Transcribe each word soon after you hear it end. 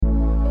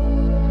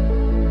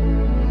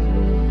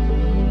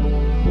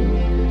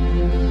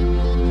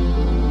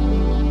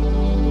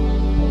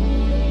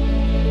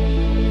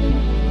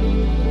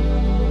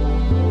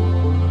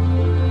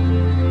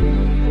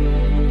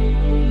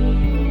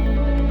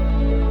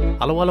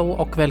Hallå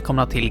och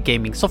välkomna till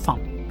Gaming-soffan,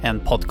 en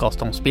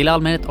podcast om spel i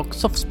allmänhet och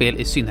soffspel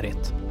i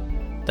synnerhet.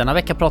 Denna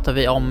vecka pratar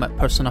vi om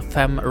Persona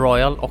 5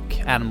 Royal och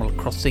Animal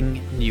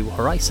Crossing New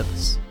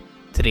Horizons.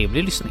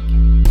 Trevlig lyssning!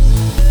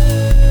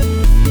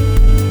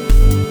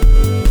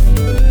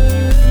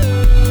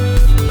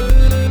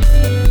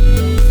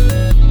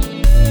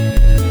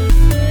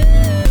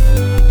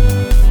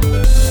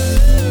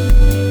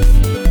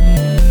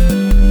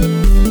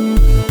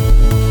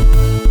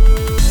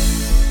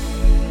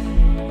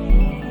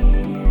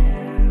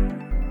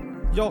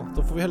 Ja,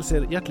 då får vi hälsa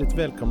er hjärtligt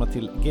välkomna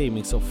till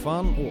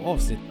Gaming-soffan och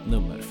avsnitt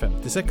nummer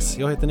 56.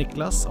 Jag heter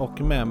Niklas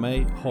och med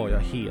mig har jag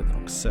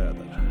Heden och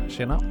Söder.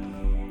 Tjena!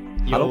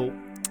 Hallå!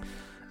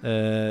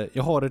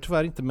 Jag har det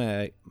tyvärr inte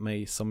med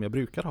mig som jag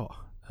brukar ha.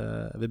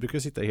 Vi brukar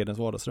sitta i Hedens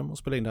vardagsrum och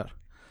spela in det här.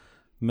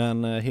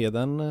 Men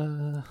Heden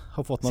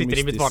har fått någon sitter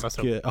mystisk... i mitt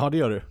vardagsrum? Ja, det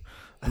gör du.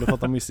 Du har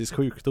fått en mystisk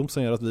sjukdom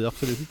som gör att vi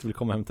absolut inte vill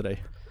komma hem till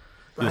dig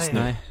just nu.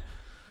 Nej,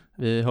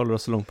 vi håller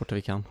oss så långt borta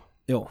vi kan.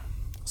 Ja.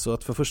 Så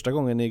att för första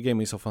gången i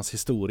Gaming-soffans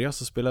historia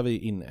så spelar vi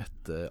in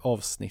ett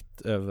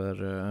avsnitt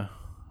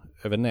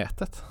över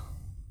nätet.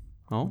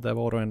 Ja. Där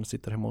var och en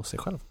sitter hemma hos sig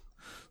själv.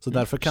 Så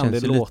därför kan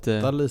det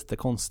låta lite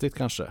konstigt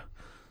kanske.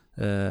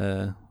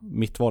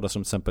 Mitt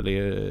vardagsrum till exempel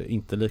är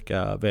inte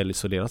lika väl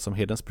isolerat som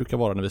Hedens brukar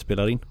vara när vi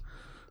spelar in.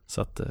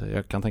 Så att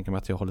jag kan tänka mig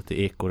att jag har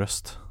lite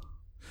ekoröst.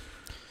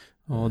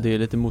 Ja, det är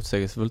lite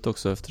motsägelsefullt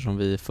också eftersom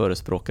vi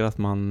förespråkar att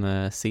man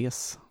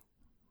ses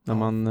när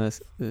man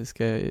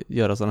ska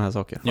göra sådana här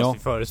saker. Ja. Vi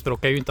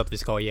förespråkar ju inte att vi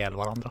ska ha ihjäl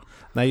varandra.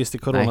 Nej, just i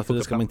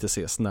coronatid ska man inte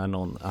ses när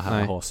någon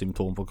har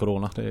symptom på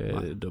corona. Det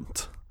är dumt.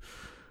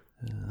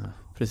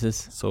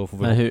 Precis. Så får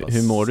vi men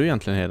hur mår du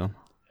egentligen, Heden?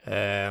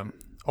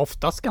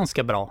 Oftast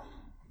ganska bra.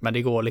 Men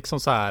det går liksom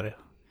så här.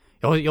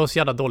 Jag har så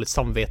jävla dåligt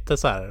samvete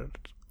så här.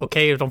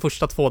 Okej, de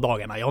första 2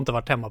 dagarna. Jag har inte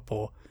varit hemma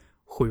på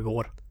 7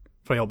 år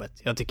från jobbet.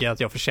 Jag tycker att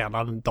jag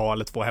förtjänar en dag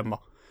eller 2 hemma.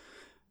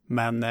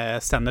 Men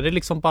sen är det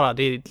liksom bara,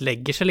 det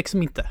lägger sig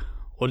liksom inte.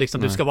 Och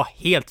liksom du ska vara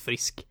helt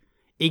frisk.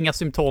 Inga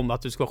symptom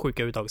att du ska vara sjuk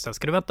överhuvudtaget. Sen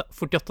ska du vänta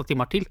 48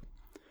 timmar till.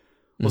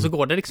 Och så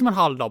går det liksom en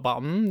halv dag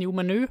bara, jo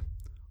men nu.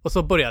 Och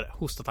så börjar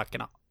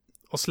hostattackerna.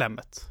 Och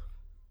slemmet.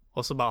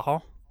 Och så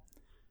bara,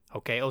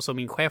 okej. Och så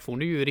min chef,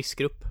 hon är ju i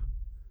riskgrupp.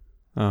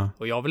 Ja.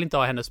 Och jag vill inte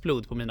ha hennes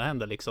blod på mina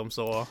händer liksom,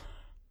 så...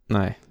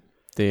 Nej,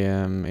 det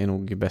är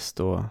nog bäst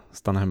att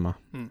stanna hemma.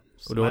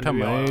 Och du har varit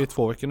hemma i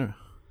 2 veckor nu?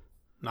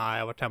 Nej,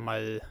 jag har varit hemma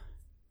i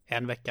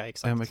 1 vecka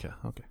exakt. 1 vecka,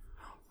 okej.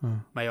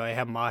 Men jag är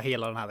hemma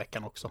hela den här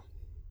veckan också.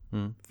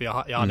 För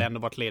jag hade ändå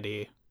varit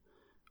ledig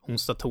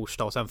onsdag,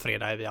 torsdag och sen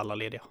fredag är vi alla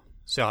lediga.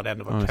 Så jag hade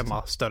ändå varit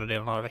hemma större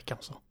delen av veckan.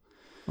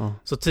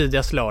 Så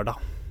tidigast lördag.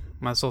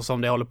 Men så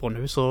som det håller på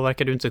nu så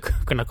verkar du inte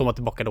kunna komma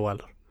tillbaka då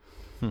heller.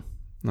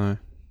 Nej.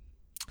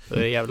 Det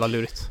är jävla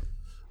lurigt.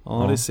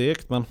 Ja, det är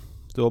segt, men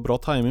du har bra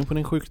timing på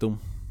din sjukdom.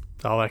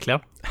 Ja, verkligen.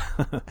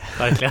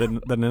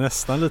 Verkligen. Den är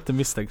nästan lite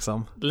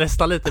misstänksam.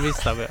 Nästan lite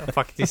misstänksam,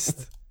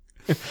 faktiskt.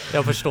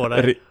 Jag förstår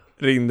det.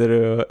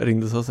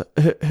 Ringde så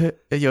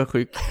jag är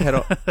sjuk,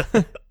 hejdå.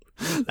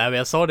 Nej, men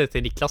jag sa det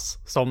till Niklas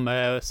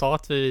som sa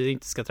att vi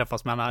inte ska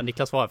träffas, men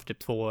Niklas var här för typ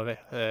 2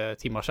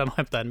 timmar sedan och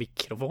hämtade en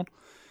mikrofon.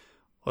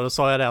 Och då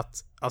sa jag det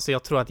att alltså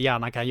jag tror att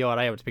hjärnan kan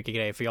göra jävligt mycket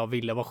grejer, för jag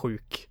ville vara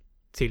sjuk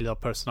till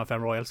att Persona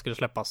 5 Royal skulle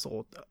släppas,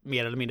 och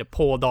mer eller mindre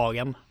på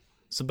dagen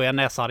så börjar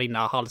näsan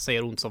rinna, halsen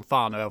gör ont som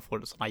fan och jag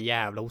får såna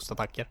jävla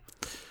hostattacker.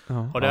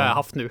 Och det har jag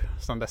haft nu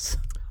sedan dess.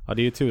 Ja,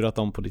 det är ju tur att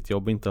de på ditt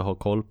jobb inte har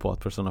koll på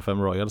att Persona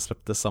 5 Royal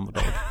släpptes samma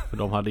dag. För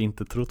de hade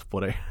inte trott på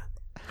dig.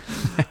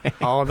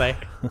 Ja, nej.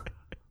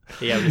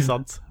 Det är jävligt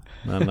sant.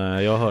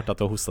 Men jag har hört att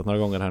du har hostat några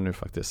gånger här nu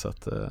faktiskt, så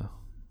att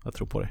jag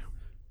tror på dig.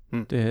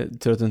 Det är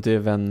tur att du inte är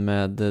vän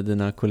med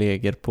dina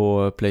kollegor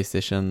på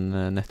PlayStation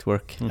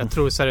Network. Jag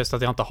tror seriöst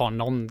att jag inte har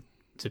någon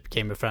typ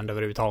gamerfriend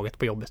överhuvudtaget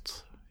på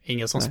jobbet.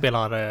 Ingen som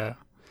spelar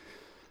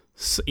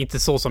inte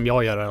så som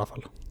jag gör i alla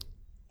fall.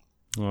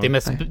 Det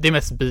är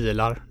mest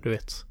bilar, du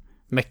vet.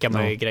 Mecka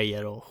med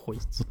grejer och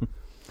skit.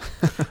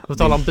 På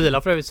tal om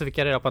bilar för övrigt så fick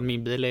jag reda på att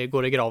min bil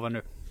går i graven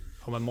nu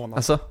om en månad.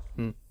 Alltså?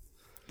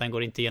 Den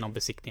går inte igenom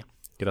besiktningen.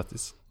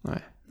 Grattis. Nej.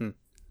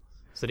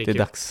 Så det är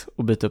dags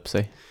att byta upp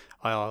sig.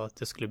 Ja,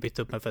 det skulle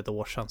byta upp mig för 1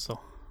 år sedan, så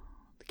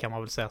det kan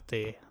man väl säga att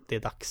det är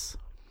dags.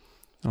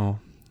 Ja,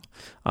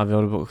 vi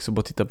håller också på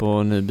att titta på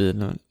en ny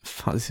bil.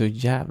 Fan, det är så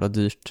jävla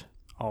dyrt.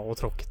 Ja, och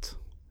tråkigt.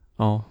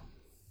 Ja.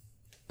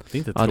 Det är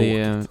inte tråkigt. Det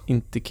är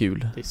inte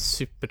kul. Det är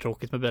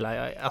supertråkigt med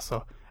bilar.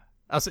 Alltså,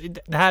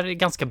 det här är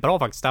ganska bra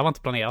faktiskt. Det här var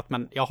inte planerat,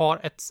 men jag har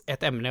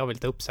ett ämne jag vill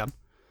ta upp sen.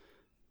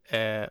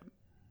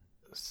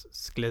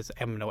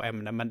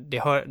 Ämne, men det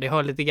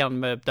hör lite grann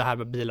med det här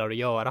med bilar att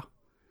göra.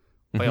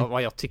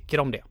 Vad jag tycker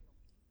om det.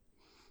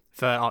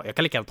 För jag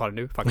kan lika gärna ta det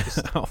nu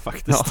faktiskt. Ja,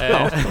 faktiskt.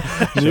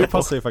 Nu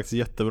passar det faktiskt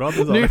jättebra.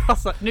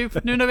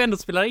 Nu när vi ändå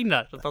spelar in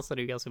där så passar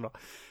det ju ganska bra.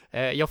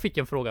 Jag fick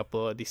en fråga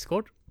på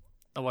Discord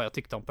om vad jag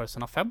tyckte om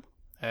Persona 5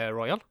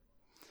 Royal.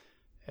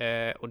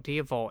 Och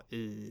det var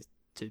i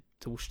typ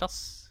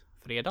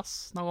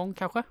fredags någon gång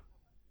kanske.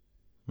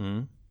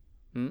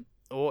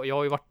 Och jag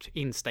har ju varit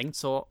instängd,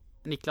 så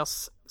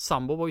Niklas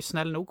sambo var ju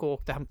snäll nog och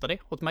åkte och hämtade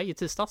det åt mig i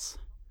tisdags.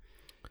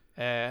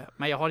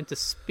 Men jag har inte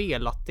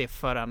spelat det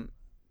förrän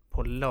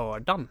på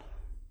lördagen.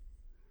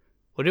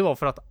 Och det var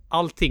för att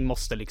allting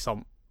måste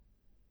liksom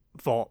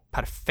vara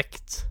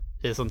perfekt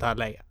i ett sånt här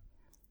läge.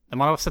 När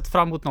man har sett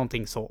fram emot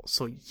någonting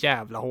så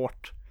jävla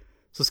hårt,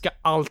 så ska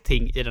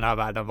allting i den här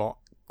världen vara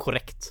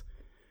korrekt.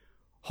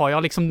 Har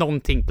jag liksom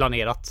någonting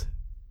planerat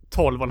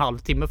 12,5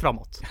 timme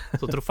framåt,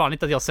 så tror fan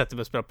inte att jag sätter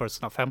mig och spelar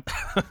Persona 5.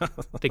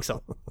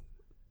 Liksom.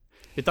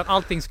 Utan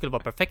allting skulle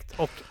vara perfekt.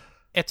 Och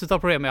ett av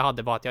problemen jag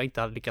hade var att jag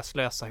inte hade lyckats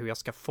lösa hur jag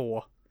ska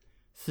få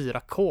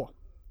 4K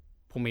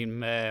på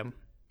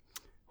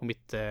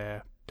mitt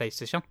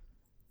PlayStation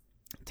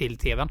till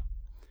tvn.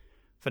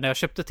 För när jag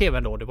köpte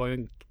tvn då, det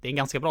är en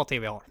ganska bra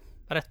tv jag har.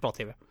 En rätt bra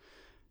tv.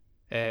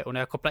 Och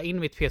när jag kopplade in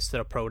mitt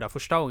PS4 Pro där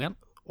första gången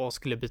och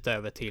skulle byta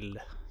över till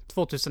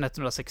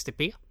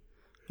 2160p,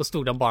 då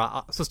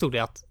stod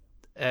det att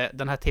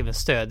den här tvn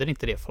stöder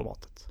inte det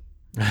formatet.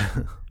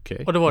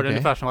 Okay. Och då var det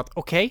ungefär som att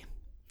okej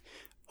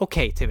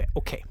tv.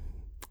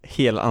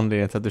 Hela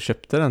anledningen till att du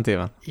köpte den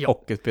tvn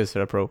och ett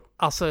PS4 Pro.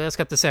 Alltså jag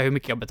ska inte säga hur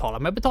mycket jag betalar,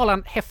 men jag betalar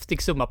en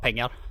häftig summa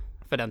pengar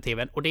för den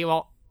tvn. Och det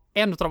var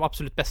en av de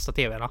absolut bästa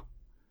tvn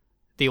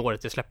det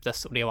året det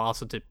släpptes. Och det var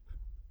alltså typ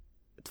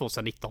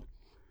 2019.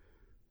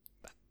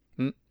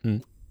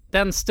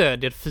 Den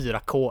stödjer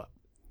 4K.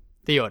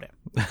 Det gör det.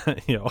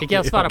 Ja, det kan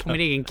jag svära på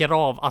min egen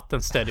grav att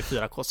den stödjer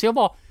 4K. Så jag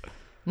var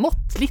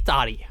måttligt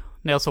arg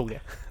när jag såg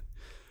det.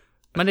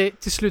 Men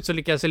till slut så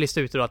lyckades jag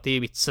lista ut att det är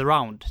mitt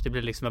surround. Det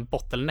blir liksom en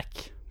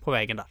bottleneck på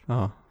vägen där.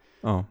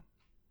 Ja.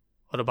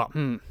 Och då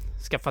bara,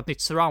 skaffa ett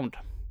nytt surround.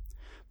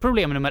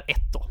 Problem nummer 1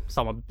 då,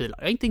 samma bilar.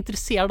 Jag är inte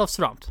intresserad av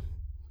surround.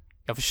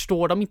 Jag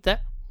förstår dem inte,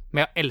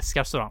 men jag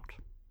älskar surround.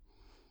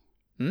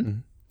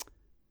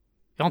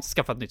 Jag har inte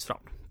skaffat ett nytt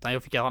surround, utan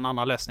jag fick ha en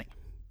annan lösning.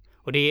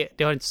 Och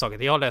det har inte sagt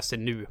att jag har löst det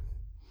nu.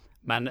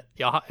 Men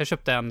jag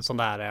köpte en sån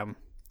där,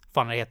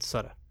 fan det heter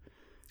så.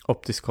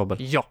 Optisk kabel.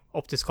 Ja,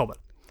 optisk kabel.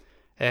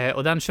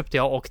 Och den köpte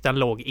jag och den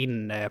låg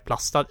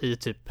inplastad i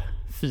typ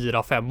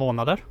 4-5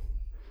 månader.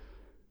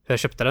 Jag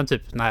köpte den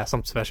typ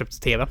samtidigt som jag köpte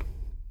tvn.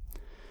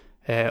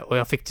 Och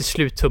jag fick till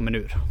slut tummen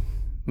ur.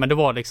 Men det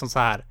var liksom så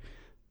här.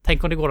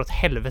 Tänk om det går åt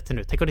helvete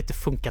nu. Tänk om det inte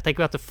funkar. Tänk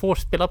om jag inte får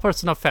spela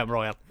Persona 5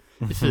 Royal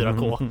i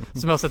 4K.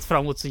 Som jag har sett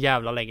fram emot så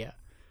jävla länge.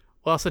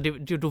 Och alltså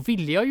då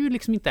ville jag ju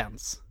liksom inte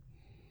ens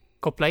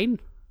koppla in.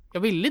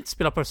 Jag ville inte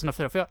spela Persona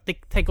 4 för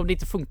tänk om det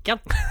inte funkar.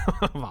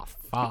 Vad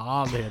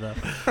fan är det?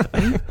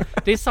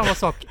 Det är samma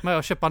sak med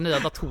att köpa nya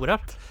datorer.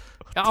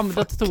 Jag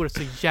använder datorer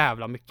så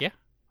jävla mycket.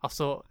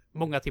 Alltså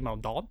många timmar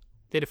om dagen.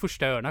 Det är det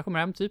första jag gör när jag kommer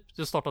hem typ.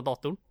 Du startar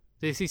datorn.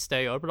 Det är det sista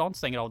jag gör på dagen.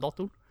 Stänger av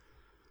datorn.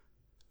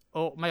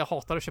 Men jag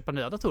hatar att köpa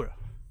nya datorer.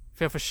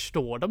 För jag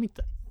förstår dem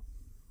inte.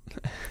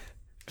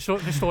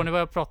 Förstår ni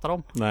vad jag pratar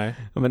om? Nej.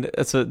 Ja, men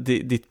alltså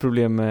ditt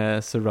problem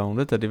med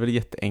surroundet det är väl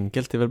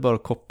jätteenkelt. Det är väl bara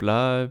att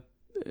koppla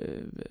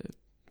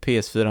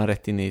PS4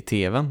 rätt in i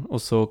tvn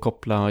och så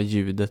koppla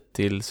ljudet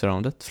till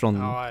surroundet från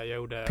jag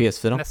gjorde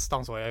PS4.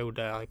 Nästan så.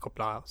 Jag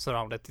kopplade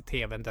surroundet till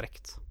tvn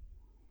direkt.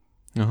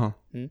 Jaha.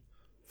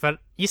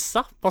 För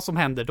gissa vad som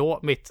händer då.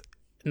 Mitt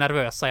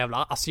nervösa jävla...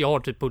 Alltså jag har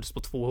typ puls på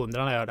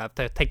 200 när jag gör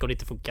det. Tänk om det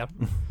inte funkar.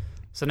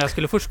 Så när jag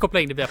skulle först koppla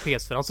in det via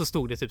PS4 så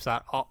stod det typ så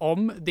här: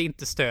 om det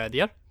inte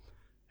stödjer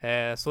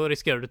så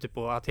riskerar du typ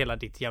att hela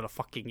ditt jävla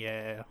fucking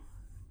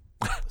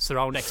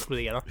surround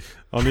exploderar.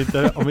 Om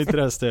inte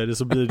det här stödjer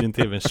så blir din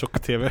tv en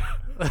tjock-tv.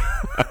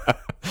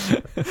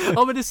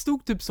 Ja, men det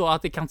stod typ så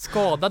att det kan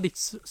skada ditt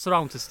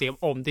surround-system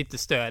om det inte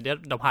stödjer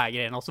de här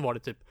grejerna. Och så var det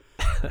typ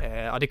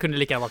det kunde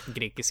lika gärna vara på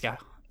grekiska.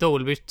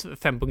 Dolby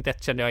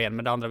 5.1 kände jag igen,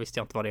 men det andra visste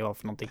jag inte vad det var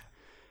för någonting.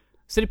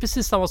 Så det är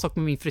precis samma sak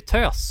med min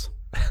fritös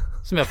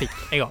som jag fick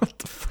en gång. What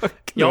the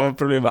fuck? Jag har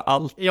problem med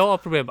allt. Jag har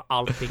problem med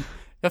allting.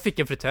 Jag fick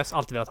en fritös,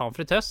 alltid velat ha en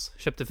fritös.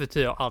 Köpte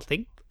frityr och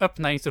allting.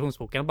 Öppnade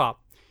instruktionsboken och bara: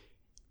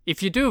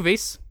 if you do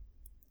this,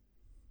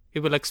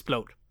 it will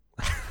explode.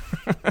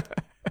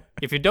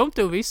 If you don't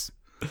do this,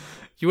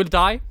 you will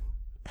die.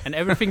 And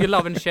everything you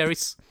love and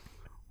cherish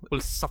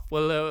will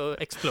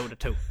explode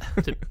too.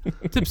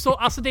 Typ så,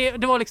 alltså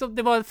det var liksom,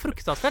 det var en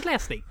fruktansvärd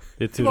läsning.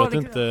 Det är tur att du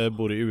inte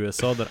bor i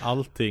USA där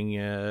allting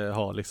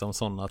har liksom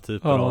sådana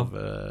typer av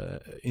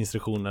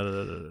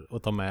instruktioner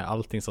och ta med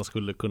allting som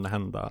skulle kunna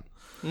hända.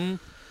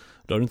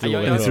 Då har du inte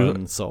vågat göra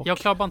en sak. Jag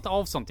klarar bara inte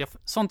av sånt.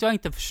 Sånt jag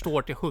inte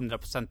förstår till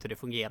 100% hur det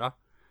fungerar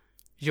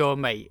gör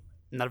mig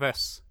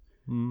nervös.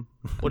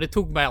 Och det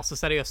tog mig alltså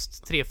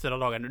seriöst 3-4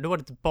 dagar nu. Det var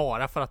inte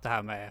bara för att det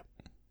här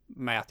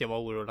med att jag var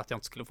orolig att jag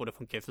inte skulle få det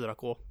funka i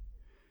 4K.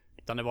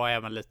 Utan det var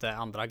även lite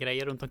andra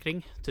grejer runt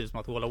omkring. Typ som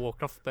att World of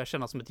Warcraft började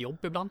kännas som ett jobb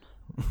ibland.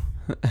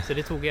 Så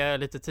det tog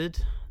lite tid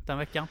den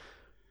veckan.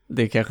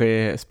 Det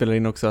kanske spelar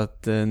in också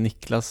att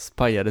Niklas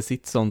pajade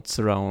sitt sånt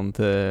surround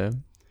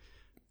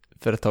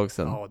för ett tag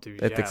sedan. Ja,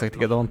 ett exakt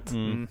likadant.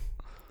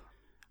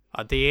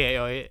 Ja, det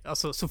är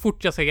alltså så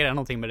fort jag ska göra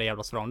någonting med det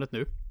jävla surroundet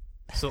nu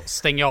så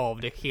stänger jag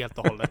av det helt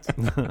och hållet.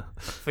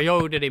 För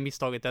jag gjorde det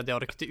misstaget att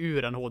jag ryckte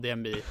ur en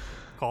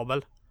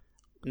HDMI-kabel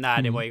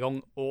när det var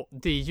igång. Och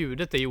det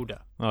ljudet det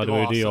gjorde. Ja, det var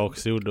ju det jag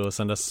också gjorde. Och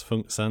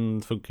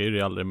sen funkar ju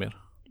det aldrig mer.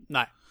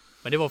 Nej,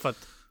 men det var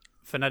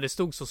för när det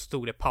stod så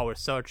stod det power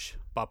surge.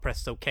 Bara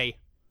press OK.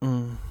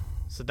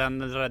 Så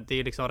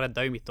det liksom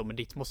räddade ju mitt då.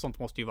 Men sånt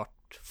måste ju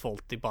varit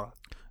faulty bara.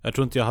 Jag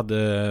tror inte jag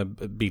hade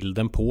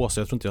bilden på, så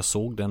jag tror inte jag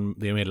såg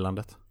det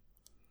meddelandet.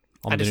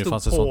 Om det nu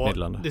fanns ett sånt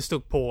meddelande. Det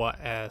stod på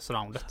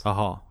surroundet.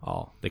 Jaha,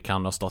 ja. Det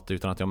kan ha stått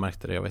utan att jag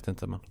märkte det, jag vet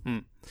inte. Men...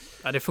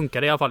 Ja, det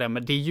funkade i alla fall.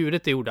 Men det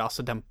ljudet det gjorde,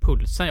 alltså den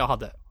pulsen jag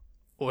hade.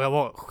 Och jag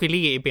var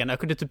gelé i benen. Jag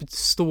kunde typ inte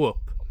stå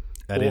upp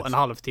på en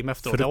halvtimme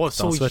efteråt. Jag var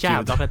så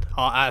jävla rädd.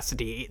 Ja, alltså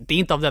det är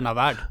inte av denna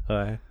värld.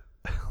 Nej.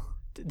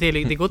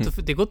 Det går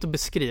inte att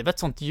beskriva ett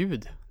sånt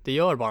ljud. Det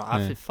gör bara,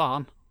 fy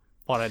fan.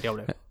 Bara det jag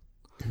blev.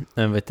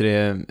 Men vet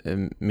du,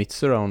 mitt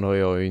surround har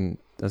jag ju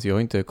jag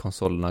har inte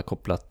konsolerna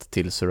kopplat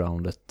till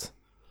surroundet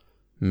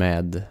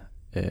med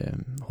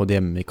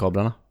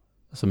HDMI-kablarna.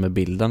 Alltså med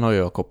bilden har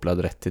jag kopplat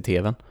rätt till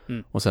tvn.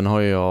 Och sen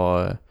har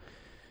jag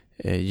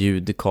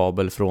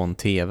ljudkabel från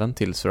tvn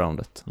till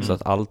surroundet. Så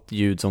att allt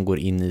ljud som går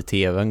in i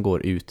tvn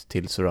går ut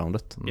till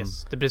surroundet.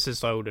 Yes, det är precis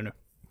så jag gjorde nu.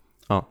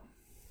 Ja.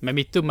 Men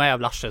mitt dumma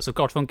jävla arsle,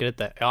 såklart funkar det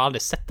inte. Jag har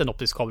aldrig sett en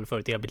optisk kabel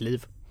förut i hela mitt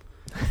liv.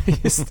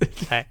 Just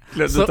det. Nej.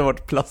 Glömde att det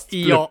varit plast.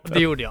 Ja, det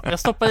gjorde jag. Jag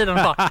stoppade i den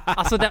och bara,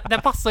 alltså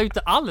den passar ju inte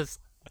alls.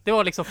 Det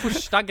var liksom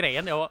första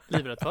grejen jag var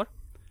livrädd för.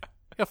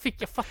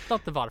 Jag fattade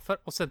inte varför.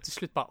 Och sen till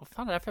slut bara, vad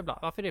fan är det för jävla,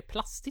 varför är det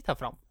plastigt här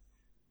fram?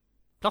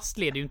 Plast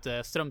leder ju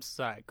inte ströms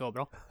så här, går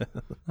bra.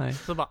 Nej.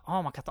 Så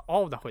bara, man kan ta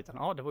av den skiten.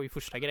 Ja, det var ju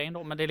första grejen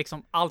då. Men det är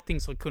liksom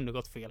allting som kunde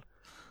gått fel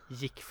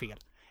gick fel.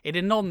 Är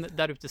det någon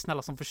där ute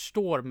snälla som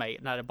förstår mig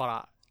när det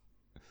bara,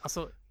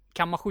 alltså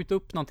kan man skjuta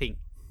upp någonting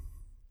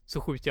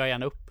så skjuter jag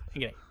gärna upp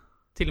en grej.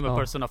 Till och med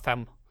Persona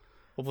 5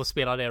 och få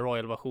spela det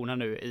Royal-versionen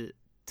nu i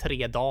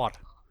 3 dagar.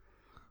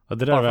 Ja,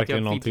 det där är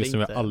verkligen någonting som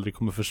jag aldrig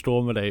kommer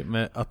förstå med dig,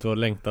 med att du har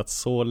längtat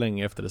så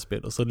länge efter det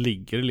spelet och så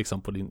ligger det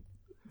liksom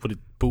på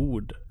ditt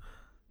bord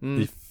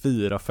i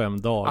 4-5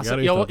 dagar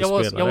alltså,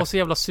 jag var så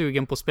jävla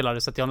sugen på att spela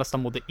det så att jag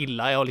nästan mådde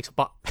illa. Jag liksom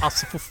bara,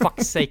 alltså for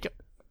fuck's sake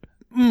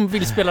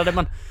vill spela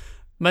det,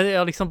 men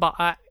jag liksom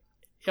bara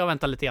jag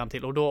väntar lite grann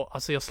till och då,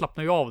 alltså jag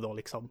slappnar ju av då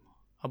liksom.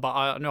 Jag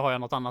bara, nu har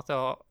jag något annat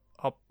jag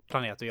har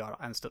planerat att göra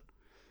en stund.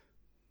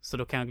 Så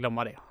då kan jag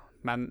glömma det.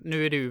 Men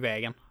nu är det ju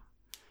vägen.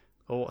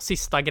 Och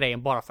sista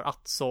grejen bara för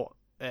att så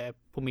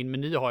på min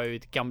meny har jag ju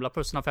ett gamla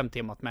Persona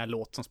 5-temat med en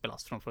låt som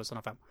spelas från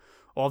Persona 5.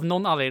 Och av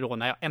någon anledning då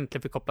när jag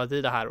äntligen fick koppla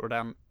i det här och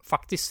den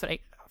faktiskt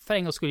för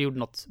en gång skulle gjorde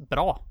något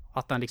bra.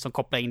 Att den liksom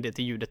kopplade in det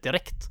till ljudet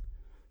direkt.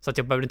 Så att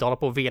jag behövde inte hålla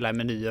på och vela i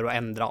menyer och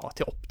ändra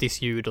till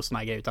optiskt ljud och såna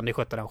här grejer, utan det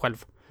skötte den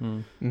själv.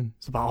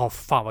 Så bara,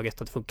 fan vad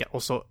gött att det funkar.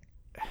 Och så,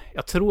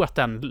 jag tror att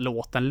den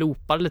låten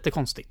loopar lite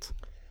konstigt.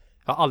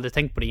 Jag har aldrig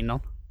tänkt på det innan.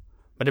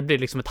 Men det blir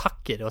liksom ett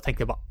hack i det och jag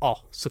tänkte bara,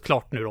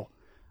 såklart nu då.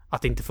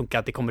 Att det inte funkar,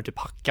 att det kommer typ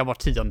hacka var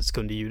 10:e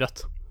sekund i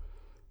ljudet.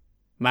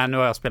 Men nu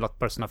har jag spelat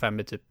Persona 5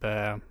 i typ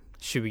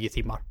 20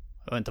 timmar.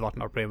 Det har inte varit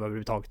några problem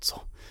överhuvudtaget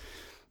så.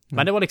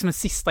 Men det var liksom en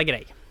sista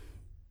grej.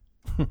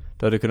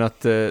 Du hade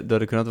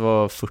kunnat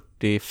vara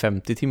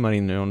 40-50 timmar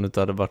inne om det inte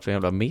hade varit en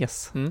jävla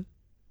mes.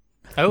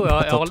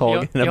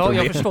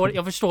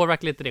 Jag förstår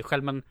verkligen inte det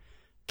själv, men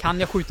kan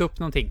jag skjuta upp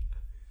någonting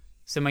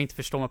som jag inte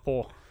förstår mig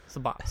på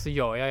så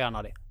gör jag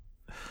gärna det.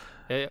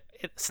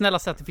 Snälla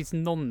säg att det finns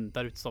någon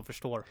där ute som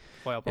förstår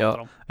vad jag pratar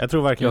om. Jag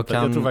tror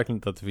verkligen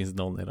inte att det finns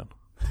någon i den.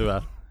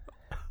 Tyvärr.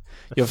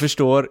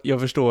 Jag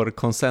förstår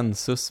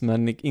konsensus,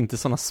 men inte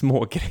såna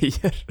små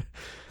grejer.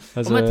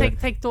 Alltså... Men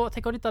tänk om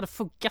det inte hade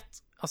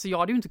funkat. Alltså jag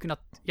hade ju inte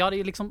kunnat.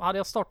 Hade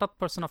jag startat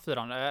Persona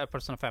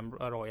 5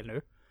 Royal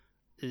nu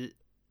i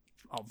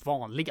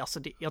vanlig, alltså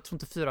jag tror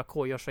inte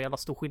 4K gör så jävla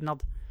stor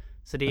skillnad.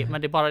 Så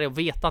men det är bara det att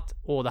veta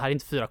att det här är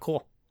inte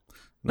 4K.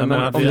 Nej,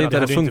 men om det inte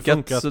hade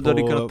funkat så hade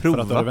du kunnat prova.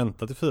 För att du hade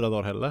väntat i 4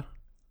 dagar heller.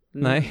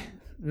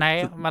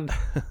 Nej, men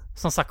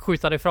som sagt,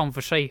 skjuta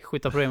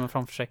problemen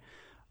framför sig.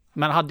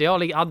 Men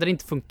hade det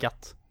inte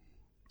funkat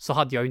så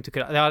hade jag ju inte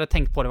kunnat. Jag hade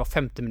tänkt på det var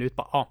 50 minuter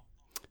bara,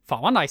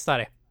 fan vad nice det här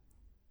är.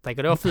 Tänk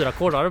att det var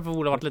 4K, då hade det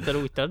förmodligen varit lite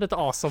roligt, lite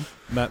awesome.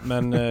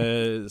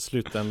 Men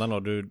slutändan då,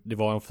 det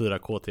var en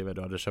 4K-TV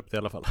du hade köpt i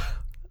alla fall.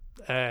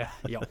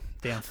 Ja,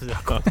 det är en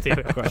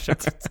 4K-TV jag har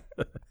köpt.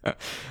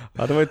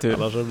 Ja, det var ju tur.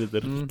 Annars har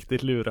blivit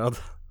riktigt lurad.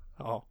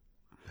 Ja.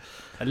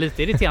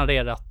 Lite irriterande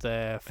är det att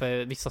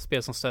för vissa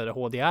spel som stöder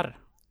HDR,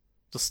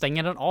 då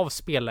stänger den av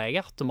spelläge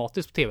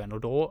automatiskt på tvn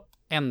och då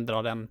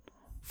ändrar den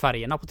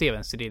färgerna på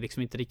tvn så det är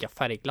liksom inte lika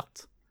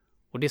färgglatt.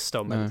 Och det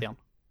stör mig lite grann.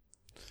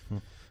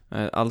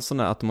 All sån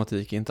här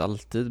automatik är inte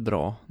alltid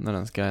bra när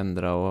den ska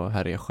ändra och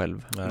härja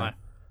själv. Nej.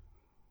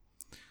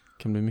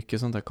 Det kan bli mycket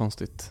sånt här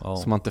konstigt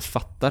som man inte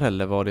fattar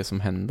heller vad det är som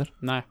händer.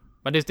 Nej,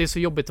 men det är så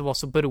jobbigt att vara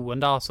så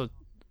beroende alltså,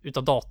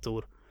 utav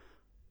dator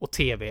och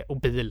tv och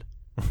bil.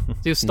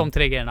 Det är just de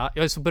 3 grejerna.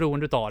 Jag är så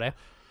beroende utav det.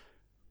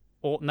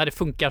 Och när det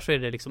funkar så är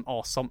det liksom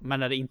awesome. Men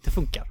när det inte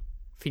funkar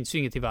finns ju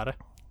inget till värre.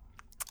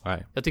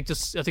 Nej. Jag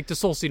tyckte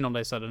så synd om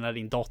dig så när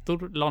din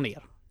dator la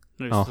ner.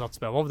 När du satt och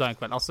spelade av där en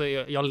kväll. Alltså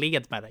jag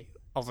led med dig.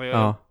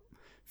 Alltså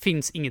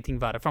finns ingenting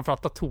värre.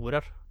 Framförallt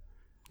datorer.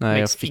 Nej,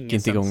 jag fick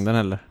inte igång den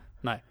heller.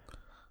 Nej.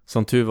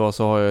 Som tur var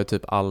så har jag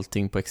typ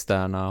allting på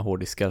externa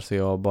hårddiskar, så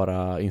jag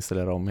bara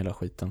installerar om hela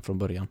skiten från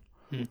början.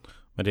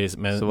 Men det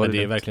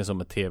är verkligen som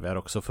med tv här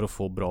också, för att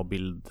få bra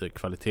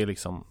bildkvalitet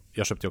liksom.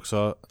 Jag köpte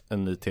också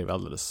en ny tv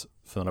alldeles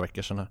för några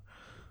veckor sedan här.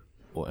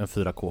 Och en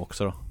 4K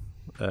också då.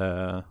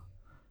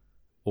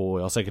 Och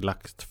jag har säkert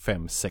lagt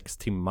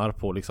 5-6 timmar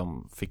på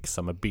liksom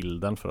fixa med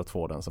bilden för att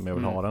få den som jag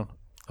vill ha den.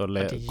 Och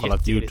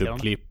kollat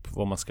YouTube-klipp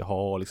vad man ska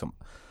ha och liksom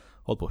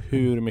hållit på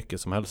hur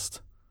mycket som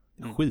helst.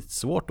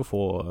 Skitsvårt att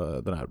få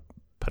den här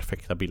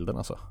perfekta bilden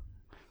alltså.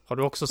 Har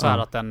du också så här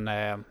att den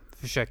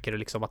försöker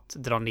liksom att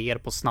dra ner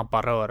på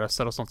snabba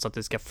rörelser och sånt så att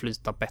det ska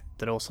flyta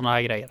bättre och såna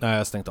här grejer? Nej, jag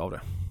har stängt av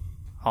det.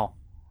 Ja,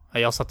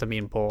 jag satte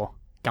min på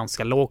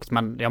ganska lågt,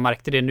 men jag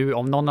märkte det nu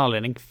av någon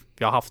anledning.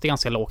 Jag har haft det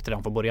ganska lågt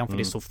redan från början, för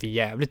det såg för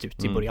jävligt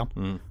ut i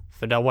början.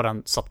 För där var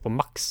den satt på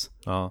max.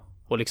 Ja.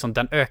 Och liksom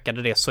den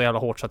ökade det så jävla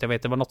hårt så att jag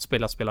vet, det var något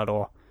spel jag spelade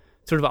då.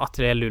 Jag tror det var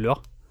Atelier Luleå.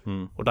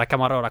 Och där kan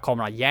man röra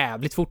kameran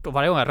jävligt fort. Och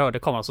varje gång jag rörde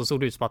kameran så såg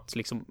det ut som att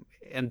liksom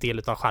en del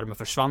av skärmen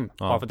försvann.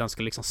 Bara för att den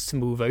skulle liksom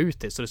smootha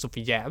ut det. Så det såg för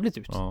jävligt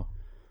ut.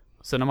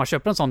 Så när man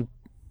köper en sån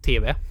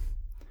tv,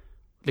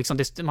 liksom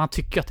man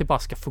tycker att det bara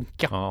ska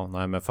funka. Ja,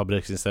 nej, men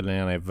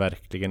fabriksinställningarna är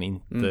verkligen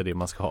inte det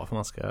man ska ha.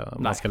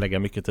 Man ska lägga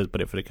mycket tid på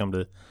det, för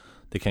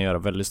det kan göra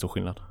väldigt stor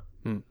skillnad.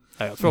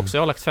 Ja, jag tror också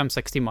jag har lagt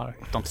 5-6 timmar.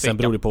 Sen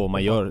beror det på vad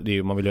man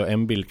gör. Man vill ju ha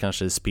en bild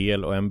kanske i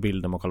spel och en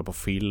bild när man kollar på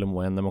film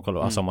och en när man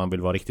kollar, alltså om man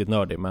vill vara riktigt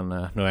nördig. Men nu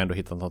har jag ändå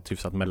hittat något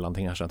hyfsat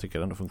mellanting här, så jag tycker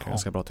det ändå funkar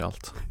ganska bra till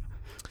allt.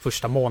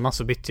 Första månaden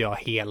så bytte jag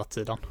hela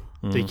tiden.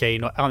 Då gick jag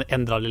in och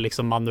ändrade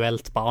liksom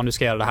manuellt. Bara, nu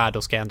ska jag göra det här,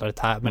 då ska jag ändra det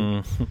här.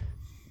 Men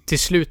till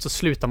slut så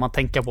slutar man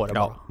tänka på det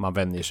bara. Man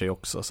vänjer sig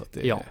också. Så att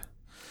det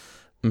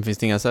Men finns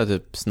det inga så här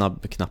typ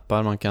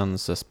snabbknappar man kan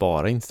så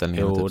spara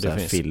inställningar? Jo, typ det så här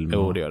finns. Film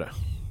Jo, det gör det.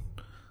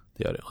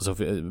 Och så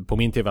på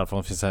min tv i alla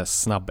fall finns det här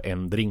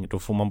snabbändring. Då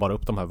får man bara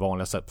upp de här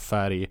vanliga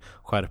färg,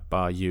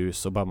 skärpa,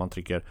 ljus, och bara man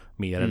trycker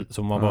mer,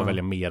 så man bara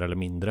väljer mer eller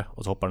mindre,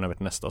 och så hoppar den över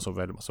till nästa, och så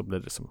väljer man, så blir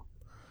det liksom,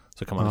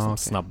 så kan man liksom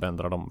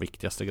snabbändra de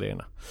viktigaste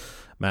grejerna.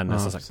 Men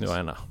som sagt, nu är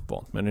jag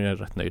vant, men nu är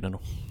jag rätt nöjd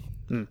ändå.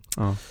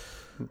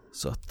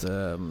 Så att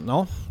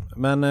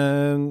men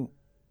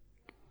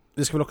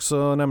vi ska väl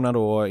också nämna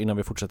då innan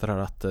vi fortsätter här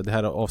att det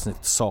här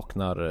avsnittet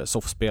saknar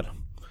soffspel.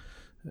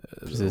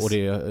 Precis. Och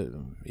det är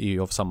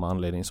ju av samma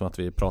anledning som att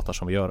vi pratar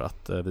som vi gör,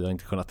 att vi har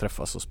inte kunnat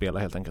träffas och spela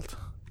helt enkelt.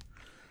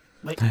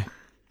 Nej.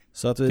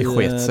 Så att det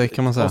sket sig,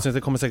 kan man säga.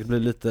 Avsnittet kommer säkert bli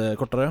lite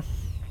kortare,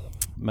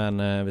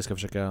 men vi ska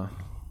försöka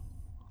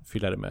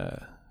fylla det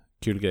med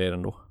kul grejer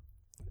ändå.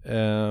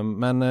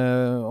 Men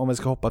om vi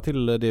ska hoppa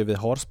till det vi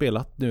har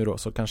spelat nu då,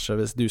 så kanske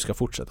du ska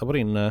fortsätta på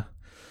din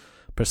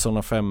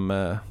Persona 5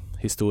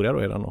 historia då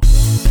redan då.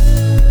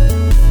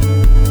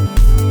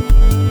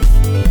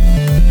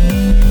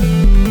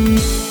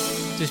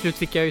 Till slut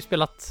fick jag ju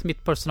spelat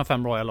mitt Persona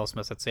 5 Royal som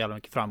jag sett så jävla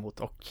mycket fram emot,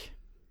 och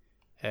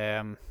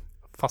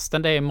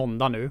fastän det är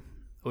måndag nu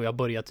och jag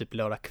börjar typ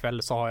lördag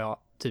kväll, så har jag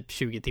typ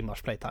 20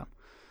 timmars playtime.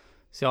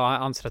 Så jag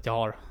anser att jag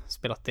har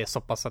spelat det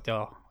så pass att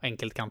jag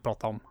enkelt kan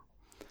prata om.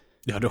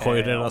 Ja, du har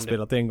ju redan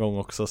spelat det en gång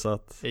också, så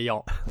att...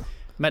 Ja,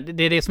 men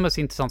det är det som är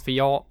så intressant, för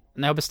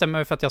när jag bestämmer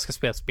mig för att jag ska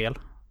spela ett spel,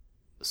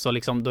 så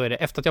liksom då är det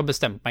efter att jag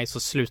bestämt mig, så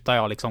slutar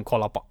jag liksom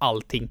kolla på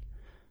allting.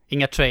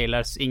 Inga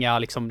trailers,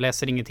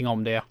 läser ingenting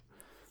om det.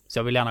 Så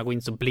jag vill gärna gå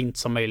in så blint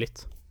som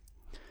möjligt.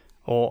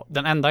 Och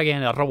den enda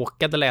grejen jag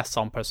råkade läsa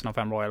om Persona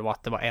 5 Royal var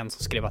att det var en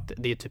som skrev att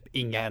det är typ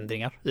inga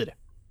ändringar i det.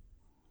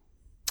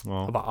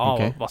 Ja, jag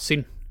bara, vad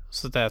synd.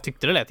 Så jag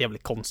tyckte det lät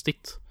jävligt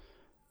konstigt.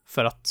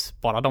 För att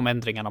bara de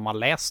ändringarna man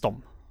läst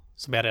om,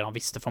 som jag redan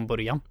visste från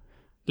början,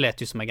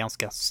 lät ju som en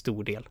ganska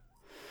stor del.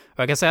 Och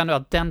jag kan säga nu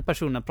att den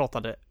personen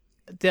pratade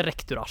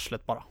direkt ur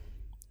arslet bara.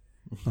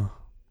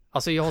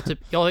 Alltså jag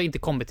har inte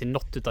kommit till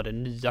något utav det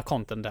nya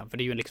contenten, för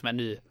det är ju liksom en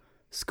ny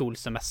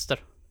skolsemester.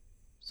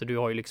 Så du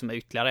har ju liksom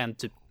ytterligare en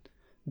typ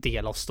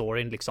del av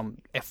storyn liksom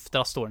efter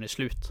att storyn är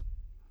slut.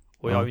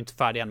 Och jag är ju inte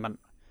färdig än, men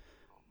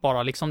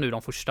bara liksom nu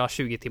de första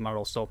 20 timmarna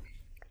då, så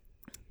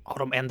har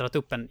de ändrat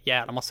upp en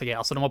jävla massa grejer.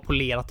 Alltså de har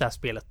polerat det här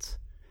spelet.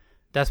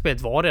 Det här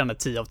spelet var redan ett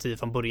 10 av 10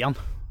 från början.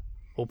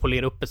 Och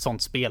polera upp ett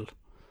sånt spel,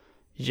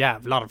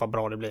 jävlar vad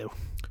bra det blir.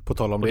 På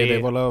tal om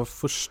det var det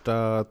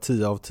första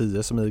 10 av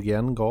 10 som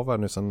IGN gav här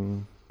nu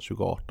sedan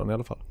 2018 i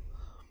alla fall.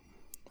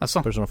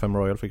 Alltså. Persona 5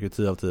 Royal fick ju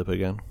 10 av 10 på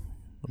IGN.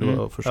 Och det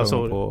var första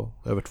gången på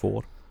över 2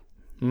 år.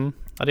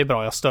 Ja, det är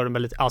bra. Jag störde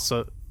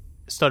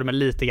mig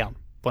lite grann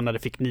på när det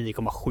fick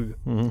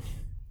 9,7.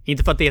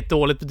 Inte för att det är ett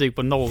dåligt betyg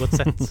på något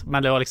sätt,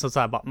 men det var liksom så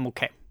här bara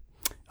okej.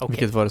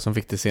 Vilket var det som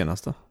fick det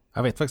senaste?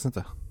 Jag vet faktiskt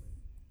inte.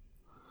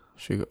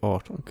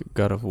 2018,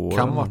 God of War.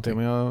 Kan vara det,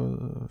 men jag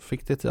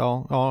fick det.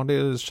 Ja,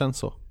 det känns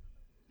så.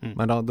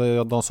 Men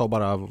de sa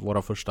bara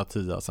våra första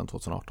 10 sedan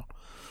 2018.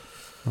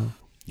 Det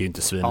är ju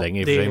inte svin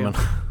länge i och för sig, men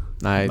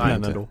nej, det är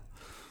inte. Ändå.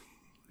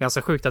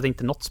 Ganska sjukt att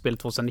inte något spel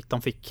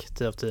 2019 fick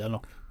 10 av 10 eller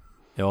något.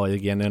 Ja,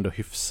 IGN är ändå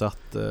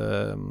hyfsat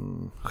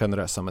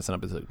generösa med sina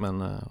betyg,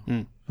 men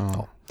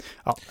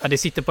Ja, det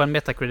sitter på en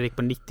Metacritic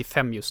på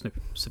 95 just nu.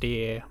 Så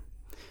det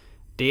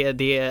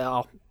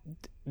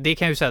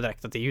kan jag ju säga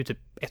direkt att det är ju typ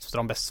ett av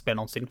de bästa spel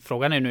någonsin.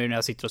 Frågan är nu när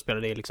jag sitter och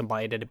spelar det liksom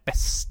bara, är det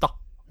bästa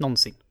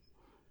någonsin?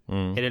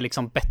 Är det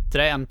liksom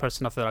bättre än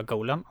Persona 4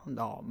 Golden?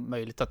 Ja,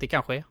 möjligt att det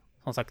kanske är.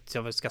 Som sagt,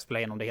 jag ska spela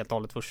igenom det helt och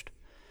hållet först.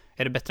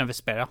 Är det bättre än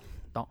Vesperia?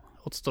 Ja,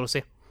 återstår att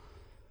se.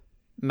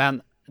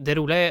 Men det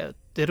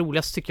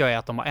roligaste tycker jag är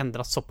att de har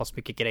ändrat så pass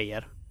mycket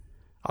grejer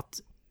att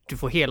du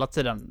får hela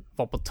tiden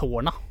vara på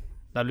tårna.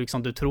 Där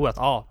liksom du tror att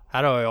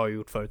här har jag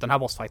gjort förut. Den här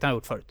bossfighten har jag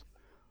gjort förut.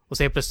 Och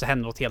så plötsligt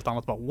händer något helt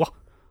annat. Bara, what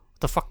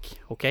the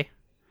fuck? Okej.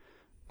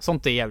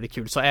 Sånt är jävligt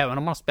kul. Så även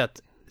om man har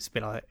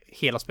spelat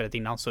hela spelet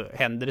innan så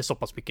händer det så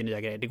pass mycket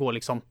nya grejer. Det går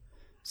liksom,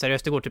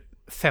 seriöst, det går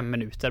typ 5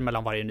 minuter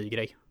mellan varje ny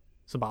grej.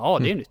 Så bara,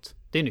 det är nytt.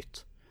 Det är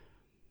nytt.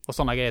 Och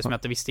sådana grejer som jag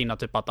inte visste innan.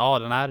 Typ att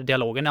den här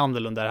dialogen är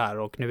annorlunda här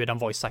och nu är den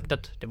voice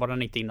acted. Det var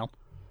den inte innan.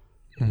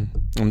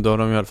 Då har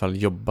de i alla fall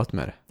jobbat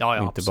med det. Ja,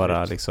 inte absolut.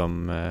 bara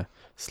liksom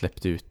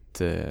släppt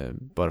ut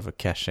bara för att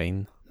casha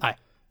in.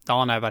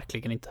 Nej,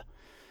 verkligen inte.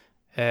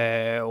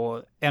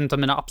 Och en av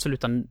mina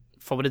absoluta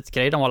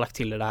favoritgrejer de har lagt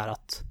till är det här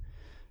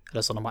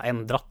eller som de har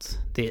ändrat.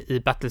 I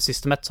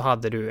battle-systemet så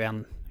hade du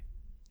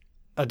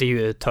det är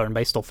ju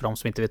turn-based då för de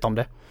som inte vet om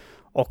det.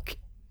 Och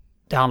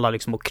det handlar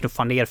liksom om att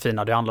knuffa ner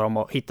fiender. Det handlar om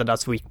att hitta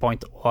deras weak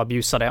point och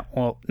abusa det.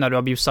 Och när du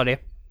abusar det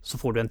så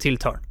får du en till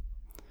turn.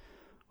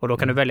 Och då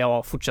kan du välja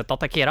att fortsätta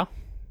attackera.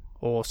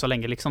 Och så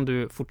länge liksom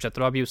du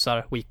fortsätter att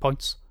abusar weak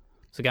points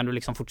så kan du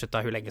liksom fortsätta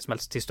hur länge som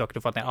helst tills du har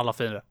knuffat ner alla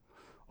fiender.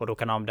 Och då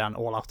kan du använda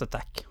en all-out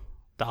attack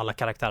där alla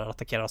karaktärer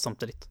attackerar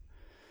samtidigt.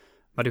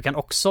 Men du kan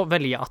också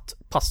välja att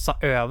passa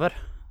över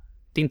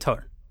din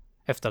turn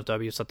efter att du har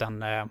abusat en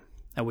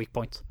weak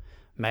point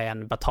med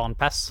en baton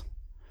pass.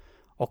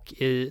 Och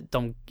i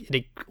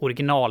det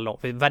original då,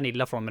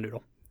 Vanilla från mig nu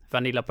då,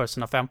 Vanilla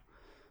Persona 5,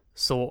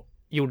 så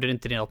gjorde det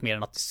inte det något mer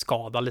än att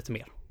skada lite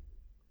mer.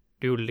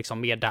 Du gjorde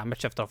liksom mer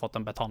damage efter att ha fått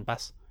en baton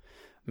pass.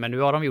 Men nu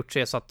har de gjort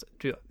så att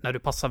när du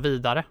passar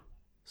vidare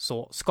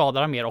så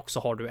skadar det mer, och så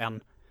har du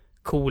en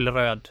cool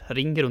röd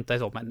ring runt dig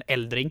som en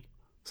eldring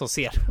som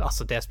ser,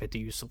 alltså det spelet är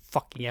ju så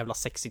fucking jävla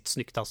sexigt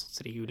snyggt alltså,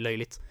 så det är ju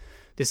löjligt.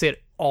 Det ser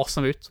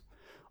awesome ut.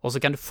 Och så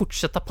kan du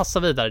fortsätta passa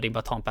vidare din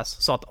baton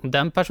pass, så att om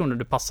den personen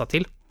du passar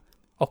till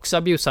också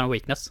abusar en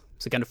weakness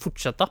så kan du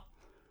fortsätta.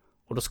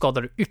 Och då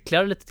skadar du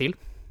ytterligare lite till.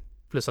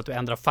 Plus att du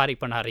ändrar färg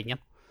på den här ringen.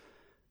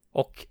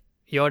 Och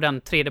gör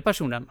den tredje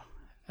personen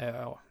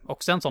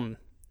också en sån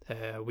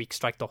weak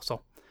strike då,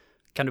 så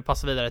kan du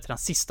passa vidare till den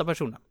sista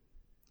personen.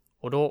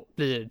 Och då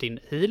blir din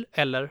heal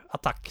eller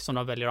attack som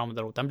de väljer att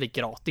använda åt, den blir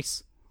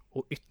gratis.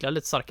 Och ytterligare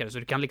lite starkare, så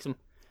du kan liksom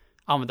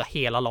använda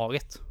hela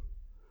laget.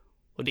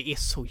 Och det är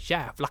så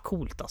jävla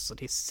coolt alltså.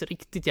 Det är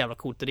riktigt jävla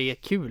coolt och det är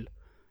kul.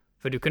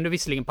 För du kunde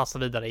visserligen passa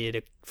vidare i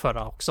det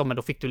förra också, men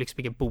då fick du liksom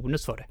ingen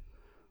bonus för det.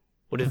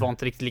 Och det var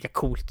inte riktigt lika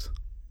coolt.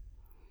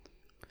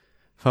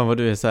 Fan vad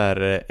du är så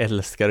här,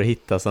 älskar att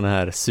hitta såna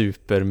här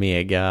super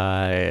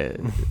mega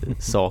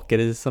saker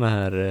i såna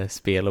här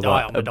spel och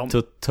bara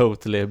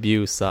totally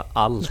abusa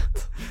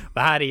allt.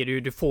 Men här är det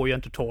ju, du får ju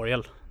en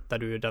tutorial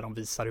där de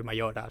visar hur man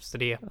gör det här. Så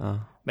det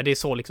men det är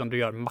så liksom du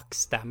gör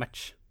max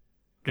damage.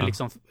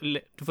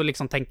 Du får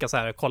liksom tänka så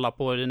här, kolla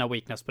på dina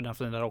weakness på den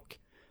fienden och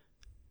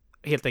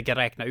helt enkelt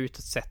räkna ut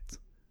ett sätt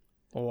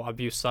och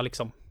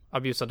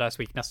abusa deras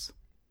weakness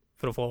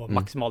för att få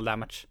maximal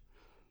damage.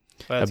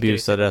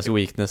 Abusa deras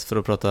weakness för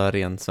att prata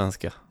ren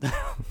svenska.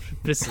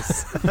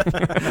 Precis.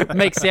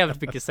 Makes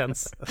jävligt mycket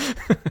sens.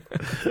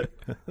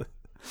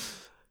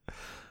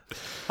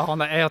 Ja,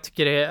 nej, jag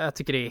tycker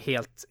det är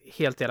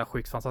helt jävla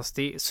sjukt fantastiskt.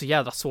 Det är så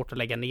jävla svårt att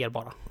lägga ner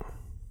bara.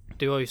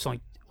 Du har ju sån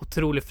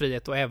otrolig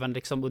frihet, och även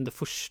liksom under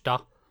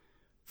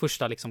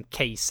första liksom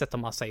caset,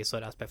 om man säger så,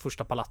 där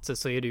första palatset,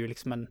 så är det ju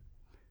liksom en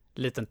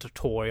liten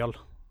tutorial.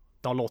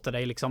 De låter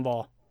dig liksom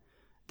vara,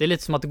 det är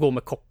lite som att det går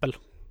med koppel.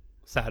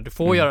 Så här, du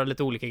får göra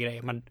lite olika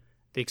grejer, men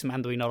det är liksom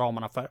ändå inom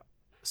ramarna för.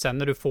 Sen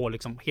när du får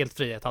liksom helt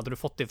frihet, hade du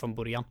fått det från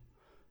början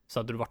så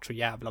hade du varit så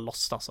jävla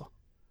lost alltså.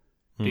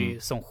 Det är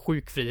sån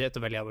sjuk frihet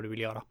att välja vad du vill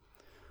göra.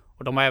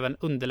 Och de har även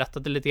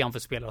underlättat det lite grann för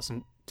spelare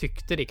som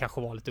tyckte det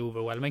kanske var lite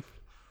overwhelming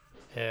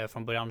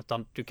från början.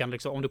 Utan du kan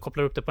liksom, om du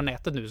kopplar upp det på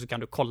nätet nu, så kan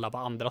du kolla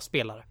vad andra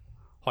spelare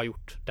har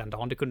gjort den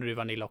dagen. Det kunde du i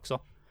Vanilla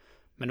också.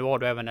 Men nu har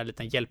du även en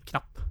liten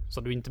hjälpknapp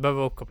så du inte behöver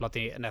vara uppkopplad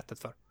till nätet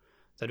för.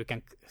 Så du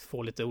kan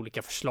få lite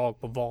olika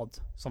förslag på vad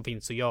som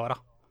finns att göra.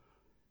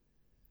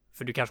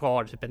 För du kanske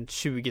har typ en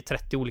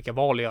 20-30 olika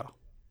val att göra.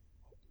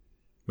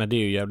 Men det är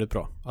ju jävligt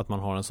bra att man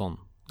har en sån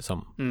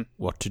liksom,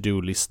 what to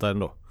do-lista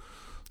ändå.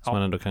 Så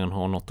man ändå kan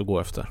ha något att gå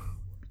efter.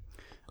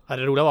 Ja,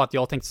 det roliga var att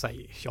jag tänkte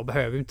säga, jag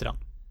behöver ju inte den.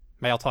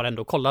 Men jag tar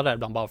ändå och kollar där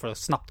ibland bara för att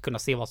snabbt kunna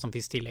se vad som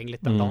finns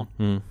tillgängligt den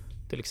dagen.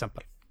 Till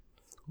exempel.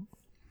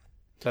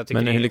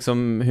 Men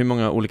hur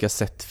många olika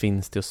sätt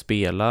finns det att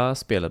spela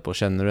spelet på?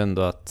 Känner du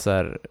ändå att så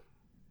här,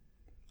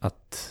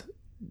 att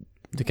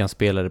du kan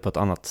spela det på ett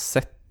annat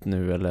sätt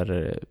nu,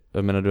 eller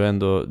jag menar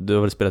du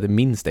har väl spelat det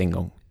minst en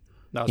gång?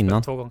 Jag har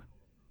spelat 2 gånger.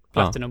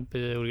 Platinum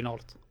i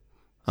originalet.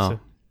 Så.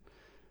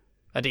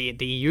 Ja, det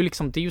är ju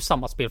liksom, det är ju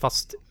samma spel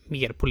fast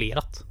mer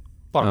polerat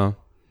bara.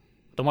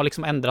 De har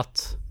liksom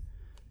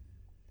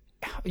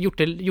gjort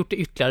det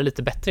ytterligare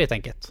lite bättre helt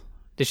enkelt.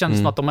 Det kändes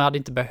som att de hade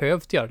inte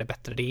behövt göra det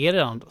bättre. Det är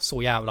redan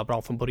så jävla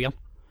bra från början.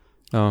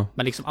 Ja.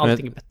 Men liksom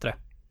allting är bättre.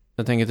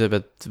 Jag tänker typ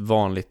ett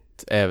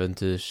vanligt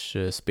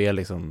äventyrsspel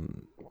liksom.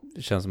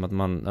 Det känns som att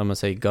man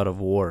säger God of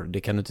War. Det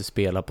kan du inte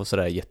spela på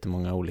sådär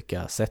jättemånga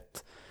olika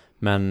sätt.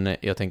 Men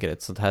jag tänker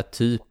ett sånt här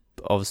typ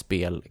av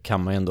spel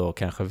kan man ändå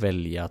kanske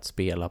välja att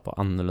spela på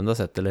annorlunda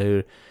sätt. Eller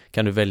hur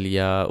kan du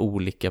välja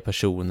olika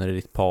personer i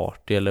ditt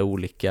party eller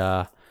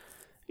olika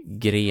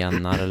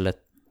grenar eller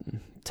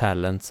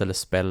talents eller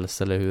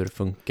spells eller hur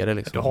funkar det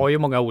liksom? Du har ju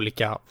många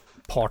olika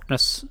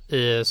partners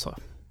i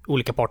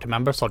olika party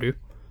members har du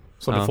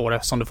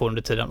som du får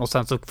under tiden, och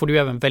sen så får du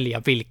även välja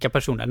vilka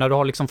personer när du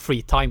har liksom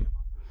free time,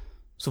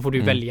 så får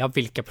du välja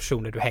vilka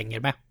personer du hänger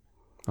med.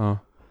 Ja.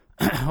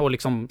 Och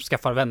liksom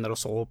skaffar vänner och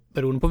så, och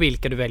beroende på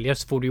vilka du väljer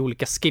så får du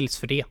olika skills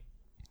för det.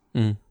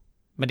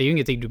 Men det är ju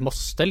ingenting du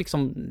måste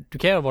liksom, du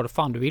kan göra vad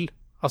fan du vill.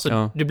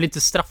 Alltså du blir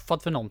inte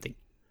straffad för någonting.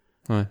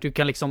 Nej. Du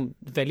kan liksom,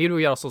 väljer du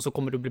att göra så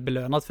kommer du bli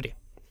belönad för det.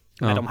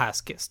 Med de här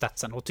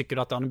statsen. Och tycker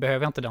du att nu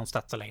behöver jag inte den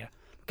statsen längre,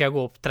 då kan jag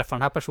gå och träffa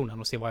den här personen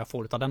och se vad jag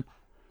får ut av den.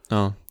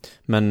 Ja,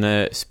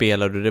 men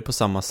spelar du det på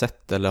samma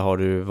sätt eller har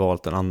du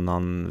valt en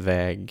annan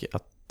väg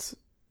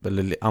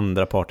eller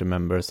andra party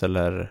members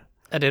eller?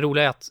 Det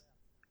roliga är att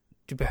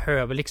du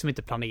behöver liksom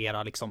inte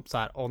planera liksom så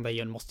här,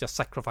 nej, måste jag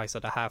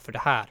sacrificea det här för det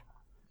här.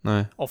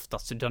 Nej.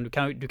 Oftast, utan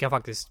du kan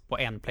faktiskt på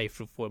en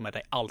playthrough få med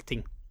dig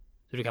allting.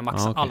 Så du kan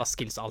maxa alla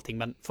skills och allting,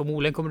 men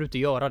förmodligen kommer du inte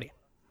göra det.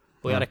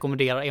 Och jag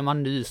rekommenderar, är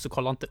man ny så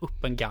kolla inte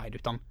upp en guide,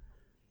 utan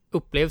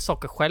upplev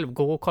saker själv.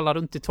 Gå och kolla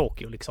runt i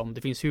Tokyo liksom.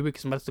 Det finns hur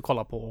mycket som helst att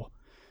kolla på.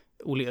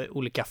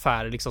 Olika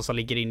affärer liksom som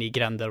ligger inne i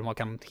gränder och man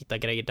kan hitta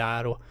grejer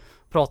där och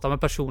prata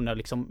med personer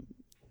liksom.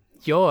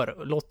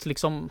 Låt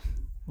liksom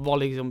vara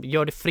liksom,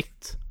 gör det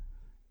fritt.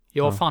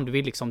 Vad fan du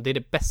vill liksom. Det är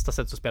det bästa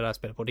sättet att spela det här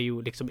spelet på. Det är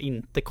ju liksom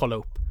inte kolla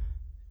upp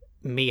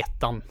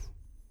metan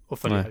och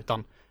följa,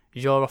 utan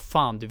gör vad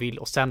fan du vill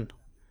och sen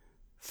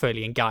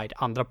följ en guide,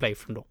 andra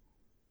playthrough då.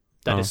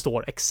 Där det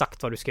står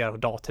exakt vad du ska göra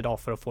dag till dag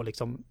för att få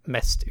liksom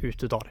mest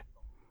ut utav det.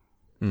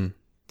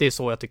 Det är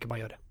så jag tycker man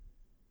gör det.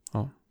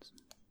 Ja.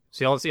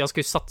 Så jag ska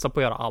ju satsa på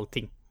att göra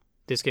allting.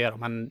 Det ska jag göra,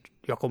 men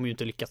jag kommer ju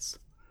inte lyckas.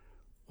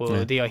 Och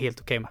det är jag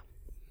helt okej med.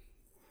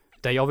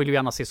 Där jag vill ju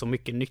gärna se så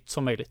mycket nytt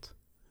som möjligt.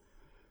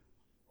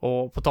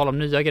 Och på tal om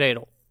nya grejer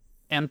då.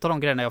 En av de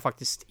grejerna jag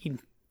faktiskt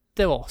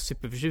inte var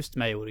superförtjust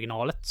med i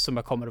originalet, som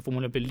jag kommer att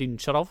förmodligen bli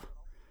lynchad av.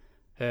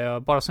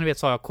 Bara så ni vet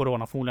så har jag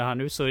corona förmodligen här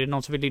nu, så är det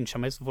någon som vill lyncha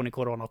mig så får ni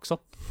corona också.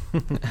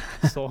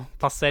 Så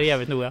passa er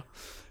jävligt noga.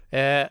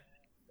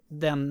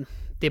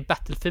 Det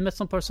battlefilmet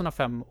som Persona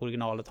 5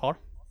 originalet har,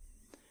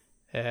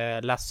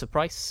 Last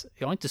Surprise,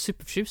 jag är inte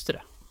superförtjust i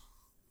det.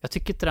 Jag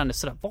tycker inte den är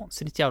sådär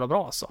vansinnigt jävla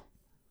bra alltså.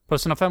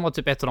 Persona 5 var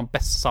typ ett av de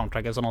bästa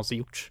soundtracken som någonsin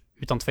gjorts,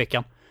 utan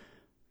tvekan.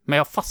 Men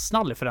jag fastnar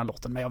aldrig för den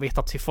låten, men jag vet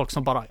att det är folk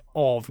som bara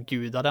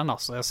avgudar den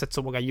alltså. Jag har sett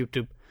så många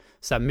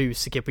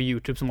musiker på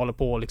YouTube som håller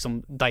på och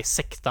liksom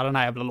dissekta den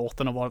här jävla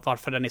låten och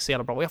varför den är så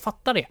jävla bra. Och jag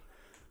fattar det.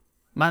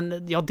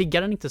 Men jag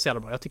diggar den inte så jävla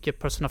bra. Jag tycker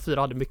Persona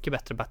 4 hade mycket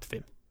bättre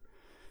battlefilm.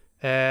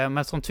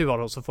 Men som tur var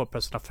då så får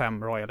Persona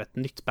 5 Royal ett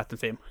nytt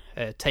battlefilm,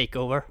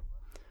 Takeover.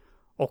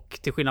 Och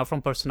till skillnad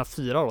från Persona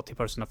 4 då till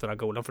Persona 4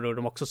 Golden, för då är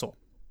de också så.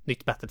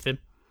 Nytt battlefilm.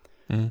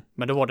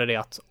 Men då var det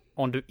att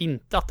om du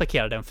inte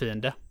attackerade en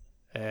fiende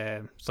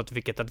så att du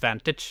fick ett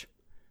advantage.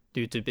 Det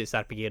är ju typ i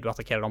RPG, du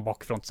attackerar dem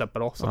bakifrån till exempel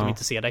då, så att de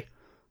inte ser dig.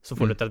 Så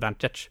får du ett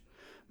advantage.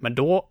 Men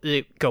då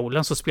i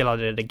Golden så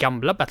spelade det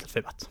gamla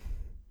battlefilmet.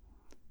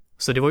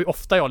 Så det var ju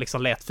ofta jag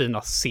liksom lät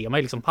fienderna se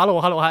mig liksom, hallå,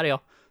 här är jag.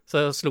 Så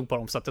jag slog på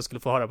dem så att jag skulle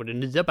få höra på det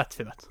nya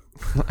battlefilmet.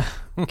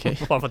 Okay.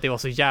 Bara för att det var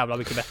så jävla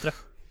mycket bättre.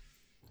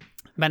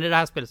 Men i det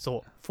här spelet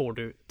så får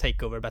du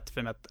takeover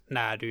battlefilmet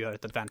när du gör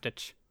ett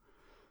advantage.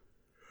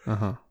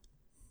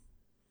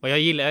 Och jag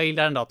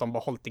gillar ändå att de bara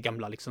hållit det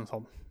gamla liksom,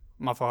 som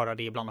man får höra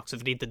det ibland också,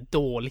 för det är inte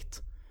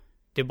dåligt.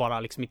 Det är bara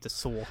liksom inte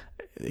så.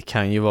 Det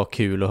kan ju vara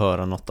kul att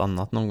höra något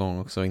annat någon gång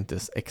också, inte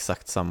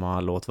exakt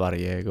samma låt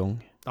varje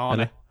gång.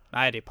 Ja,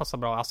 nej, det passar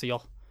bra. Alltså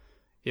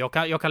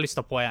jag kan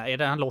lyssna på, är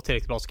det en låt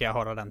tillräckligt bra ska jag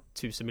höra den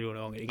 1000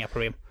 miljoner gånger, inga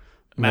problem.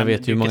 Men jag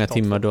vet ju hur många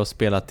timmar du har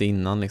spelat det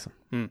innan liksom.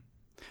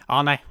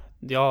 Ja, nej.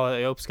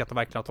 Jag uppskattar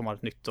verkligen att de har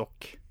ett nytt,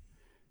 och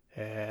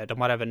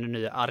de har även en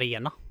ny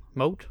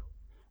arena-mode.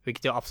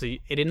 Vilket jag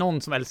absolut, är det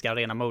någon som älskar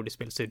arena-mode i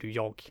spel så är det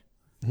jag.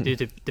 Det är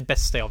typ det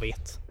bästa jag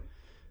vet.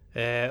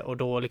 Och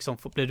då liksom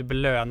blir du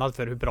belönad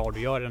för hur bra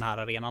du gör i den här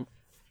arenan.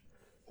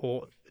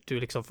 Och du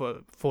liksom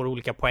får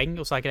olika poäng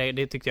och så här grejer.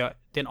 Det tyckte jag,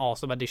 det är en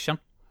awesome edition.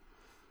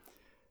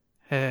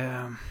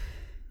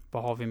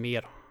 Vad har vi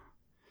mer?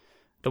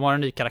 De har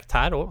en ny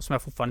karaktär då, som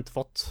jag fortfarande inte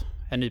fått.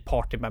 En ny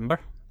party member.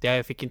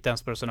 Jag fick inte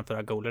ens Persona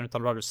 4 Golden,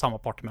 utan då hade du samma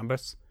party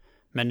members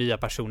med nya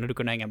personer du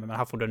kunde hänga med. Men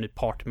här får du en ny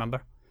party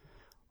member.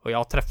 Och jag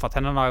har träffat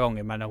henne några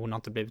gånger, men hon har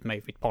inte blivit med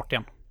i mitt party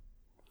än.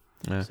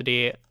 Så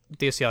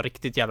det ser jag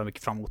riktigt jävla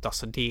mycket fram emot.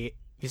 Alltså det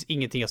finns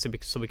ingenting jag ser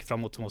så mycket fram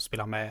emot som att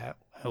spela med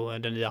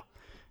den nya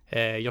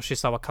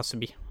Yoshizawa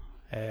Kasubi.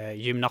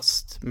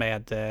 Gymnast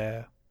med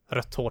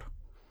rött hår.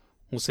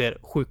 Hon ser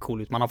sjukt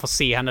cool ut. Man har fått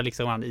se henne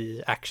liksom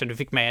i action. Du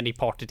fick med henne i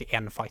partyt i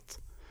en fight.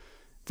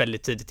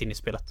 väldigt tidigt in i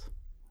spelet.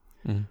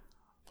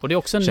 Och det är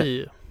också en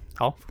ny...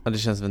 Ja, det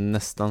känns väl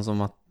nästan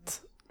som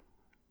att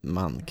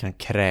man kan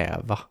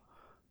kräva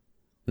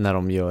när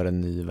de gör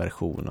en ny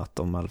version att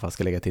de i alla fall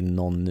ska lägga till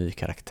någon ny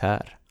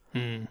karaktär.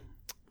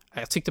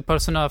 Jag tyckte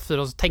Persona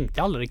 4 så tänkte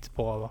jag aldrig riktigt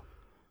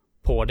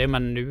på det,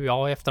 men nu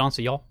i efterhand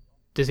så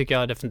det tycker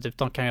jag definitivt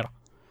de kan göra.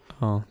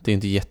 Ja, det är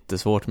inte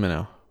jättesvårt menar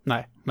jag.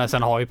 Nej, men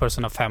sen har ju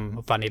Persona 5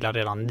 och Vanilla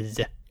redan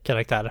 9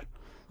 karaktärer.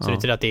 Så det är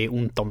inte att det är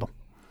ont om dem.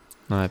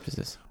 Nej,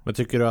 precis. Men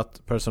tycker du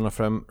att Persona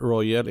 5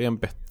 Royal är en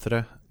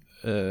bättre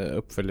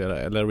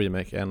uppföljare eller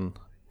remake än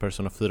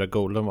Persona 4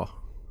 Golden var?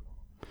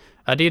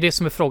 Ja, det är det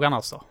som är frågan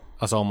alltså.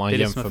 Alltså om man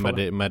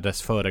jämför med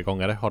dess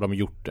föregångare, har de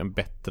gjort en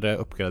bättre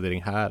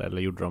uppgradering här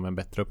eller gjorde de en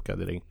bättre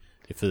uppgradering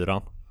i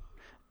 4?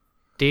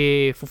 Det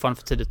är fortfarande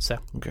för tidigt att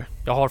säga. Okay.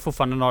 Jag har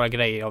fortfarande några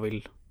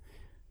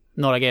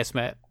grejer som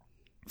jag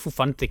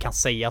fortfarande inte kan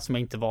säga, som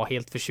jag inte var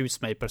helt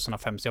förtjust med i Persona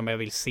 5, så jag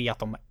vill se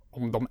att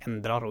om de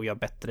ändrar och gör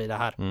bättre i det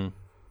här.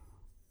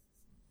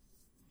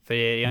 För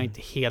jag är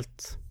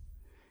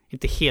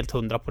inte helt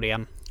 100 på det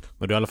än.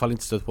 Men du har i alla fall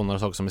inte stött på några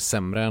saker som är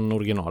sämre än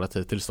originalet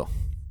hittills då?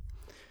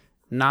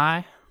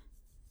 Nej.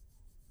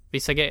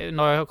 Vissa grejer,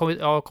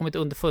 jag har kommit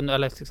underfund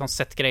eller liksom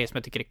sett grejer som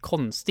jag tycker är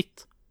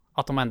konstigt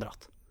att de har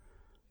ändrat.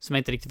 Som jag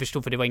inte riktigt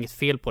förstod, för det var inget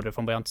fel på det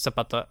från början. Till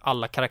exempel att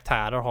alla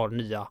karaktärer har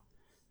nya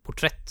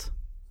porträtt.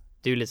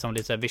 Det är ju liksom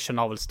lite vision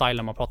novel style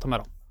när man pratar med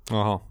dem.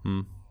 Jaha.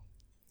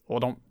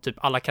 Och typ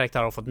alla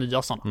karaktärer har fått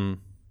nya sådana.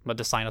 De har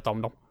designat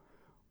om dem.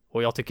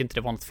 Och jag tycker inte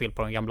det var något fel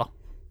på de gamla.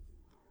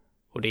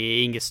 Och det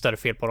är inget större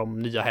fel på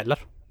de nya heller.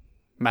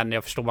 Men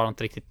jag förstår bara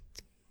inte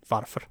riktigt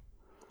varför.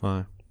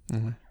 Nej.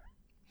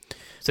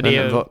 Så det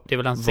är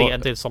väl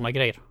en del sådana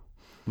grejer.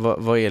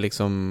 Vad är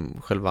liksom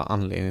själva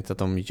anledningen till att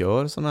de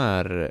gör såna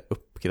här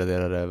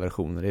uppgraderade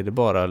versioner? Är det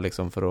bara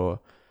liksom för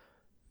att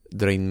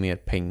dra in mer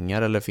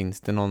pengar, eller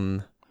finns det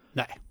någon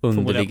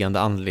underliggande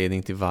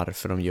anledning till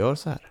varför de gör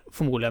så här?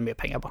 Förmodligen mer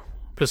pengar bara.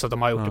 Plus att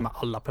de har gjort det med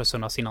alla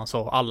personas innan,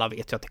 så alla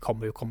vet ju att det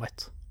kommer ju komma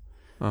ett.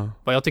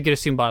 Vad jag tycker är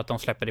synd bara att de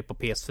släpper det på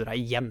PS4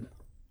 igen.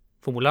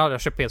 Förmodligen hade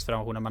jag köpt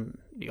PS4-versionen, men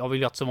jag vill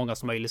ju att så många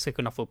som möjligt ska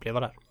kunna få uppleva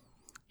det här.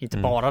 Inte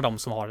bara de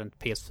som har en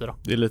PS4.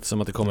 Det är lite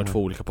som att det kommer 2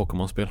 olika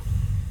Pokémon-spel.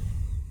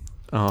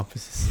 Ja,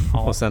 precis.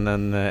 Och sen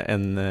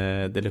en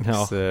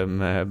deluxe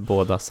med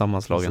båda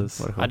sammanslagen.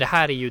 Ja, det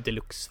här är ju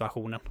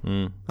deluxe-versionen.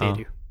 Det är det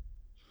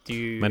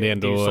ju. Men det är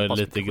ändå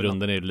lite i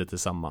grunden är det lite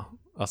samma.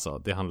 Alltså,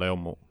 det handlar ju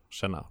om att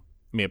tjäna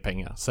mer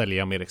pengar,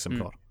 sälja mer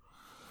exemplar.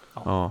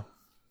 Ja.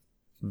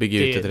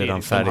 Bygga ut ett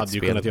redan färdigt spel. De hade ju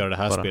kunnat göra det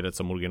här spelet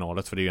som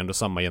originalet, för det är ju ändå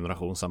samma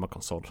generation, samma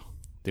konsol.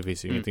 Det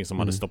finns ju ingenting som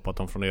hade stoppat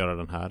dem från att göra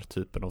den här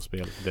typen av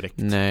spel direkt.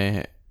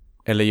 Nej,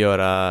 eller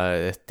göra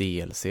ett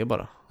DLC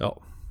bara.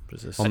 Ja,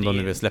 precis. Om de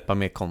nu vill släppa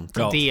mer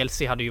content. Ja.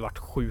 DLC hade ju varit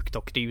sjukt,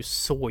 och det är ju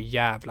så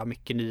jävla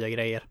mycket nya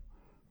grejer.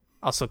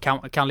 Alltså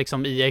kan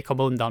liksom EA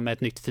komma undan med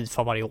ett nytt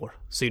FIFA varje år,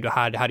 så är det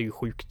här är ju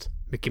sjukt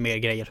mycket mer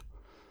grejer.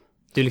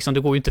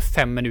 Det går ju inte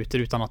 5 minuter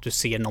utan att du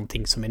ser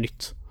någonting som är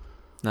nytt.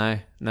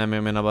 Nej, men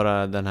jag menar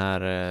bara den här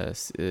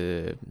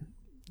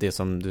det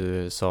som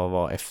du sa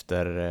var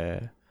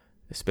efter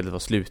spelet var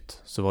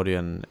slut, så var det ju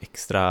en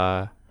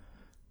extra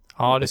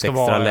det ska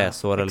vara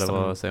läsår eller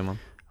vad säger man?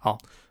 Ja.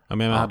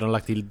 Men hade de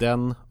lagt till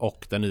den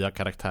och den nya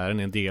karaktären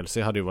i en DLC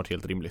hade ju varit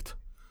helt rimligt.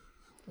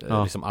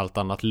 Liksom allt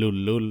annat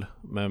lullull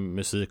med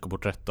musik och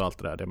porträtt och allt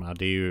det där,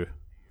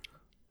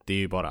 det är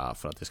ju bara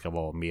för att det ska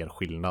vara mer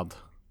skillnad.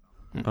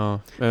 Ja,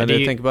 jag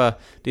tänker bara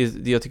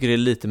jag tycker det är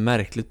lite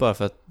märkligt bara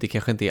för att det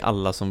kanske inte är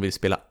alla som vill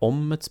spela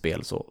om ett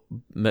spel så.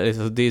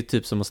 Men det är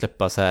typ som att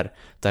släppa så här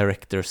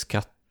Director's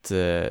Cut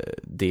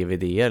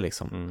DVD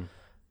liksom.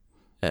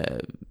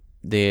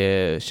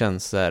 Det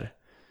känns så här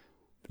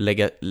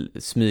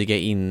smyga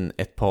in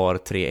ett par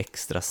 3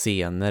 extra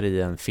scener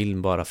i en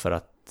film bara för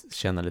att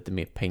tjäna lite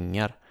mer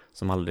pengar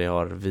som aldrig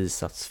har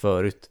visats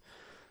förut.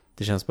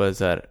 Det känns bara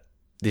så här,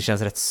 det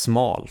känns rätt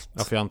smalt.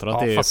 Ja, för jag antar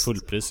att det är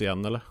fullpris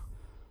igen eller?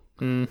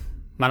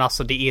 Men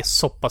alltså det är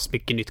så pass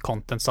mycket nytt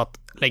content så att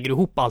lägger du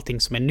ihop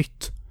allting som är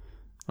nytt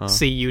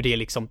så är ju det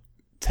liksom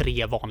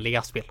 3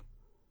 vanliga spel.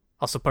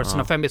 Alltså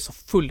Persona 5 är så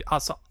full,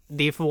 alltså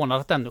det är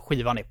förvånande att den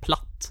skivan är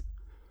platt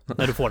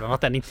när du får den,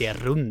 att den inte är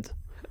rund.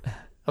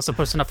 Alltså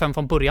Persona 5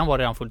 från början var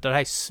redan fullt. Det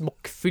här är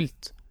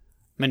smockfyllt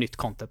med nytt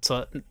content.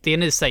 Så det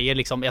ni säger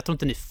liksom, jag tror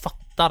inte ni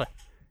fattar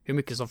hur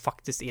mycket som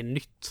faktiskt är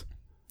nytt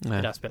i det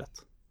här spelet.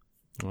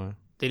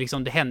 Det är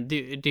liksom,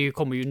 det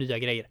kommer ju nya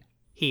grejer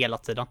hela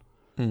tiden.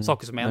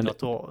 Saker som är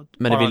ändrat.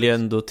 Men det vill ju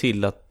ändå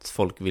till att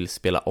folk vill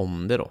spela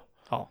om det då.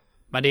 Ja,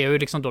 men det är ju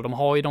liksom då, de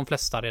har ju de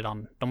flesta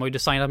redan, de har ju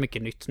designat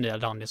mycket nytt, nya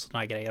dungeons och såna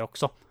här grejer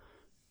också.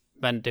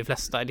 Men de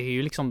flesta, det är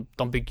ju liksom,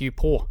 de bygger ju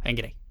på en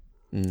grej.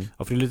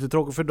 Ja, för det är lite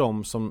tråkigt för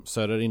dem som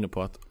Söder är inne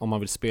på, att om man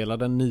vill spela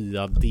den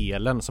nya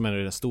delen som är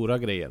den stora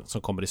grejen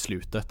som kommer i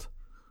slutet,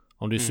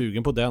 om du är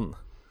sugen på den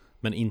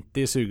men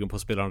inte är sugen på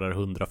att spela de där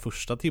 100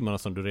 första timmarna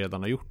som du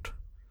redan har gjort,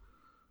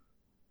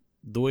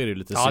 då är det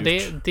lite surt.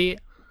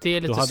 Det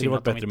är lite då hade synd det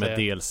varit att bättre med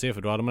DLC,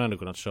 för då hade man ändå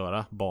kunnat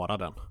köra bara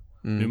den.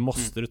 Nu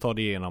måste du ta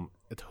dig igenom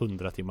ett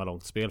 100 timmar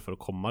långt spel för att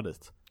komma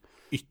dit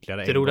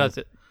ytterligare en gång.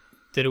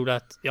 Det är roligt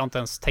att jag inte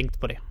ens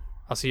tänkt på det.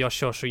 Alltså jag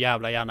kör så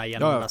jävla gärna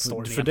igenom den här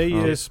storyn. För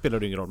dig spelar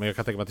det ingen roll, men jag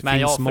kan tänka mig att det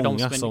finns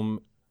många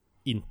som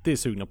inte är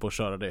sugna på att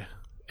köra det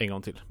en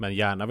gång till, men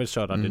gärna vill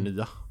köra det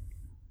nya.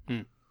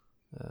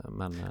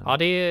 Men, ja,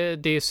 det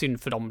är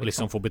synd för dem.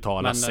 Liksom får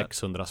betala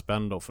 600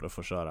 spänn då för att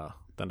få köra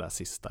den där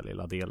sista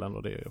lilla delen,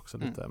 och det är ju också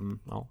lite...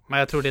 ja. Men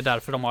jag tror det är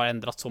därför de har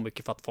ändrat så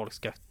mycket, för att folk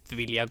ska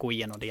vilja gå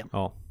igenom det igen.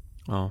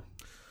 Ja.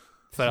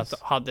 För att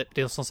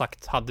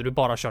hade du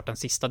bara kört den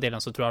sista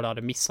delen så tror jag du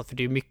hade missat, för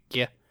det är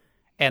mycket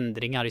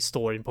ändringar i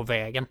storyn på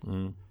vägen.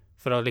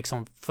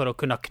 För att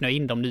kunna knö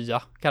in de nya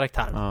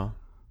karaktärerna.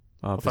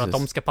 Och för att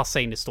de ska passa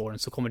in i storyn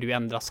så kommer det ju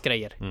ändras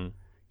grejer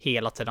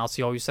hela tiden.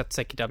 Alltså jag har ju sett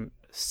säkert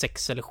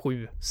 6 eller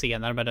 7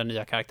 scener med den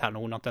nya karaktären,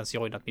 och hon har inte ens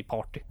joinat mitt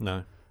party.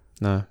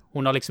 Nej.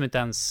 Hon har liksom inte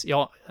ens,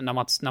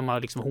 när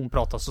man liksom, hon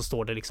pratar så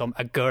står det liksom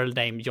a girl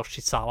named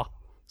Yoshizawa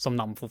som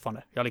namn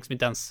fortfarande. Hon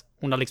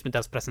har liksom inte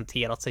ens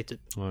presenterat sig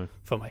typ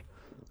för mig.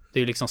 Det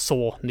är ju liksom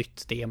så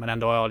nytt det, men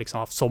ändå har jag liksom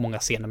haft så många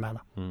scener med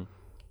henne.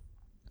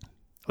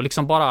 Och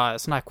liksom bara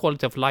såna här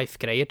quality of life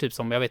grejer typ,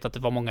 som jag vet att det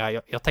var många,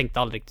 jag tänkte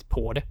aldrig riktigt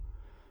på det.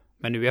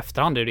 Men nu i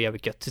efterhand är det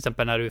jävligt gött. Till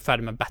exempel när du är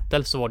färdig med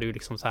battle så var det ju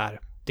liksom så här,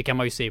 det kan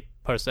man ju se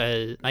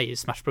i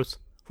Smash Bros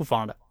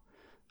fortfarande.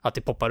 Att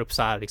det poppar upp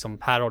så här liksom,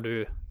 här har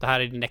du, det här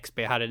är din XP,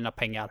 här är dina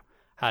pengar,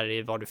 här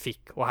är vad du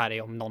fick, och här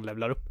är om någon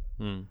levlar upp.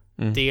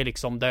 Det är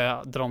liksom, det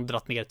har de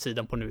dratt ner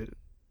tiden på nu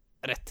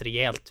rätt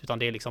rejält, utan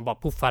det är liksom bara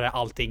puff, här är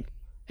allting.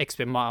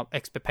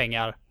 XP,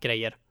 pengar,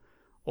 grejer.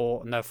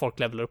 Och när folk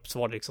levlar upp så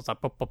var det liksom så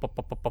här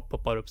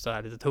poppar upp så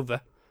här litet huvud.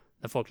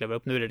 När folk lever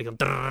upp, nu är det liksom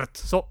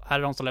så, här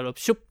är de som lever upp,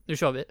 tjup, nu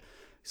kör vi.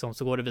 Liksom,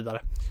 så går det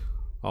vidare.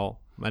 Ja,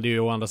 men det är ju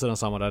å andra sidan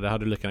samma där. Det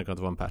hade lika gärna kunnat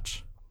vara en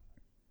patch.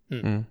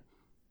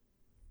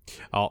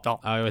 Ja,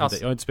 jag vet inte.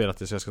 Jag har inte spelat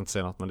det, så jag ska inte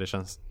säga något, men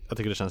jag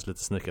tycker det känns lite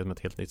snikat med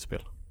ett helt nytt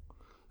spel.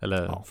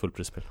 Eller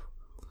fullprisspel.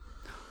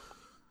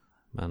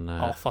 Men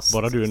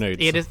bara du är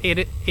nöjd.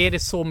 Är det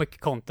så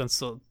mycket content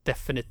så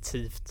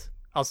definitivt.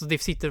 Alltså det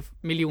sitter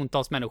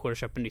miljontals människor och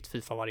köper nytt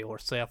FIFA varje år,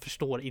 så jag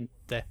förstår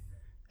inte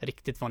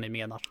riktigt vad ni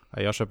menar.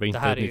 Jag köper inte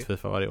ett nytt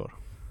FIFA varje år.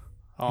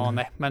 Ja,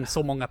 nej, men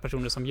så många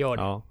personer som gör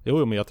det. Ja.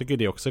 Jo, men jag tycker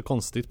det är också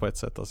konstigt på ett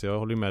sätt. Alltså jag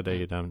håller med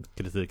dig i den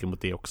kritiken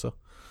mot det också.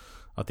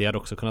 Att det hade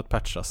också kunnat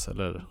patchas,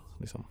 eller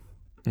liksom...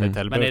 Men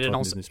är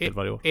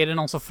det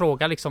någon som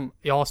frågar liksom,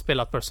 jag har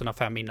spelat Persona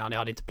 5 innan, jag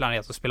hade inte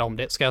planerat att spela om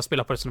det. Ska jag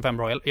spela Persona 5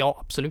 Royal? Ja,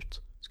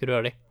 absolut. Ska du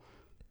göra det?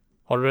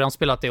 Har du redan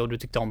spelat det och du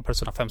tyckte om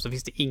Persona 5 så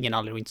finns det ingen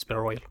anledning att inte spela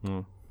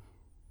Royal.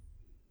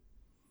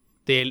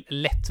 Det är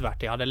lätt värt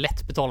det. Jag hade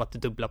lätt betalat det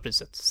dubbla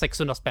priset.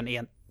 600 spänn är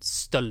en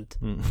stöld.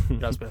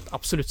 Det här spelet.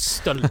 Absolut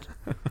stöld.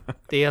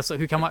 Det är alltså,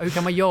 hur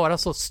kan man göra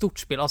så stort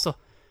spel? Alltså,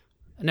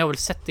 ni har väl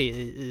sett det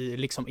i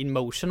liksom in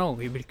motion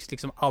och hur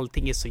liksom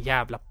allting är så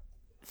jävla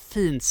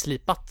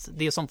finslipat.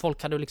 Det är som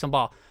folk hade liksom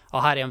bara,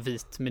 här är en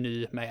vit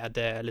meny med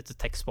lite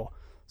text på.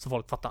 Så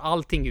folk fattar.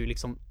 Allting är ju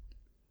liksom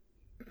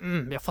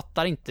jag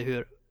fattar inte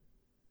hur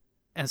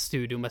en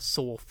studio med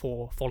så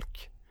få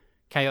folk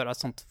kan göra ett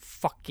sånt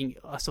fucking,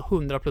 alltså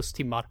 100+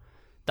 timmar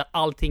där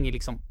allting är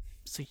liksom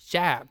så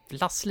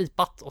jävla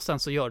slipat, och sen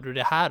så gör du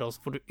det här och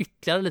så får du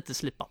ytterligare lite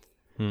slipat.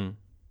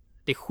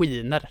 Det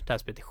skiner, det här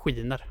spelet, det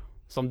skiner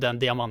som den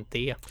diamant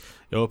det är.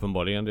 Ja,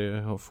 uppenbarligen,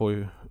 det får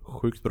ju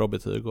sjukt bra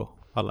betyg och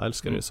alla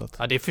älskar det, så att...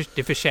 Ja, det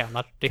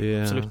förtjänar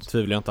det, absolut.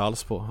 Tvivlar jag inte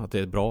alls på att det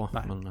är bra.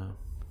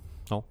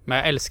 Men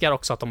jag älskar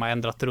också att de har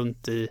ändrat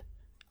runt i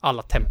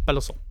alla tempel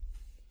och så.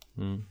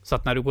 Så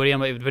att när du går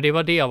igenom, för det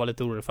var det jag var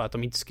lite orolig för, att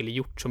de inte skulle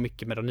gjort så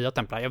mycket med de nya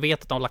templarna. Jag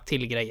vet att de har lagt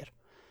till grejer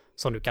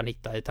som du kan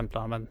hitta i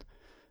templarna, men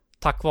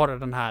tack vare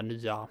den här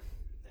nya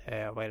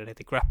vad är det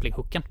heter,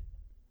 grappling-hooken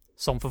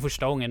som för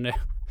första gången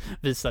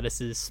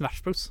visades i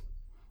Smash Bros.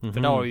 För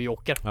där har ju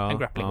Joker en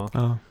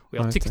grappling-hook. Och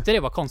jag tyckte det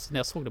var konstigt när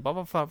jag såg det. Bara,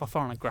 varför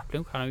har han en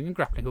grappling-hook? Han har ju ingen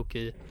grappling-hook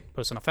i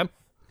Persona 5.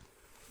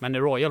 Men i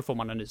Royal får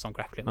man en ny som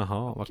grappling.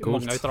 Jaha, vad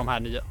coolt. Många utav de här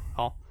nya,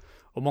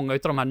 och många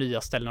utav de här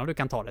nya ställena du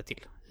kan ta det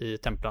till i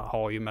templar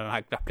har ju med den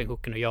här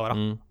grappling-hooken att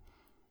göra.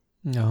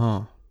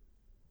 Jaha.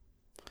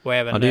 Och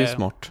även, det är ju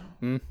smart.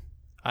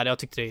 Jag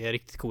tyckte det är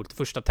riktigt coolt.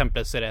 Första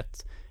templet så är det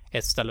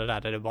ett ställe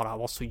där det bara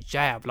var så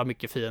jävla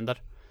mycket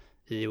fiender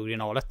i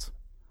originalet.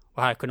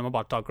 Och här kunde man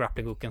bara ta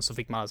grappling-hooken, så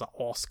fick man alltså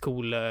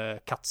ascool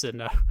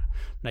cutscene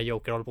när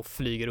Joker håller på och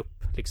flyger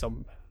upp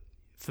liksom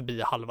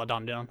förbi halva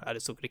dungeonen. Det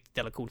såg riktigt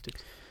jävla coolt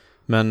ut.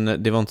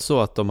 Men det var inte så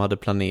att de hade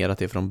planerat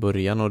det från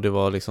början, och det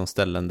var liksom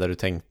ställen där du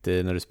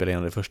tänkte när du spelade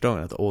igenom det första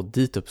gången att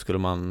dit upp skulle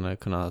man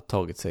kunna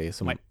tagit sig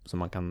som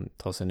man kan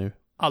ta sig nu?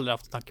 Aldrig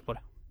haft en tanke på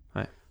det.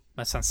 Nej.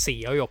 Men sen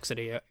ser jag ju också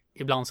det.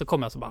 Ibland så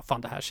kommer jag så bara,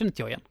 fan, det här känner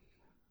inte jag igen.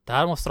 Det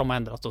här måste de ha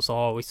ändrat, och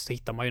så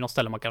hittar man ju något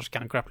ställe man kanske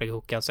kan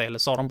grappling-hooka sig, eller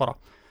så har de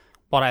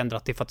bara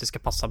ändrat det för att det ska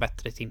passa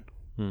bättre till.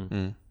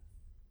 Men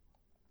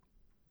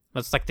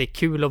som sagt, det är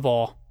kul att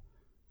vara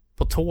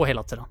på tå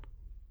hela tiden.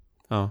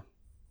 Ja.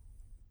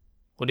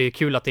 Och det är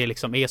kul att det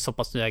liksom är så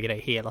pass nya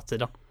grejer hela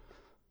tiden.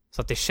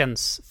 Så att det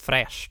känns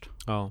fräscht.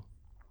 Ja.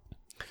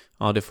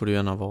 Ja, det får du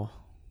gärna vara.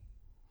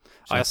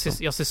 Ja,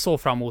 jag ser så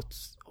fram emot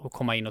att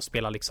komma in och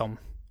spela liksom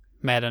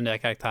med den nya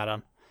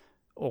karaktären.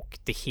 och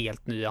det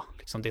helt nya.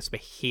 Liksom det som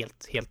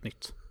är helt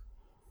nytt.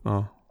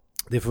 Ja.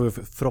 Det får vi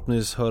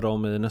förhoppningsvis höra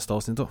om i nästa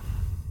avsnitt då.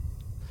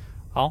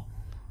 Ja.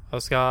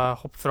 Jag ska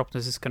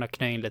förhoppningsvis kunna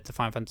knö in lite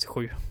Final Fantasy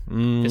 7.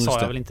 Det sa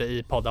jag väl inte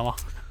i podden, va?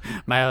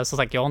 Men som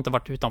sagt, jag har inte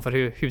varit utanför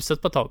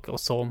huset på ett tag. Och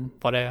så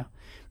var det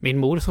min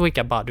mor som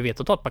skickade bara, du vet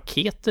att ta ett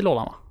paket i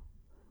lådan, va?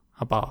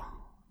 Jag bara,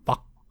 va?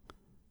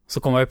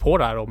 Så kom jag på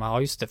där och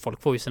ja just det,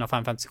 folk får ju sina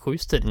Final Fantasy 7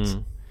 tidigt.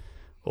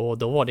 Och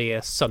då var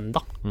det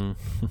söndag.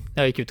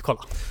 Jag gick ut och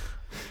kollade.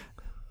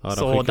 Ja,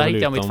 så där hittade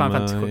jag mitt Final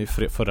Fantasy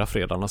 7. Förra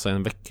fredagen, alltså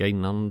en vecka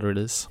innan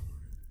release.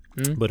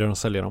 Började de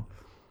sälja dem.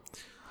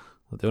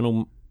 Det var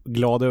nog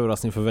glad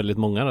överraskning för väldigt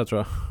många där, tror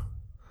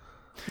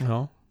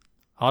jag.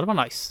 Ja, det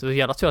var nice. Det är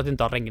jävla tur att det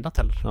inte har regnat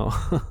heller. Ja.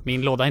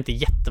 Min låda är inte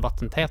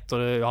jättevattentät och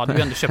jag hade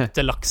ju ändå köpt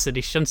Deluxe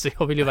Edition, så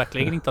jag vill ju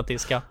verkligen inte att det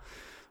ska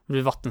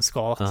bli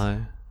vattenskadat.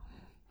 Nej.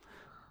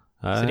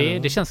 Så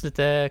det känns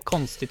lite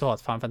konstigt att ha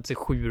ett Final Fantasy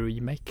 7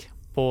 remake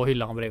på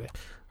hyllan bredvid.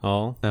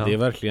 Ja, det är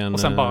verkligen. Och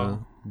sen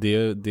bara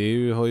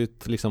det har ju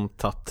liksom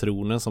tagit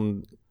tronen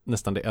som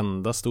nästan det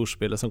enda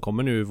storspelet som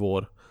kommer nu i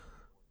vår.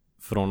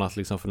 Från att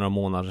liksom för några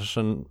månader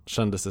sedan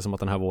kändes det som att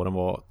den här våren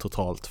var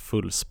totalt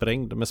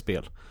fullsprängd med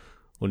spel.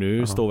 Och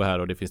nu står vi här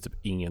och det finns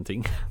typ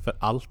ingenting. För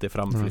allt är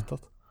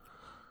framflyttat.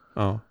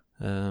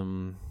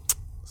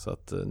 Så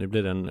att nu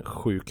blir det en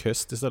sjuk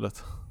höst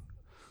istället.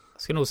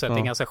 Jag ska nog säga att det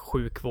är en ganska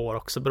sjuk vår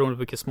också, beroende på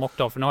vilket smått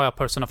av. För nu har jag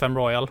Persona 5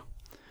 Royal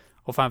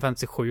och Final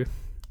Fantasy 7.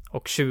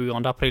 Och 20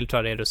 april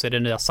tror jag det är, så är det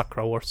nya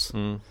Sakura Wars.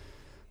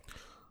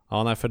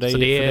 Ja, nej, för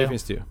dig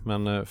finns det ju.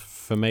 Men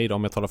för mig då,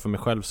 om jag talar för mig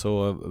själv,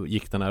 så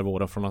gick den här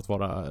våren från att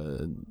vara,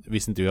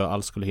 visste inte hur jag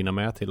alls skulle hinna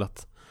med, till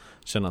att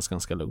kännas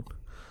ganska lugn.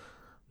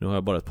 Nu har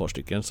jag bara ett par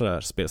stycken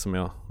sådär spel som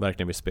jag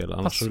verkligen vill spela.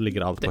 Annars så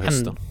ligger allt på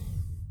hösten.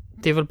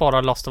 Det är väl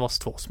bara Last of Us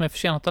 2 som är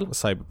försenat, eller?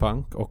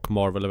 Cyberpunk och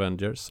Marvel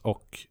Avengers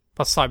och...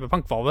 Fast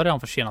Cyberpunk var väl redan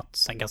försenat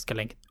sen ganska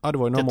länge. Ja, det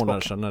var ju några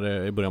månader sedan, när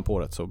det i början på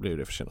året så blev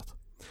det försenat.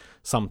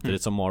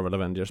 Samtidigt som Marvel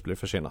Avengers blev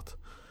försenat.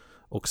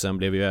 Och sen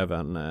blev ju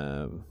även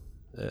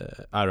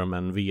Iron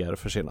Man VR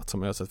försenat,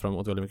 som jag har sett fram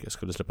emot väldigt mycket.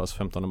 Skulle släppas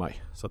 15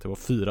 maj. Så att det var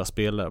 4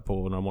 spel där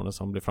på några månader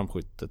som blev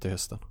framskjutet till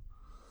hösten.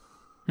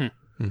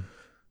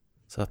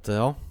 Så att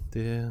ja,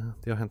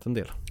 det har hänt en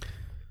del.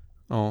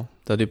 Ja,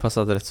 det hade ju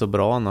passat rätt så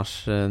bra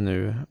annars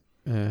nu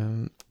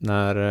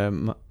när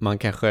man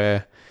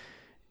kanske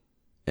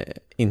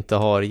inte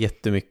har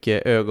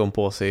jättemycket ögon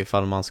på sig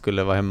ifall man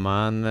skulle vara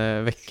hemma en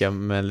vecka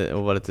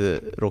och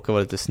råka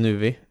vara lite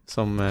snuvig,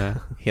 som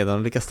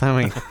Hedan lyckas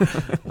tajma in.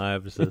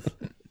 Nej, precis.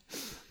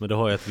 Men det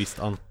har jag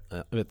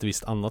ett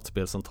visst annat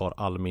spel som tar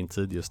all min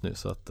tid just nu,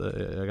 så att jag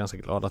är ganska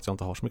glad att jag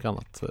inte har så mycket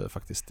annat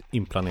faktiskt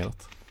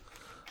inplanerat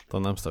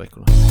de närmsta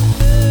veckorna.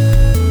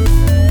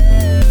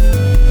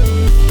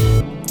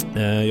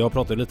 Jag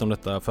pratade lite om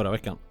detta förra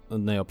veckan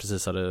när jag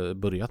precis hade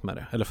börjat med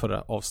det, eller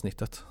förra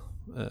avsnittet.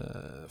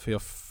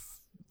 För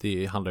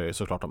det handlar ju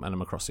såklart om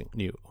Animal Crossing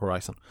New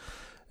Horizon.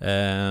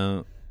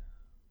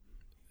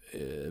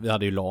 Vi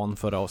hade ju LAN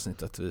förra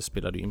avsnittet. Vi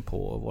spelade in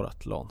på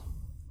vårat LAN.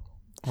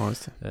 Ja,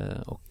 just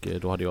det. Och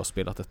då hade jag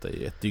spelat detta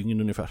i ett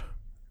dygn ungefär.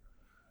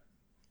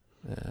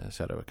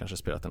 Så jag hade väl kanske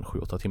spelat en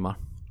 7-8 timmar.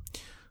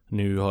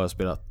 Nu har jag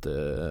spelat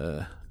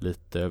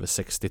lite över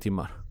 60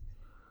 timmar.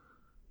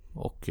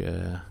 Och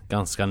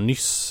ganska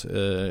nyss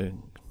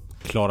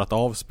klarat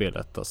av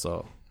spelet.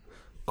 Alltså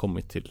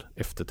kommit till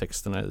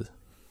eftertexterna i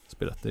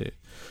spelet.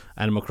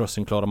 Animal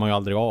Crossing klarar man ju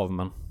aldrig av,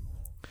 men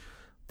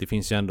det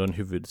finns ju ändå en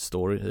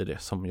huvudstory i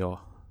det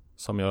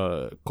som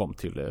jag kom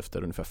till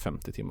efter ungefär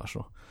 50 timmar.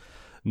 Så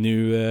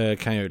nu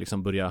kan jag ju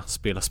liksom börja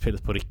spela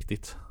spelet på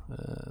riktigt.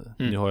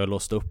 Nu har jag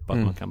låst upp att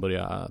man kan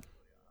börja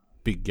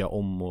bygga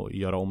om och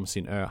göra om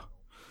sin ö.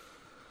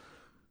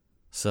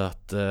 Så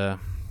att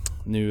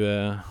nu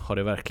har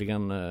det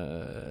verkligen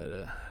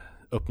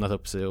öppnat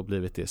upp sig och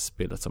blivit det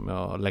spelet som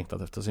jag har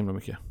längtat efter så himla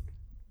mycket.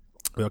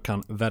 Och jag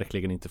kan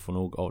verkligen inte få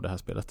nog av det här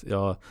spelet.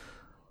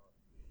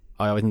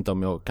 Jag vet inte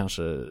om jag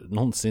kanske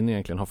någonsin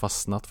egentligen har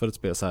fastnat för ett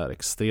spel så här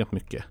extremt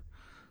mycket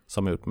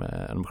som jag gjort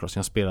med Animal Crossing.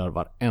 Jag spelar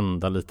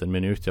varenda liten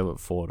minut jag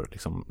får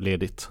liksom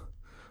ledigt.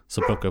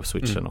 Så plockar jag upp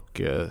switchen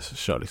och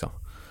kör liksom.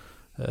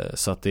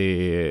 Så att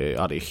det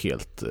är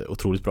helt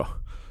otroligt bra.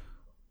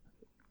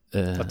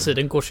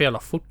 Tiden går så jävla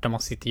fort när man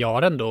sitter. Jag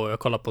har ändå, jag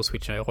kollar på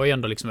switchen, jag har ju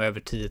ändå liksom över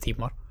 10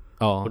 timmar.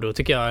 Ja. Och då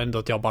tycker jag ändå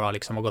att jag bara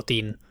liksom har gått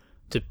in,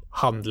 typ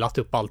handlat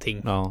upp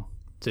allting. Ja.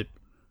 Typ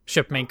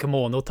köpt mig en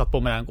kimono och tagit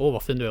på mig den.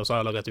 Vad fin du är, och så har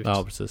jag lagat ut.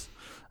 Ja, precis.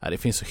 Det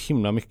finns så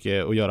himla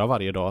mycket att göra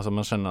varje dag. Så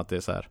man känner att det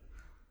är så här.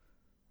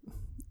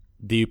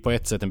 Det är ju på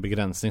ett sätt en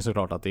begränsning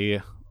såklart att det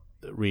är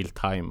real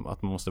time,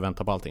 att man måste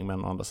vänta på allting.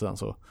 Men å andra sidan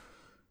så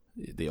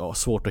det är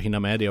svårt att hinna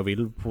med det jag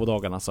vill på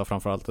dagarna. Så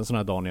framförallt en sån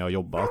här dag när jag har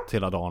jobbat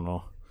hela dagen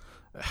och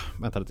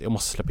vänta lite, jag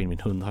måste släppa in min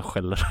hund, han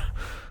skäller.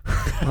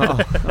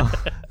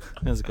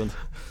 En sekund.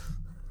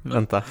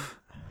 Vänta.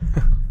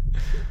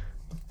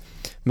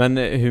 Men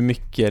hur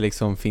mycket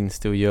liksom finns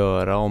det att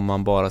göra om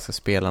man bara ska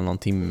spela någon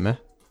timme?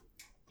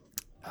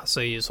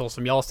 Alltså så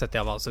som jag har sett det i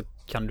alla fall, så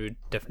kan du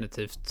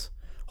definitivt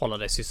hålla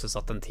dig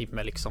sysselsatt en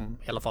timme liksom,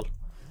 i alla fall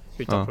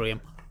utan problem.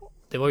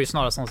 Det var ju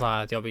snarare som så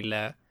här att jag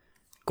ville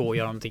gå och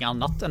göra någonting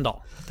annat en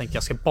dag. Jag tänkte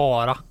jag ska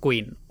bara gå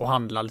in och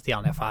handla lite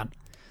grann i affären.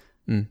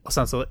 Och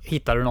sen så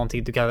hittar du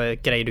någonting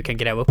grejer du kan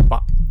gräva upp.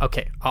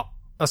 Okej,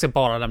 jag ska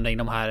bara lämna in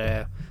de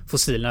här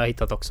fossilerna jag har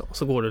hittat också. Och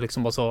så går du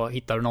liksom och så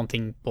hittar du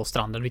någonting på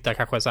stranden. Du hittar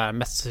kanske så här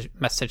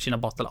message in a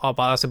bottle.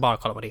 Jag ska bara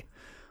kolla på det.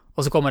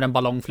 Och så kommer en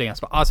ballong flyga.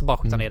 Jag ska bara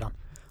skjuta ner den.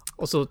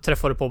 Och så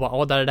träffar du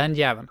på där är den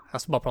jäveln.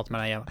 Jag ska bara prata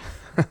med den jäveln.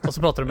 Och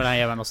så pratar du med den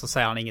jäveln och så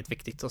säger han inget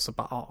viktigt. Och så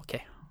bara,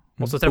 okej.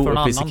 Och så träffar du någon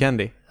annan.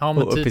 Candy. Ja,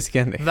 men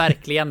typ,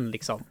 verkligen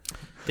liksom.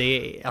 Det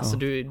är, alltså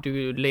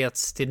du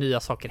leds till nya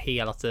saker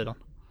hela tiden.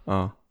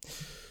 Ja.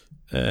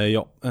 Nu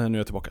är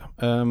jag tillbaka.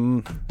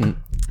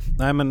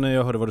 Nej, men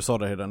jag hörde vad du sa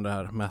där, det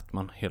här med att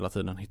man hela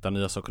tiden hittar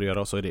nya saker att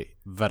göra, och så är det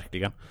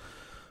verkligen.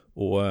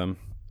 Och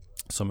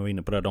som jag var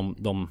inne på det,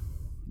 de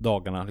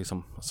dagarna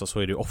liksom, alltså, så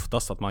är det ju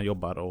oftast att man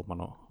jobbar och man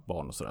har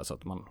barn och sådär, så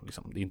att man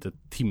liksom, det är inte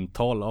ett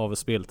timtal av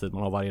speltid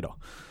man har varje dag.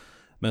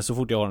 Men så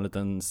fort jag har en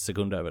liten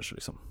sekund över så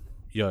liksom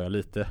gör jag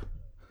lite.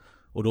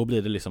 Och då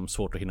blir det liksom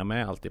svårt att hinna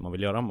med allt det man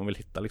vill göra. Man vill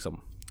hitta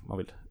liksom, man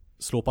vill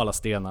slå på alla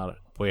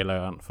stenar på hela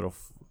ön för att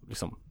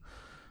liksom,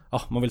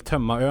 man vill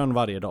tömma ön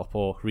varje dag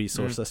på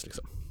resources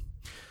liksom.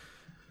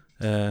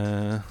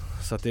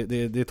 Så att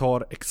det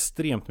tar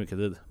extremt mycket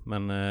tid.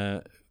 Men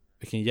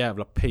vilken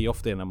jävla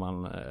payoff det är när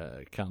man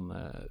kan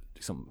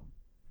liksom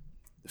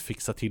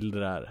fixa till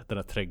den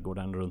där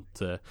trädgården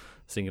runt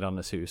sin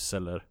grannes hus,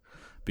 eller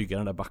bygga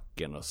den där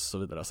backen och så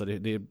vidare. Så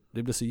det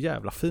blir så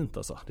jävla fint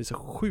alltså. Det är så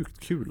sjukt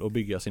kul att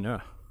bygga sin ö.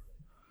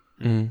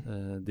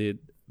 Det är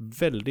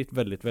väldigt,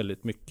 väldigt,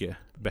 väldigt mycket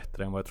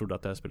bättre än vad jag trodde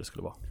att det här spelet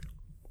skulle vara.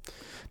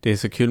 Det är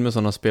så kul med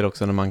sådana spel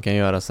också när man kan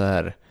göra så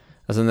här.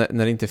 Alltså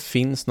när det inte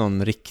finns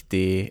någon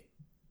riktig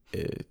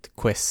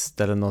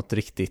quest eller något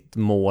riktigt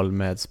mål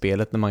med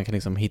spelet, när man kan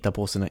liksom hitta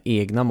på sina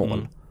egna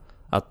mål.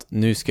 Att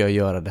nu ska jag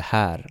göra det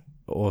här.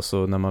 Och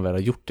så när man väl har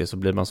gjort det så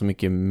blir man så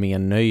mycket mer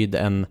nöjd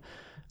än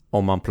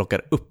om man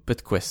plockar upp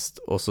ett quest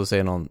och så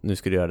säger någon, nu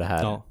ska du göra det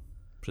här. Ja,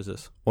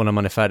 precis. Och när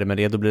man är färdig med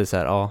det, då blir det så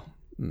här,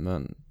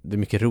 men det är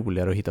mycket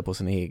roligare att hitta på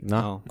sina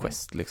egna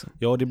quest liksom.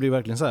 Ja, det blir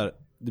verkligen så här,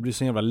 det blir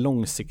så jävla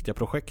långsiktiga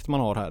projekt man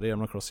har här i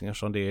Animal Crossing,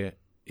 som det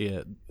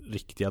är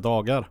riktiga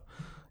dagar.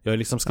 Jag har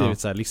liksom skrivit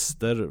så här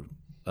lister,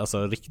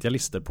 alltså riktiga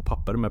lister på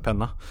papper med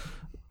penna.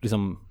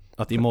 Liksom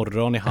att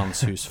imorgon är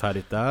hans hus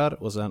färdigt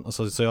där, och sen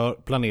så jag har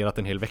planerat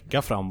en hel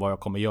vecka fram vad jag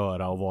kommer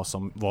göra och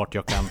vart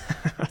jag kan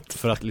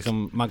för att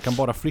liksom man kan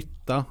bara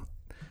flytta.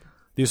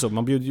 Det är ju så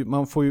man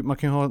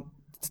kan ju ha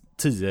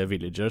 10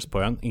 villagers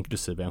på ön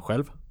inklusive en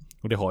själv,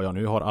 och det har jag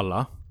nu, jag har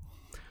alla.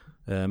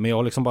 Men jag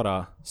har liksom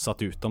bara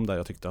satt ut dem där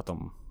jag tyckte att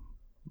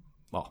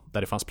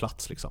där det fanns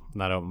plats liksom.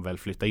 När de väl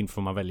flyttar in,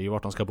 för man väljer ju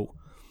vart de ska bo.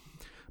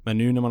 Men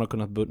nu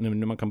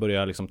när man kan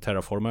börja liksom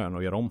terraforma ön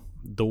och göra om,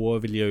 då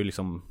vill jag ju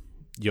liksom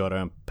göra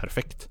ön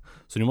perfekt.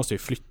 Så nu måste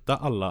jag flytta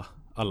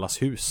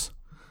allas hus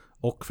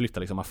och flytta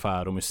liksom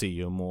affär och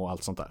museum och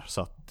allt sånt där,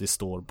 så att det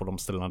står på de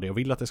ställena där jag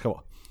vill att det ska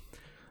vara.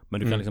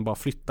 Men du kan liksom bara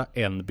flytta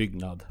en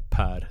byggnad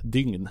per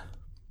dygn.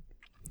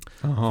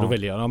 Så då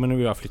väljer jag, men nu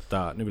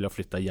vill jag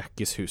flytta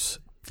Jackies hus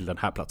till den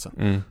här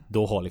platsen.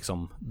 Då har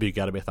liksom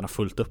byggarbetarna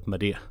fullt upp med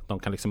det. De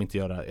kan liksom inte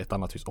göra ett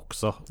annat hus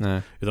också.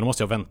 Nej. Utan då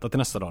måste jag vänta till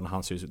nästa dag när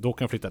hans hus, då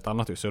kan jag flytta ett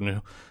annat hus. Så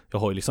jag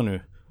har ju liksom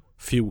nu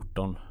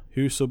 14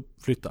 hus att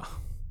flytta.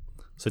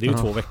 Så det är ju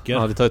 2 veckor.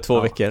 Ja, det tar ju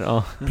 2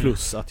 veckor.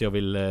 Plus att jag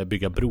vill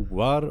bygga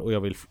broar, och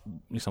jag vill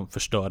liksom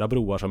förstöra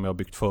broar som jag har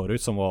byggt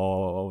förut som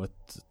var av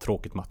ett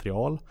tråkigt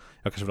material.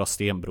 Jag kanske vill ha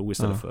stenbro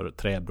istället för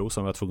träbro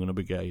som jag var tvungen att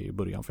bygga i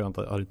början, för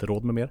jag har inte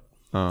råd med mer.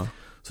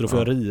 Så då får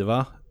jag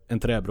riva en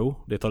träbro,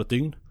 det tar ett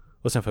dygn,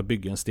 och sen får jag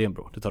bygga en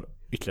stenbro, det tar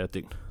ytterligare ett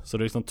dygn. Så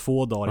det är liksom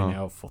 2 dagar innan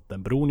jag har fått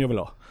den bron jag vill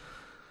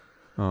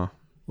ha.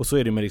 Och så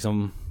är det med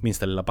liksom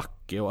minsta lilla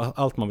backe, och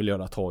allt man vill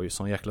göra tar ju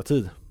sån jäkla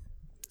tid.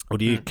 Och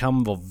det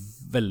kan vara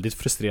väldigt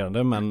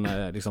frustrerande, men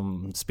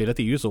liksom, spelet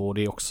är ju så, och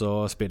det är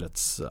också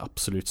spelets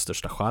absolut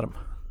största charm.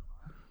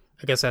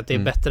 Jag kan säga att det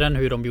är bättre än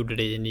hur de gjorde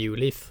det i New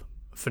Leaf.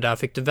 För där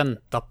fick du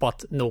vänta på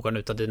att någon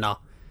av dina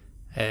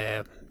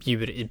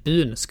djur i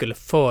byn skulle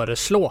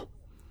föreslå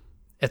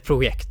ett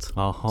projekt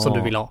som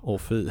du vill ha.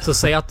 Så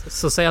säg att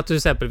du till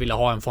exempel ville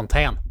ha en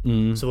fontän.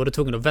 Så var du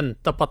tvungen att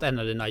vänta på att en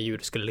av dina djur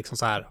skulle liksom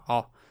så här,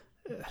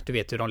 du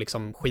vet hur de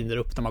liksom skiner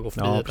upp när man går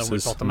förbi, de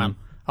vill prata med en.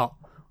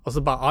 Och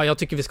så bara, jag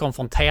tycker vi ska ha en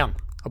fontän.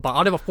 Och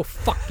bara, det var på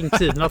fucking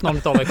tiden att någon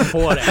av er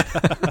kom på det.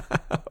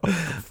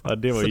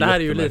 Det var så det här är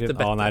ju lite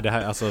bättre. Nej, det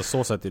här, alltså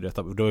så sätt är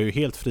det. Du har ju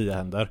helt fria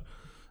händer.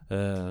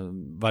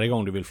 Varje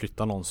gång du vill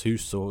flytta någons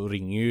hus så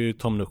ringer ju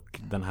Tom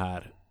Nook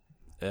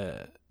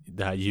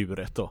det här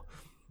djuret då.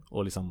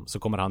 Och liksom, så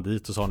kommer han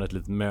dit och så har han ett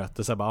litet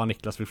möte. Så bara,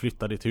 Niklas vill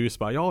flytta ditt hus.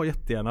 Bara, ja,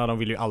 jättegärna. De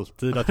vill ju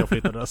alltid att jag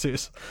flyttar deras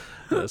hus.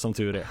 Som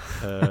tur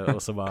är.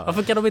 Och så bara,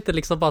 varför kan de inte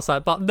liksom bara så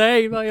här,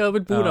 nej, jag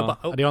vill bo där.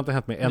 Bara, det har inte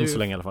hänt mig än så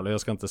länge i alla fall.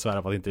 Jag ska inte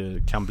svära på att det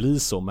inte kan bli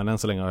så. Men än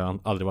så länge har jag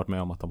aldrig varit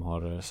med om att de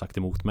har sagt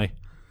emot mig.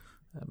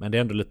 Men det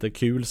är ändå lite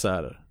kul så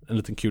här. En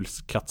liten kul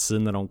cutscene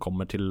när de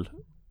kommer till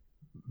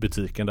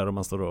butiken där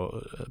man står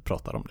och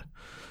pratar om det.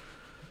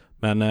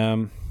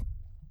 Men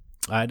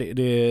Nej,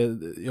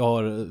 jag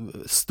har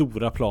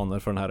stora planer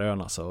för den här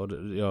ön alltså.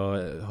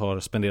 Jag har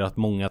spenderat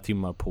många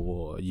timmar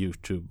på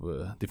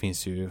YouTube. Det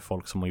finns ju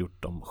folk som har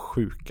gjort de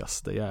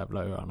sjukaste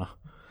jävla öarna.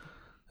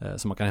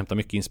 Så man kan hämta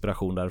mycket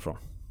inspiration därifrån.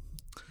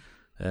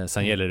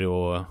 Sen gäller det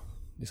att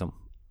liksom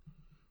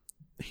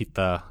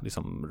hitta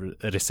liksom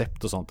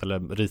recept och sånt eller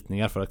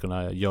ritningar för att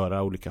kunna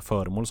göra olika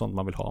föremål och sånt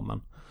man vill ha,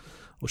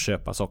 och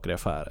köpa saker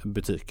i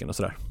butiken och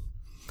sådär.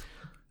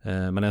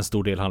 Men en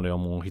stor del handlar ju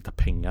om att hitta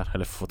pengar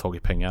eller få tag i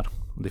pengar.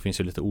 Det finns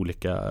ju lite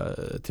olika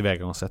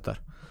tillvägagångssätt där.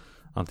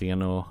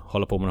 Antingen att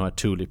hålla på med de här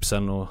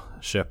tulipsen och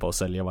köpa och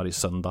sälja varje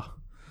söndag.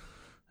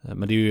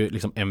 Men det är ju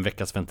liksom en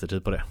veckas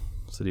väntetid på det.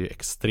 Så det är ju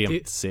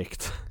extremt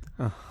segt.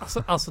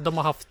 Alltså de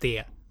har haft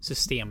det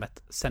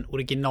systemet sen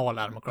original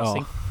Animal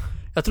Crossing. Ja.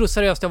 Jag tror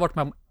seriöst jag har varit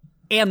med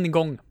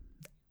om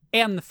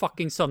en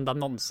fucking söndag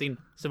någonsin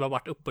så jag har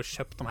varit uppe och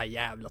köpt de här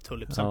jävla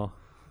tulipsen. Ja.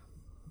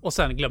 Och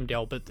sen glömde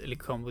jag att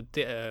liksom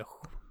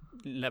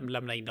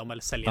lämna in dem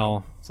eller sälja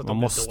dem. Så man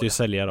måste ju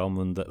sälja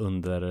dem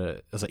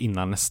under alltså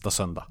innan nästa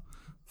söndag.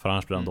 För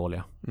annars blir de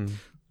dåliga.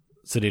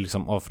 Så det är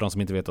liksom, för de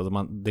som inte vet,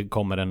 att det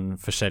kommer en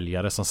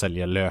försäljare som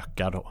säljer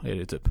lökar då, är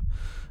det typ,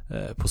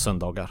 på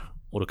söndagar.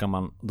 Och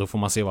då får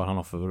man se vad han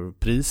har för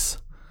pris.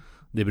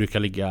 Det brukar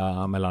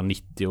ligga mellan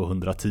 90 och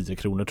 110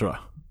 kronor tror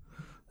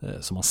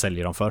jag. Som man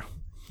säljer dem för.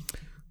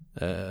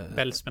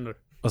 Bells menar du?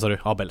 Vad sa du?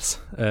 Ja, Bells.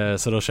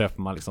 Så då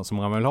köper man liksom så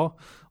många man vill ha.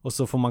 Och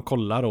så får man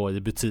kolla då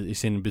i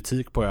sin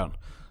butik på ön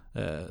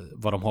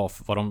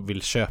vad de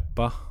vill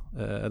köpa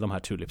de här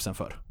tulipsen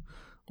för.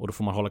 Och då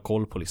får man hålla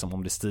koll på liksom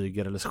om det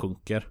stiger eller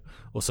sjunker.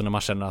 Och så när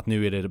man känner att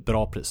nu är det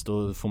bra pris,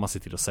 då får man se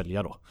till att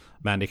sälja då.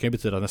 Men det kan ju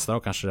betyda att nästa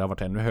dag kanske det har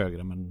varit ännu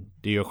högre, men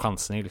det är ju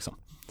chansning liksom.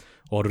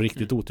 Och har du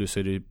riktigt otur så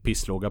är det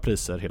pisslåga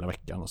priser hela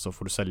veckan och så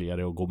får du sälja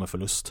det och gå med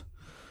förlust.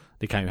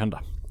 Det kan ju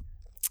hända.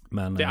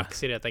 Men, det är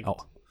aktier helt enkelt.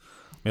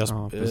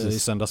 Ja. Men i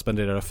söndag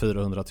spenderade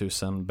 400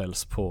 000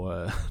 bells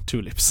på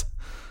tulips.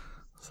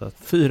 Så att,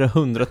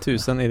 400 000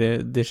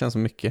 det känns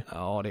som mycket.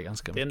 Ja, det är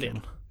ganska mycket.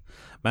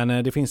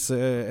 Men det finns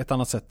ett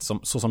annat sätt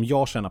så som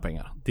jag tjänar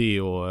pengar. Det är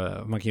ju,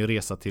 man kan ju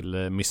resa till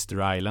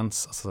Mr.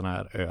 Islands, alltså sådana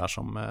här öar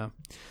som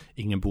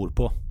ingen bor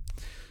på,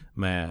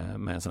 med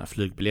en sån här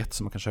flygbiljett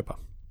som man kan köpa.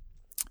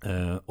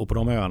 Och på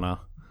de öarna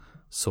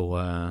så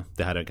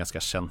det här är ett ganska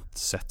känt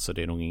sätt, så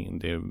det är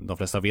nog de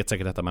flesta vet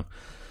säkert detta, men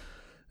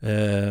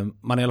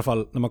man i alla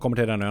fall, när man kommer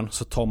till den ön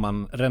så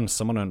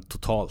rensar man ön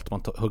totalt.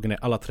 Man hugger ner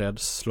alla träd,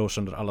 slår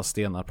sönder alla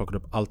stenar, plockar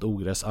upp allt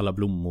ogräs, alla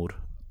blommor,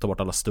 tar bort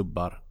alla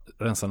stubbar,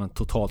 rensar den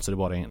totalt så det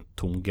bara är en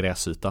tom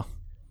gräsyta.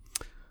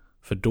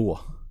 För då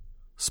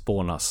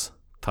spånas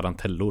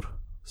tarantellor,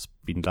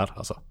 spindlar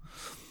alltså.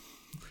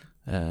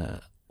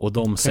 Och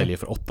de säljer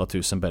för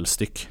 8000 bell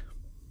styck.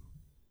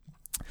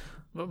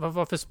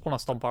 Varför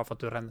spånas de bara för att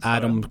du rensar?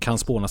 Nej, de kan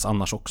spånas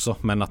annars också,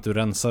 men att du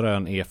rensar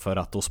ön är för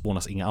att då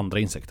spånas inga andra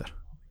insekter.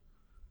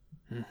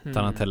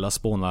 Tarantella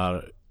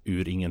spånar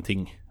ur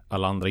ingenting.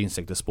 Alla andra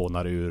insekter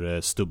spånar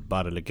ur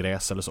stubbar eller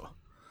gräs eller så.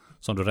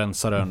 Så om du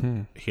rensar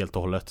ön helt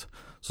och hållet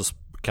så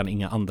kan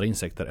inga andra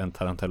insekter än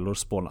tarantellor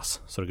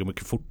spånas. Så det går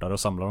mycket fortare att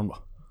samla dem då.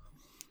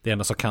 Det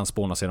enda som kan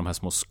spånas är de här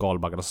små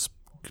skalbaggarna som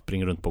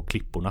springer runt på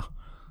klipporna.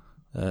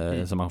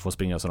 Så man får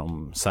springa så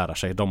de särar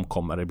sig. De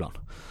kommer ibland.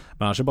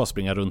 Men annars är det bara att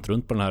springa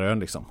runt på den här ön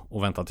liksom,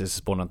 och vänta tills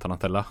det spånar en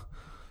tarantella.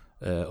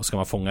 Och ska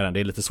man fånga den, det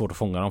är lite svårt att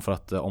fånga dem, för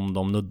att om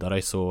de nuddar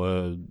dig så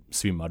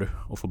svimmar du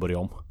och får börja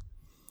om.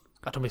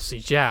 Att de är så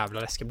jävla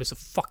läskiga. Jag blev så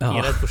fucking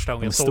rädd första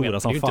gången jag såg den.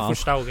 Det är ju inte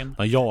första gången.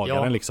 Man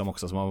jagar den liksom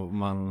också. Så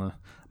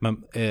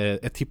men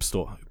ett tips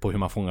då på hur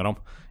man fångar dem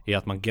är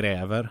att man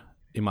gräver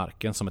i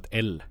marken som ett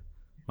L.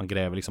 Man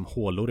gräver liksom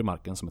hålor i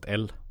marken som ett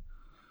L.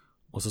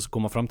 Och så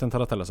går man fram till en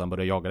tarantella som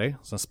börjar jaga dig.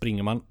 Sen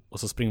springer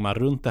man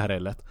runt det här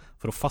L-et,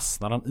 för då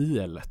fastnar han i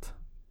L-et.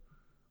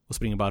 Och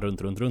springer bara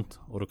runt.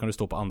 Och då kan du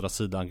stå på andra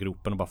sidan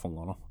gropen och bara fånga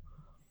honom.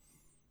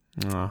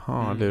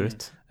 Jaha,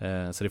 lurigt.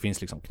 Så det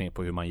finns liksom knep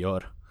på hur man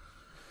gör.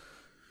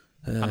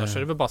 Annars är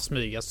det väl bara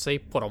smyga sig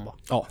på dem va?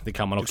 Ja, det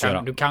kan man också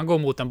göra. Du kan gå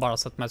mot den bara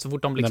så att, men så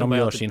fort de liksom när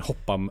de gör sin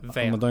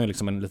de gör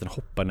liksom en liten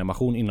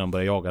hoppanimation innan de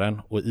börjar jaga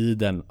den, och i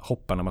den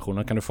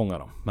hoppanimmationen kan du fånga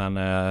dem. Men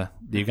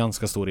det är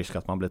ganska stor risk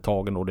att man blir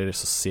tagen, och det är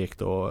så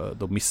segt, och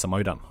då missar man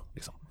ju den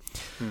liksom.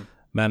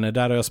 Men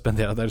där har jag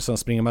spenderat, där så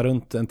springer man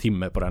runt en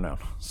timme på den ön,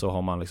 så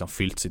har man liksom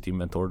fyllt sitt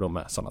inventory då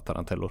med sådana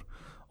tarantellor,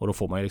 och då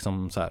får man ju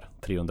liksom så här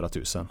 300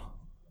 000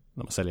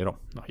 när man säljer dem.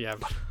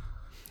 Jävlar.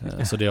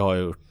 Så det har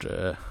jag gjort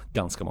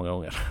ganska många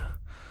gånger.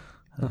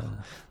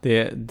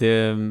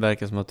 Det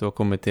verkar som att du har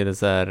kommit till en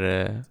så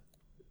här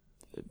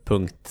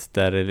punkt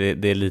där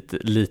det är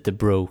lite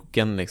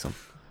broken liksom.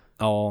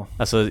 Ja.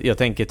 Alltså jag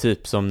tänker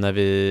typ som när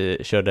vi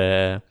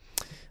körde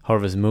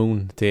Harvest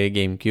Moon till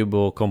GameCube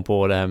och kom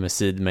på det här med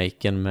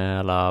seedmaken med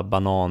alla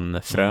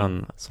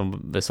bananfrön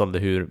som vi sålde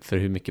för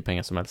hur mycket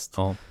pengar som helst.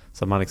 Ja.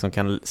 Så att man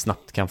liksom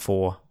snabbt kan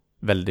få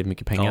väldigt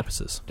mycket pengar. Ja,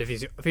 precis. Det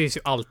finns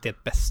ju alltid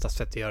ett bästa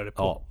sätt att göra det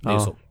på. Ja, det är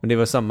så. Men det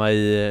var samma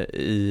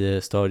i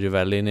Stardew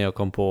Valley när jag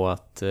kom på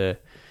att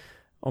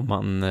om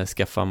man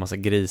skaffar massa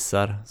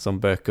grisar som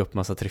bökar upp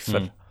massa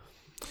tryffel.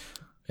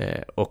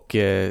 Och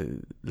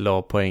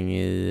la poäng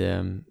i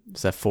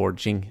så här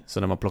forging. Så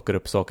när man plockar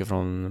upp saker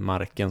från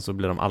marken så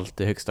blir de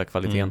alltid högsta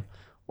kvaliteten.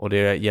 Och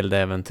det gällde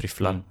även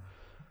tryfflar.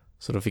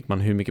 Så då fick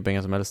man hur mycket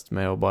pengar som helst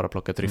med att bara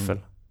plocka tryffel.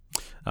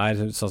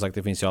 Nej, som sagt,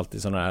 det finns ju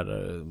alltid sådana här.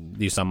 Det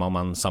är ju samma om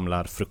man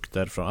samlar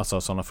frukter från,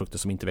 alltså sådana frukter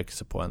som inte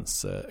växer på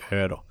ens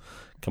ö då.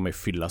 Kan man ju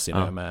fylla sin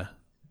ö med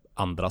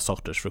andra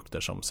sorters frukter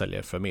som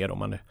säljer för mer. Om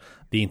man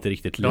det är inte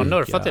riktigt lika. Du har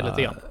nerfat det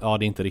lite grann. Ja,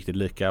 det är inte riktigt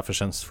lika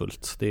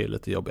förtjänstfullt. Det är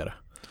lite jobbigare.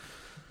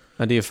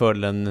 Men det är ju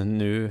fördelen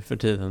nu för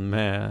tiden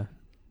med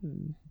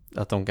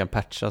att de kan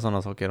patcha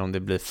sådana saker om det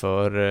blir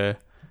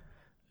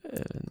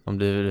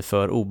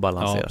för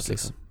obalanserat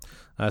liksom.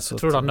 Jag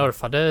tror de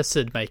nerfade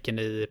seedmaken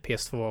i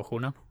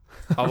PS2-versionen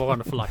av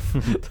Wonderful Life.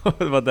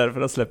 Det var därför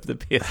de släppte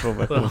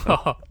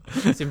PS2-versionen.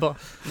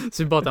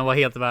 Synd bara att den var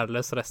helt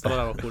värdelös resten av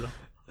den versionen.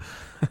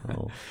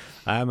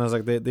 Nej, men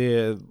sagt,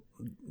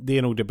 det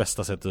är nog det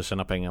bästa sättet att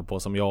tjäna pengar på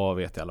som jag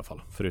vet i alla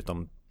fall.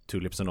 Förutom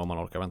tulipsen om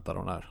man orkar vänta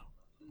de där.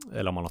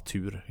 Eller om man har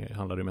tur, det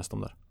handlar det mest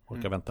om där.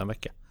 Orkar vänta en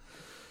vecka.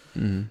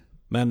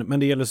 Men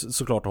det gäller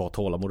såklart att ha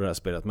tålamod i det här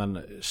spelet. Men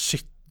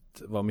shit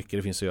vad mycket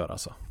det finns att göra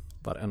alltså.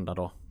 Varenda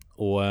dag.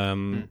 Och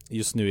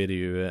just nu är det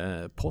ju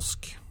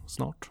påsk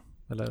snart.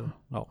 Eller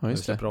när vi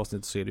släpper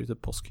avsnitt så är det ju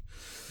typ påsk.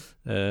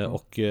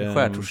 Och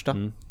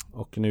skärtorsdag.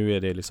 Och nu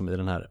är det liksom i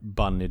den här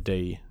Bunny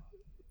Day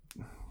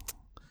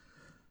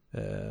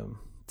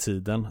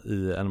tiden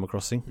i Animal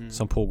Crossing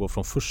som pågår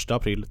från 1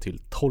 april till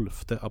 12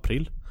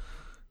 april.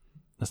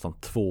 Nästan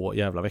 2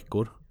 jävla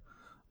veckor.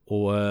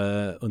 Och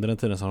under den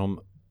tiden så har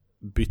de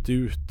bytt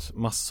ut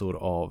massor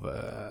av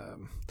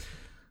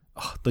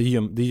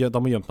de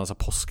har gömt massa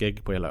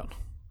påskägg på hela ön.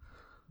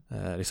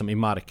 Liksom i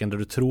marken där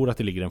du tror att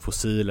det ligger en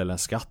fossil eller en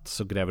skatt,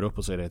 så gräver du upp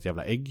och så är det ett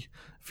jävla ägg.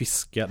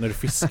 När du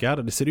fiskar,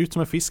 det ser ut som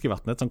en fisk i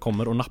vattnet som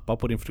kommer och nappar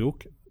på din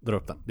flok, drar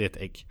upp den, det är ett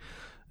ägg.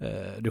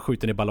 Du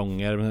skjuter ner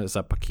ballonger med så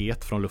här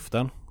paket från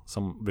luften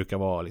som brukar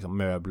vara liksom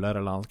möbler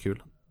eller annat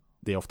kul.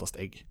 Det är oftast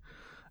ägg.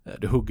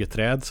 Du hugger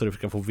träd så du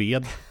kan få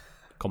ved,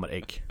 kommer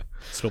ägg.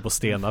 Slå på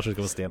stenar så du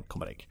kan få sten,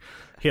 kommer ägg.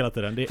 Hela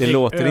tiden. Det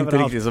låter överallt.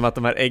 Inte riktigt som att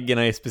de här äggen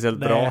är speciellt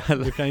bra.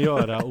 Eller? Du kan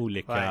göra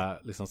olika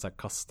liksom så här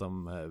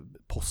custom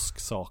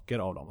påsksaker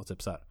av dem. Och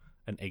typ så här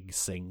en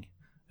äggsäng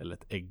eller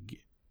ett ägg,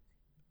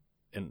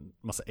 en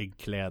massa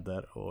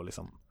äggkläder och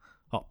liksom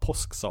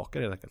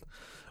påsksaker helt enkelt.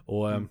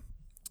 Och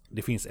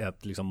det finns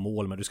ett liksom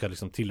mål, men du ska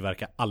liksom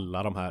tillverka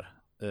alla de här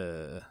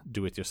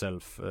do it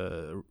yourself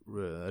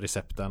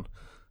recepten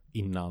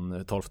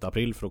innan 12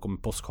 april, för då kommer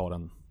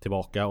påskharen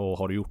tillbaka, och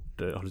har du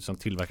liksom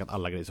tillverkat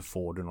alla grejer så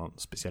får du någon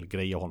speciell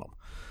grej av honom.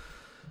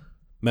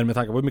 Men med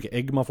tanke på hur mycket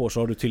ägg man får så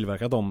har du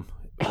tillverkat dem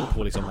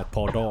på liksom ett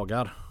par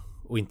dagar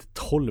och inte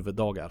 12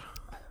 dagar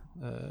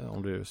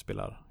om du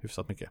spelar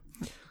hyfsat mycket.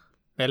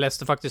 Jag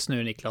läste faktiskt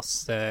nu,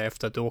 Niklas,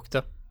 efter att du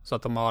åkte, så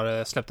att de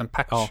har släppt en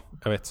patch. Ja,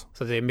 jag vet.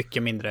 Så det är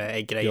mycket mindre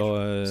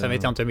ägggrejer. Sen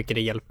vet jag inte hur mycket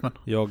det hjälper. Men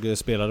jag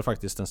spelade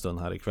faktiskt en stund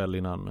här ikväll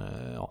innan,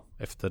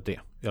 efter det.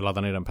 Jag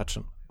laddade ner den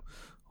patchen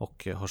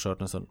och har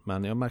kört en stund.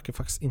 Men jag märker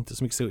faktiskt inte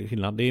så mycket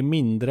skillnad. Det är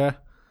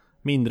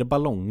mindre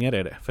ballonger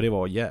är det. För det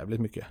var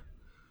jävligt mycket.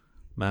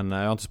 Men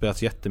jag har inte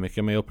spelat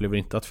jättemycket. Men jag upplever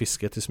inte att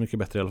fisket är så mycket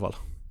bättre i alla fall.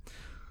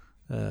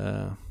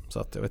 Så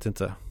att jag vet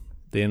inte.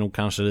 Det är nog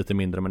kanske lite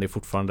mindre, men det är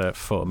fortfarande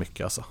för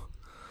mycket alltså.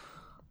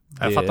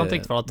 Jag fattar inte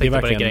riktigt vad jag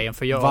tänkte på den grejen.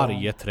 För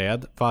varje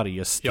träd,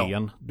 varje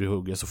sten du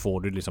hugger så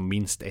får du liksom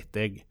minst ett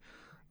ägg.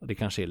 Och det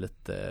kanske är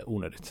lite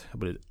onödigt. Jag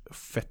blir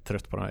fett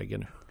trött på de här äggen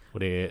nu. Och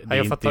det är jag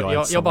inte fattar, jag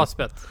har bara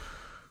spelat.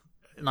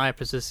 Nej,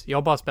 precis. Jag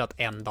har bara spelat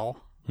en dag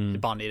i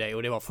Bunny Day,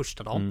 och det var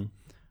första dagen.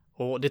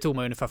 Och det tog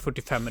mig ungefär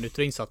 45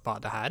 minuter och insåg att bara,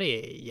 det här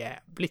är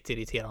jävligt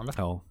irriterande.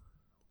 Ja.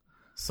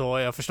 Så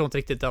jag förstår inte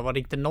riktigt. Det var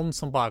inte någon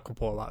som bara kom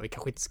på att vi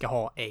kanske inte ska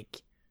ha ägg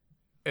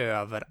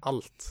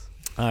överallt.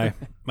 Nej,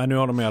 men nu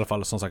har de i alla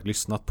fall som sagt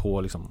lyssnat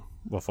på liksom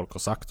vad folk har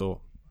sagt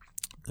och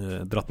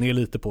dratt ner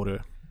lite på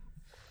det.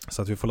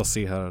 Så att vi får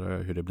se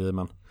här hur det blir.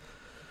 Men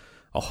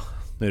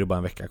nu är det bara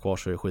en vecka kvar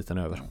så är skiten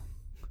över.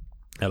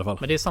 I alla fall.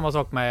 Men det är samma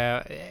sak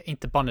med,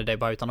 inte Bunny Day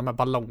bara, utan de här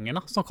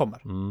ballongerna som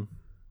kommer.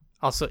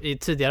 Alltså i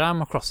tidigare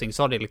Animal Crossing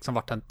så har det liksom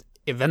varit ett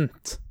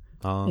event.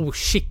 Oh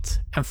shit,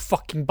 en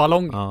fucking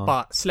ballong.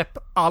 Bara släpp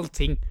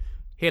allting.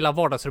 Hela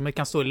vardagsrummet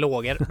kan stå i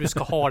lågor. Du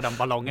ska ha den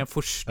ballongen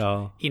först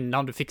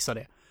innan du fixar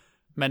det.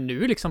 Men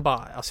nu liksom bara,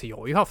 alltså jag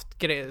har ju haft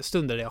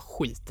stunder där jag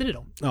skiter i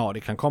dem. Ja,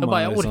 det kan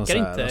komma. Jag orkar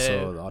inte.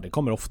 Alltså, det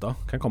kommer ofta.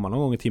 Kan komma någon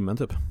gång i timmen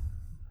typ.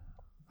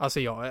 Alltså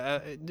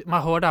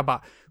man hör där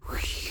bara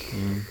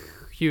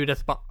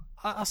ljudet bara,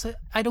 alltså I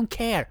don't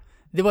care.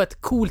 Det var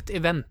ett coolt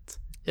event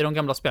i de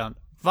gamla spelen.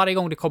 Varje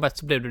gång det kom ett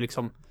så blev du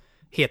liksom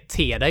helt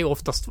till dig, och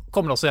oftast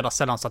kom det så jävla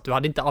sällan så att du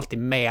hade inte alltid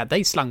med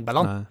dig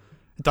slangbällan. Nej.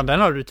 Utan den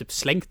har du typ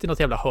slängt i något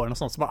jävla hörn och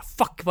sånt, så bara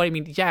fuck, vad är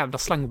min jävla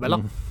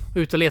slangbälla?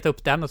 Ut och leta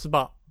upp den och så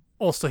bara,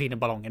 och så hinner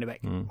ballongen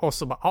iväg. Och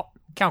så bara,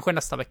 kanske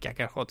nästa vecka,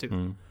 kanske har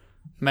tur.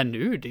 Men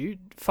nu, det är ju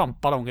fan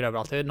ballonger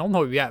överallt. Någon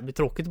har ju jävligt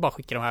tråkigt att bara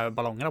skicka de här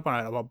ballongerna på den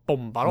här och bara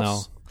bombar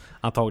oss.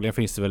 Antagligen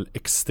finns det väl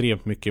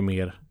extremt mycket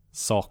mer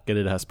saker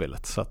i det här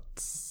spelet. Så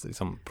att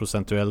liksom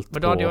procentuellt.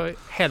 Men då hade jag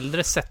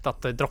hellre sett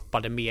att det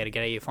droppade mer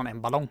grejer från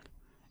en ballong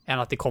än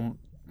att det kom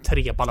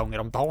 3 ballonger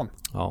om dagen.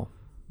 Ja.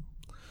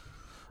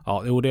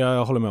 Ja, jo,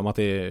 jag håller med om att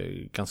det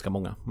är ganska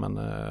många. Men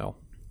ja.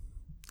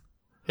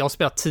 Jag har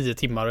spelat 10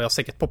 timmar och jag har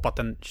säkert poppat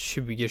en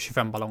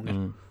 20-25 ballonger.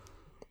 Mm.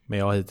 Men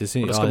jag har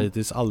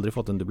hittills aldrig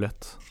fått en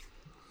dubblett.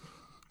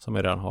 Som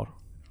jag redan har.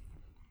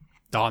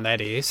 Ja, nej,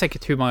 det är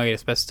säkert hur man gör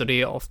det bäst. Och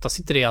det är oftast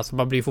inte det. Alltså,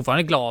 man blir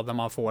fortfarande glad när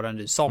man får en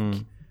ny sak.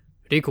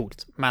 Det är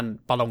coolt. Men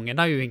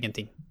ballongerna är ju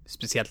ingenting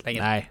speciellt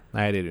längre. Nej, det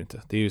är det ju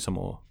inte. Det är ju som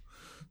att...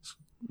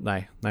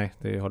 Nej,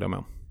 det håller jag med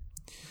om.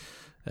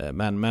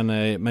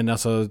 Men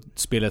alltså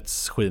spelet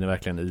skiner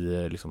verkligen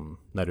i liksom,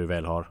 när du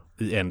väl har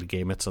i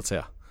endgamet så att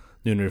säga.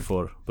 Nu när du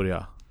får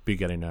börja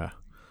bygga din ö,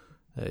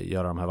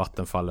 göra de här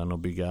vattenfallen och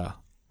bygga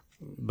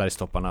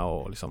bergstopparna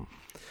och liksom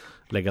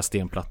lägga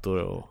stenplattor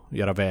och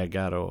göra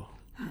vägar och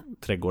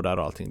trädgårdar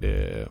och allting.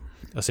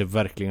 Jag ser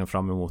verkligen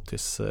fram emot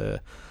tills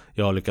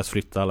jag har lyckats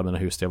flytta alla mina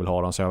hus där jag vill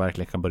ha dem, så jag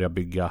verkligen kan börja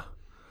bygga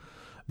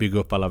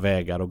upp alla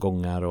vägar och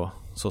gångar och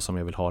så som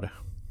jag vill ha det.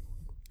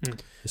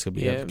 Det ska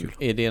bli helt kul.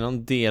 Är det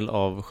någon del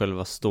av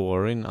själva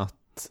storyn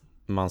att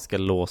man ska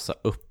låsa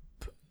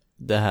upp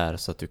det här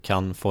så att du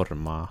kan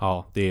forma?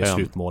 Ja, det är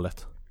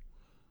slutmålet.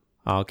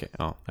 Ja, okej.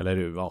 Ja. Eller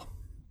ja,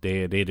 det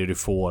är det du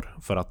får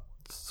för att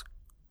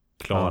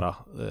klara.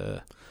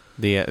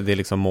 Det är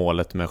liksom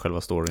målet med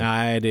själva storyn?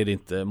 Nej, det är det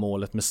inte.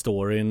 Målet med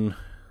storyn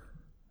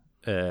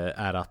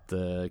är att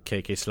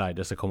KK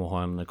Slider ska komma och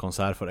ha en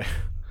konsert för dig.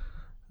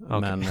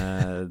 Okay.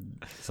 Men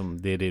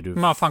som det är det du...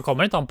 Men fan,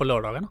 kommer inte han på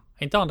lördagarna?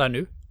 Är inte han där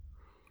nu?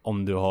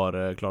 Om du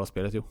har klarat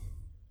spelet, jo.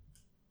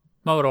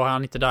 Men vadå, är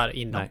han inte där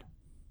innan? Nej.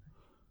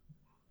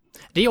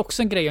 Det är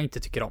också en grej jag inte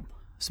tycker om.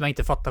 Som jag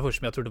inte fattar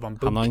först, men jag trodde det var en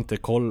bugg. Han har inte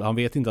koll, han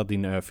vet inte att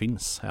din ö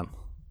finns än.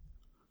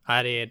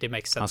 Nej, det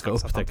makes sense. Han ska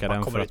upptäcka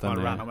den för att den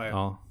är...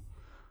 Ja.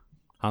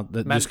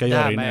 Du ska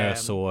göra din ö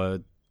så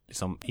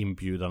liksom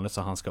inbjudande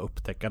så han ska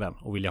upptäcka den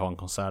och vilja ha en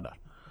konsert där.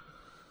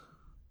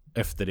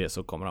 Efter det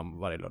så kommer han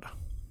varje lördag.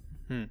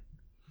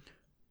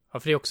 Ja,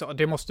 för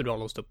det måste du ha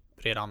låst upp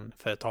redan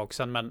för ett tag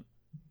sedan, men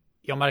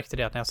jag märkte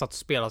det att när jag satt och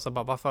spelade så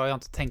bara, varför har jag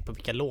inte tänkt på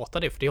vilka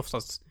låtar det är? För det är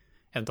oftast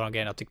en av de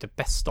grejerna jag tyckte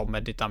bäst om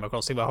med ditt Animal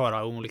Crossing var att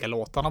höra olika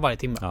låtarna varje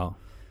timme. Ja.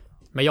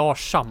 Men jag har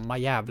samma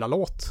jävla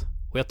låt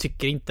och jag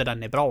tycker inte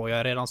den är bra och jag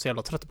är redan så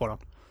jävla trött på den.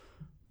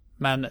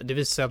 Men det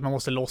visar sig att man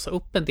måste låsa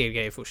upp en del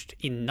grejer först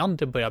innan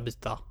du börjar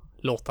byta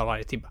låtar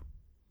varje timme.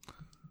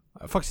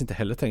 Jag har faktiskt inte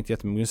heller tänkt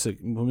jättemycket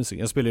på musik.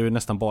 Jag spelar ju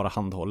nästan bara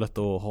handhållet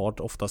och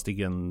har oftast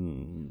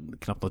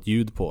knappt något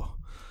ljud på.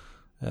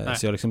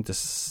 Så jag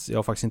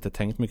har faktiskt inte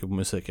tänkt mycket på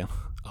musiken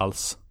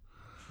alls.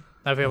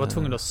 Nej, för jag var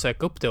tvungen att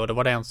söka upp det och det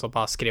var det en som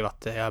bara skrev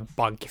att det är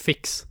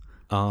bugfix.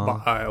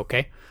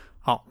 Okej.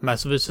 Ja, men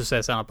så visar det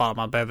sig sen att bara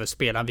man behöver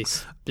spela en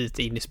viss bit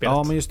in i spelet.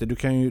 Ja, men just det, du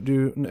kan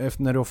ju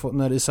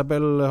när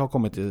Isabelle har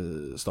kommit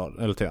till stad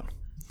eller till ön,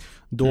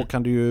 då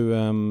kan du ju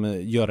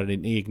göra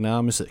din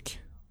egna musik.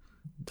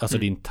 Alltså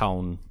din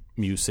town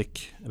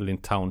music eller din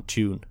town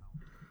tune.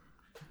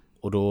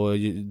 Och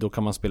då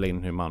kan man spela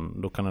in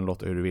då kan den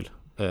låta hur du vill.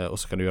 Och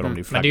så kan du göra om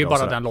din flagga. Men det är ju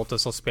bara den låten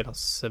som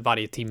spelas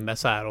varje timme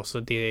så här, och så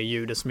det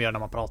ljudet som gör när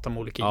man pratar om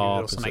olika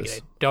ljud och såna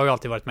grejer. Det har ju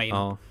alltid varit med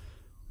innan. Ja.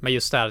 Men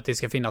just där att det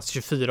ska finnas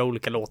 24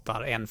 olika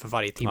låtar, en för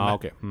varje timme.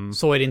 Okay.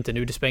 Så är det inte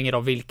nu. Det spelar ingen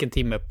roll vilken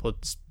timme på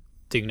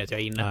dygnet jag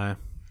är inne.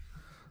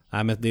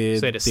 Nej, men det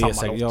så är det samma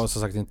låt. Jag har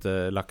som sagt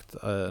inte lagt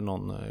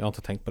någon, jag har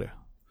inte tänkt på det.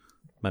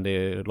 Men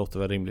det låter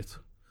väl rimligt.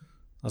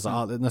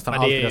 Alltså nästan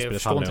allt det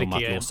spelet handlar om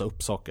att låsa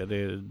upp saker.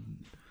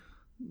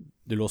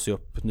 Du låser ju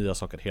upp nya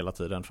saker hela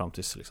tiden fram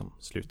till liksom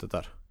slutet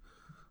där.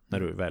 När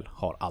du väl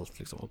har allt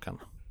liksom och kan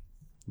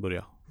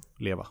börja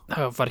leva. Jag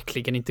har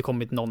verkligen inte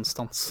kommit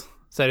någonstans.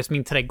 Så är det som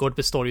min trädgård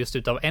består just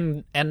utav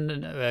en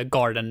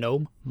garden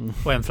gnome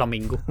och en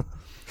flamingo.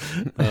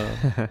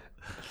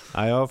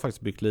 Ja, jag har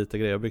faktiskt byggt lite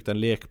grejer. Jag har byggt en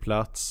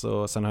lekplats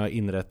och sen har jag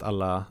inrett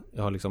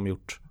jag har liksom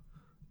gjort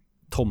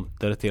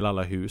tomter till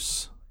alla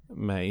hus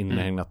med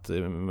inhägnat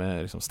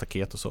med liksom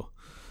staket och så.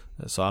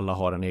 Så alla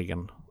har en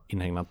egen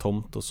inhägnad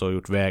tomt och så har jag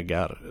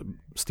gjort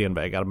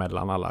stenvägar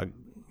mellan alla.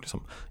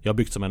 Liksom. Jag har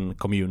byggt som en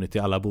community,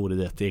 alla bor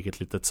i ett eget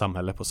litet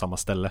samhälle på samma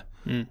ställe.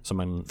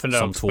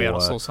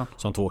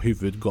 Som två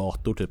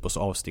huvudgator typ, och så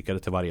avstickade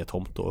till varje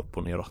tomt och upp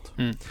och neråt.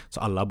 Så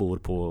alla bor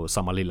på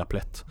samma lilla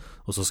plätt.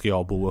 Och så ska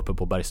jag bo uppe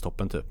på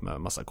bergstoppen typ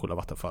med massa coola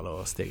vattenfall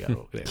och stegar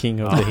och grejer.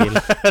 King of the hill.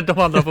 De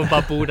andra får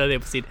bara bo där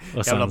på sin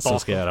och jävla sen så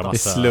ska jag göra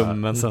massa, i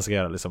slummen. Sen ska jag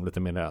göra liksom lite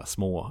mer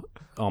små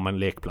men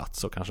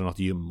lekplats och kanske något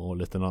gym och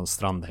lite någon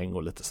strandhäng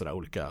och lite sådär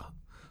olika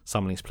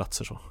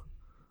samlingsplatser så.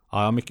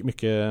 Ja,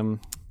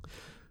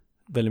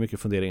 väldigt mycket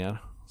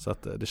funderingar. Så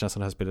att det känns som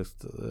det här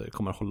spelet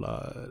kommer att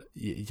hålla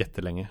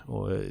jättelänge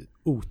och är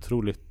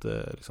otroligt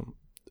liksom,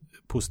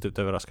 positivt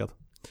överraskad.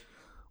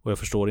 Och jag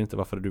förstår inte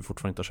varför du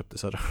fortfarande inte har köpt det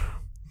så här.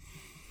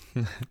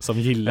 Som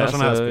gillar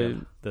sådana här spel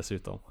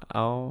dessutom.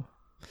 Ja.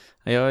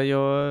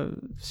 Jag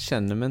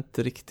känner mig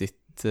inte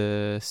riktigt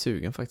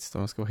sugen faktiskt,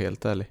 om jag ska vara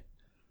helt ärlig.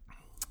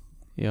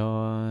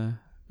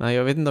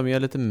 Jag vet inte om jag är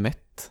lite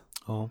mätt.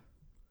 Ja.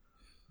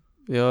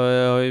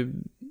 Jag har ju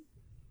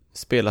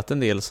spelat en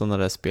del sådana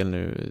där spel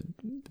nu.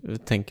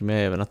 Jag tänker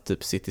mig även att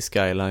typ City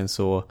Skylines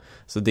så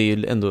det är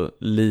ju ändå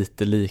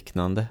lite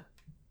liknande.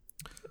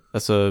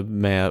 Alltså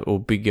med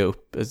att bygga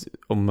upp,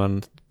 om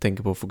man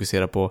tänker på att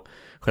fokusera på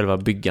själva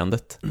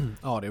byggandet.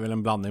 Ja, det är väl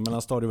en blandning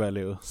mellan Stardew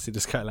Valley och City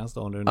Skylines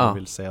då, om du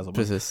vill säga så.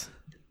 Precis.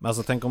 Men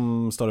alltså tänk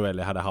om Stardew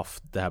Valley hade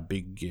haft det här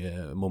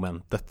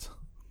byggmomentet.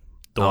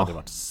 Då hade det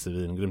varit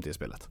svingrymt i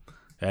spelet.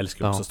 Jag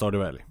älskar också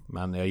Stardew Valley,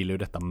 men jag gillar ju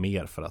detta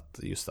mer för att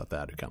just att det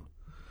är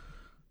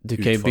du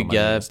kan ju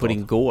bygga på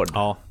din gård.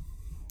 Ja,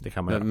 det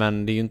kan man göra.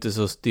 Men det är ju inte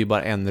så, det är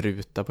bara en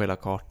ruta på hela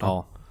kartan.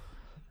 Ja.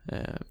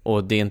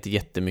 Och det är inte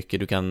jättemycket.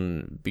 Du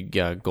kan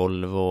bygga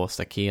golv och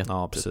staket.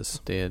 Ja,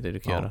 precis. Det är det du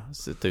kan göra.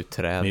 Sätta ut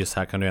träd. Men just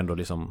här kan du ändå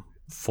liksom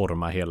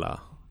forma hela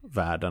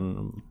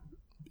världen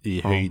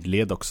i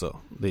höjdled också.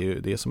 Det är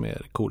ju det som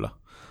är coola.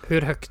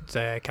 Hur högt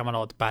kan man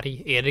ha ett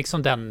berg? Är det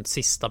liksom den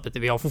sista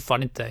biten? Vi har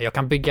fortfarande inte... Jag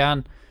kan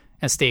bygga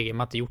en steg,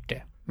 man inte gjort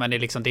det. Men det är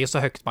liksom, det är så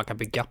högt man kan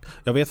bygga.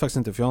 Jag vet faktiskt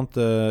inte, för jag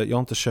har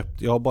inte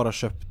köpt... Jag har bara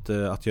köpt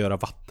att göra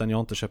vatten. Jag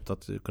har inte köpt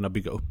att kunna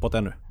bygga uppåt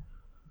ännu.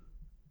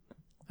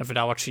 För det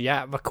har varit så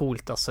jävla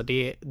coolt alltså.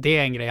 Det är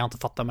en grej jag inte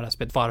fattar med det här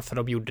spelet. Varför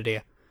de gjorde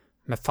det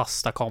med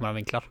fasta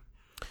kameravinklar.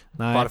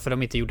 Nej. Varför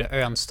de inte gjorde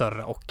ön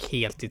större och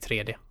helt i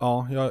 3D.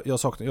 Ja,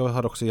 jag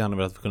hade också gärna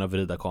velat kunna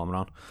vrida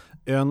kameran.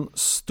 Ön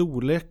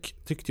storlek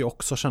tyckte jag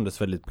också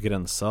kändes väldigt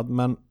begränsad.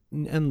 Men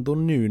ändå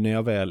nu när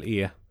jag väl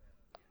är...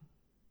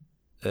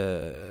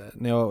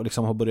 när jag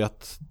liksom har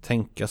börjat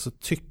tänka, så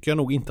tycker jag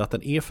nog inte att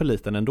den är för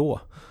liten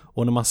ändå.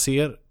 Och när man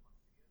ser,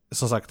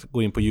 som sagt,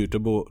 gå in på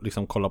YouTube och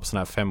liksom kolla på såna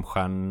här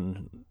 5-stjärn,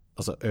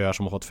 alltså öar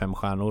som har fått 5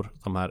 stjärnor,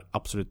 de här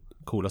absolut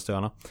coolaste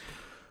öarna,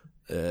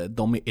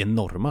 de är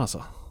enorma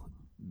alltså.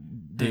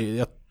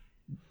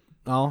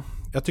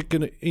 Jag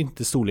tycker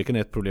inte storleken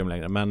är ett problem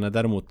längre, men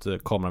däremot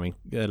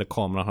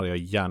kameran hade jag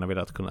gärna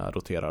velat kunna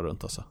rotera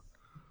runt alltså.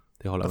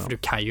 Det håller jag med om. För du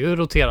kan ju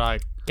rotera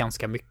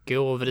ganska mycket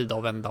och vrida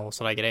och vända och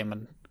sådär grejer,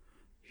 men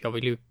jag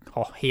vill ju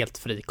ha helt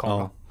fri kamera.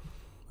 Ja,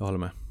 jag håller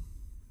med.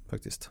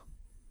 Faktiskt.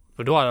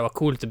 För då hade det varit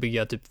coolt att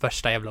bygga typ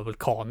värsta jävla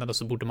vulkanen, och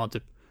så borde man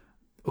typ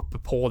uppe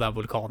på den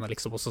vulkanen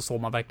liksom, och så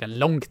såg man verkligen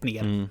långt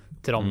ner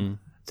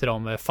till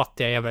de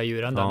fattiga jävla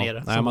djuren där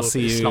nere. Nej, man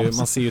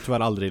ser ju tyvärr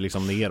aldrig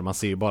liksom ner, man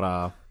ser ju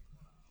bara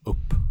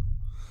upp.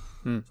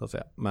 Så att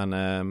säga. Men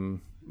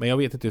jag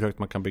vet inte hur högt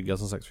man kan bygga,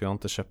 som sagt, för jag har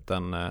inte köpt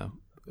den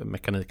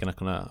mekaniken att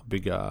kunna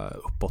bygga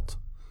uppåt.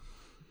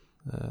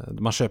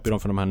 Man köper ju dem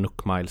för de här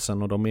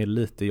Nook-milesen, och de är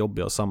lite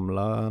jobbiga att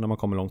samla när man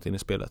kommer långt in i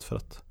spelet, för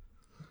att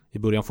i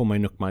början får man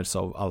ju Nook-miles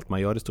av allt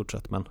man gör i stort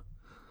sett, men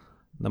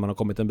när man har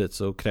kommit en bit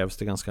så krävs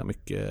det ganska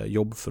mycket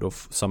jobb för att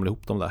samla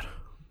ihop dem där.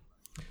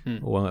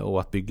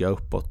 Och att bygga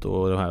uppåt,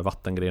 och de här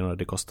vattengrejerna,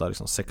 det kostar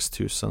liksom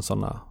 6000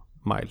 sådana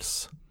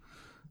miles,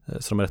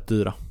 så de är rätt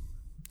dyra.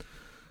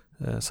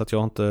 Så att jag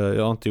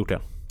har inte gjort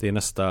det. Det är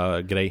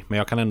nästa grej, men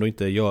jag kan ändå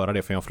inte göra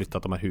det för jag har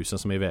flyttat de här husen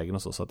som är i vägen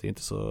och så att det är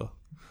inte så.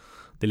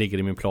 Det ligger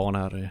i min plan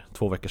här,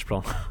 2 veckors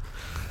plan.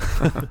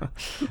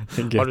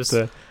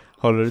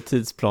 Håller du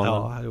tidsplanen?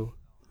 Ja, jo.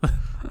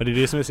 Men det är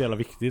det som är så jävla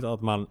viktigt,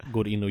 att man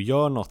går in och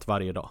gör något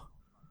varje dag.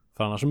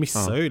 För annars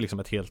missar jag ju liksom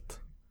ett helt...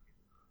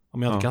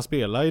 Om jag inte kan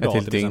spela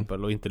idag till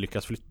exempel och inte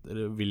lyckas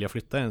vilja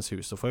flytta ens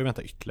hus, så får jag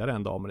vänta ytterligare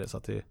en dag med det. Så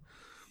att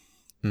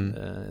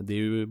det är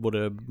ju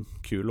både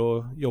kul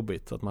och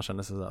jobbigt att man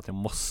känner sig så att jag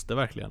måste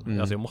verkligen,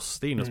 alltså jag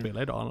måste in och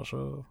spela idag, annars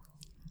så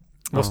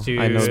måste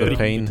ju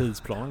springa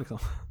tidsplanen liksom.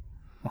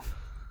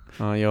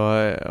 Ja,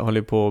 jag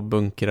håller på och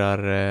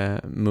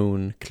bunkrar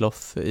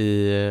Mooncloth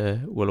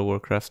i World of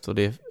Warcraft, och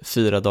det är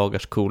 4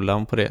 dagars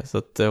cooldown på det, så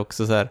att det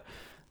också så här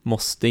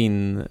måste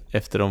in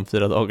efter de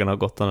 4 dagarna har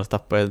gått, annars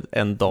tappar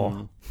en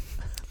dag.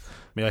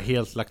 Men jag har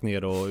helt lagt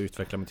ner och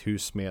utvecklat mitt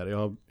hus mer. Jag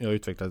har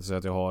utvecklat det så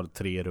att jag har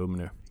 3 rum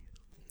nu.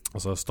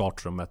 Alltså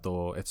startrummet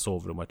och ett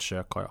sovrum och ett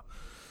kök har jag.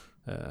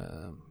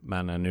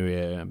 Men nu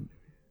är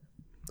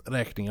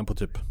räkningen på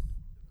typ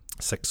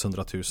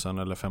 600 000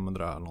 eller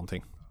 500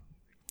 någonting.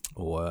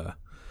 Och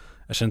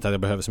jag känner inte att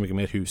jag behöver så mycket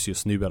mer hus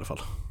just nu i alla fall.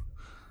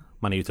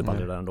 Man är ju typ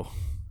aldrig där ändå.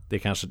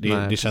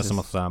 Det känns som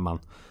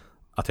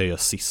att jag gör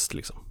sist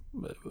liksom.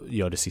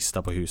 Gör det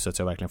sista på huset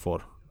så jag verkligen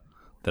får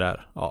det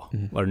där,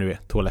 vad det nu är,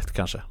 toalett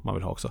kanske man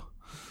vill ha också.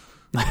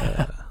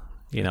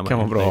 Kan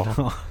vara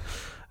bra.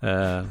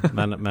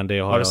 Men det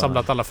har du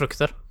samlat alla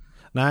frukter?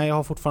 Nej, jag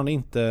har fortfarande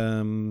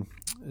inte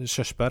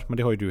körsbär, men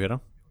det har ju du redan.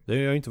 Det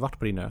har jag inte varit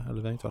på din ö,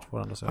 eller vi har inte varit på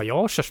varandra. Ja, jag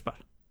har körsbär.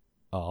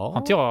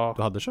 Ja,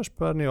 du hade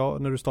körsbär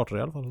när du startade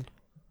i alla fall.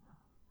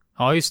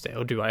 Ja, just det,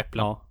 och du har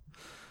äpplen. Ja.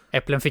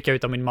 Äpplen fick jag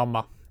ut av min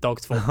mamma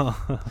dag 2.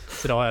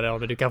 Så då är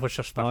det, du kan få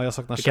körsbär. Ja, jag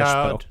saknar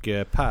körsbär och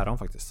päron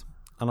faktiskt.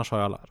 Annars har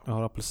jag alla. Jag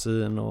har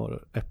apelsin och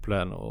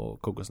äpplen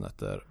och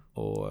kokosnötter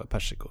och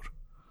persikor.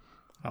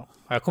 Ja,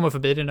 jag kommer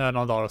förbi din ö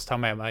någon dag och tar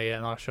med mig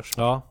några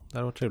körsbär. Ja,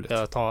 det var trevligt.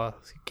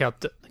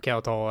 Kan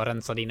jag ta och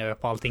rensa din ö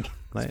på allting?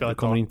 Nej, du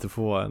kommer inte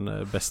få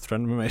en best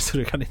friend med mig, så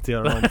du kan inte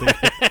göra någonting.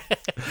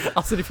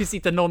 Alltså det finns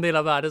inte någon del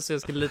av världen så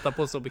jag skulle lita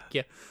på så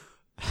mycket.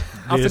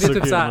 Alltså det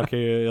är typ så här.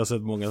 Jag har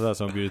sett många så här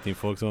som bjudit in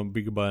folk som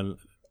bygger bara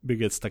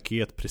bygga ett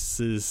staket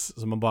precis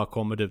så man bara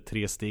kommer typ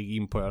 3 steg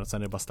in på ön.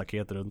 Sen är det bara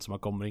staket runt så man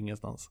kommer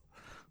ingenstans.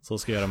 Så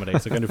ska jag göra med dig.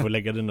 Så kan du få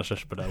lägga dina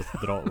körsbär där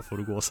och dra och får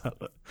du gå sen.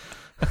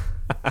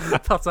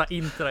 Passar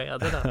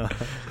inträde där.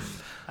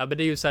 Ja, men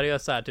det är ju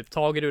seriöst så här, typ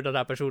tager du den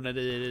där personen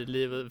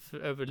i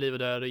över liv och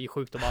död, i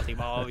sjukdom och allting,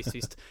 bara, ja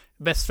visst.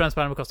 Best friends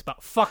på Animal Crossing,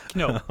 bara, fuck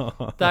no.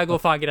 Där går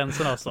fan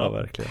gränsen alltså. Ja,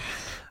 verkligen.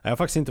 Jag har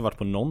faktiskt inte varit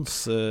på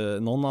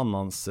någon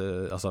annans,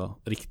 alltså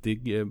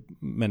riktig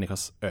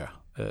människas ö.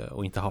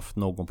 Och inte haft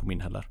någon på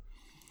min heller.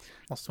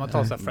 Måste man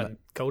ta sig friend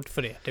code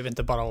för det? Det är väl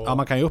inte bara att... Ja,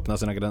 man kan ju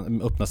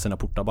öppna sina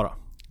portar bara.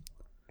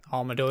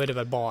 Ja, men då är det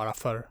väl bara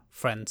för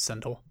friends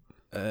ändå.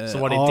 Så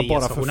var det ja, inte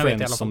bara för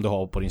friends som du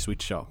har på din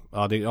Switch, ja.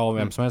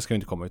 Vem som helst ska ju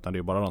inte komma, utan det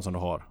är bara de som du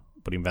har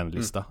på din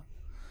vänlista.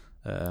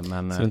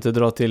 Men, så du inte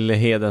dra till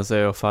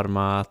Hedensö och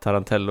farma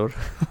tarantellor?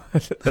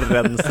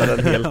 Rensa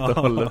den helt och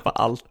hållet på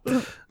allt.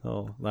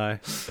 Ja, nej,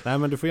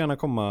 men du får gärna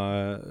komma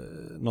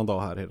någon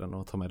dag här Heden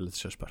och ta med lite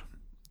körsbär.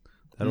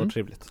 Det var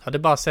trevligt. Ja, det är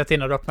bara att säga till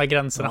när du öppnar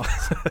gränserna.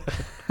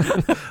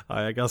 Ja,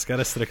 jag är ganska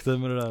restriktiv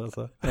med det där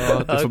alltså.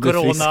 Ja, du får bli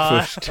frisk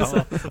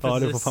först. Ja,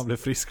 du får fan bli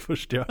frisk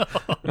först, ja.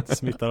 Inte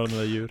smittar av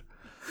några djur.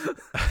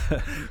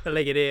 Jag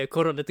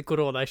lägger lite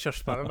corona i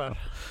körsbären där.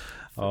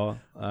 Ja,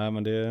 nej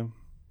men det...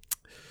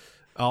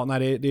 Ja,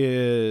 nej det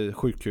är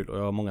sjukt kul och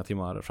jag har många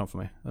timmar framför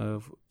mig. Jag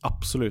har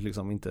absolut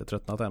liksom inte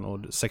tröttnat än och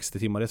 60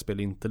 timmar i spel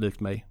är inte likt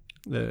mig.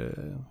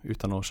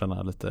 Utan att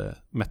känna lite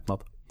mättnad.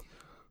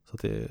 Så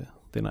att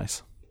det är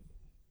nice.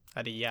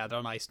 Ja, det är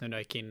jädra nice nu när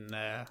jag gick in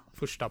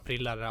 1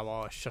 april där det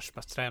var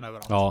körsbärsträd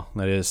överallt. Ja,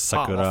 när det är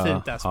Sakura. Fan vad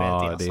fint det här spelet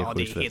är. Det är,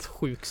 det är helt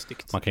sjukt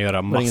snyggt. Man kan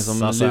göra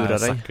massa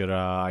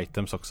Sakura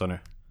items också nu.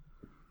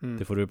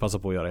 Det får du passa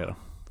på att göra hela.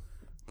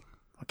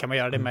 Kan man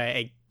göra det med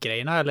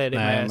ägggrejerna eller är det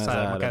med så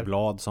här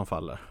blad som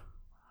faller?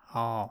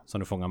 Ja. Som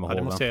du fångar med hålen.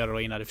 hålen. Det måste jag göra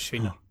då innan det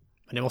försvinner.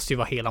 Men det måste ju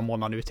vara hela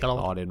månaden ut i alla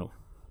fall. Ja, det är nog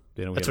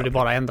jag tror det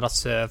bara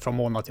ändras från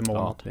månad till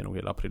månad. Ja, det är nog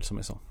hela april som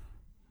är så.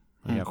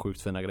 Det är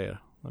sjukt fina grejer.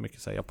 Det är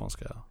mycket så här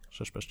japanska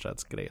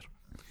körsbärsträdsgrejer.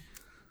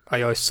 Ja,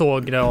 jag är så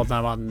glad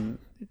när man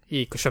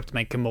gick och köpte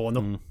mig en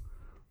kimono.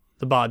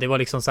 Det var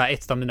liksom så här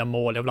ett av mina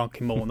mål. Jag vill ha en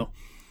kimono.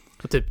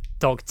 Och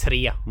typ dag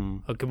 3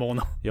 av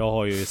kimono. Jag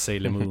har ju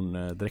Sailor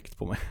Moon dräkt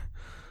på mig.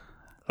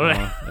 Ja,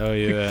 jag är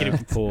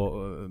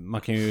ju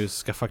man kan ju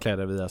skaffa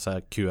kläder via så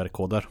här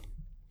QR-koder.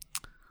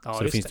 Ja,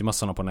 så det finns ju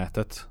massor på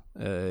nätet.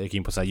 Jag gick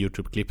in på så här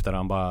YouTube-klipp där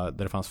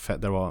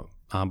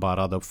han bara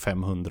radade upp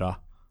 500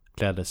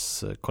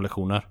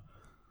 klädeskollektioner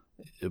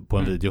på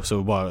en video.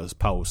 Så bara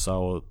pausa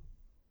och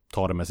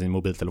ta det med sin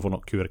mobiltelefon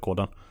och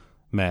QR-koden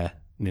med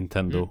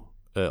Nintendo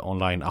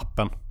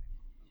online-appen.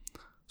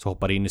 Så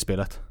hoppar in i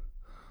spelet.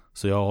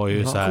 Så jag har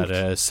ju så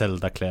här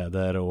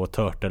Zelda-kläder och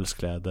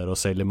Turtles-kläder och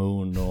Sailor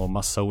Moon och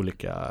massa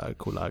olika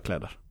coola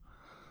kläder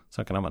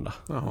som jag kan använda.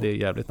 Det är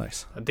jävligt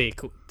nice. Det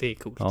är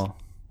coolt. Ja,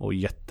 och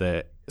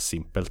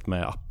jättesimpelt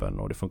med appen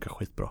och det funkar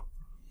skitbra.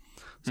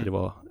 Så det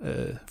var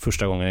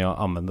första gången jag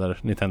använder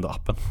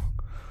Nintendo-appen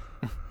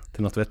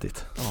till något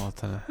vettigt. Ja,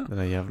 den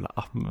där jävla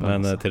appen.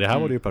 Men till det här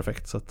var det ju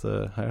perfekt, så att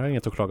här har jag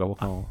inget att klaga på.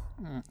 Ja.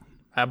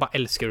 Jag bara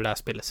älskar hur det här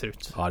spelet ser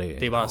ut. Ja,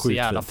 det är bara så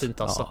jävla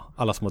fint alltså. Ja,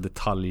 alla små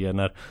detaljer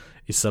när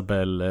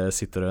Isabelle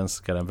sitter och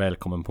önskar en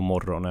välkommen på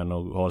morgonen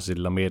och har sin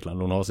lilla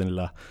meddelande. Hon har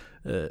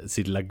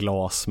sin lilla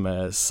glas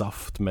med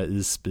saft med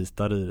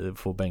isbitar i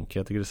på bänken.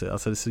 Jag tycker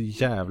det är så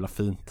jävla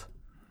fint.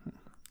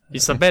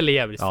 Isabelle är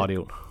jävligt fin. Ja, det är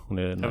hon. Hon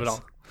är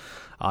nice.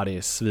 Ja, det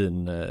är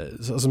svin.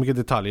 Så mycket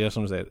detaljer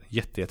som du säger.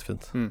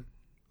 Jättefint.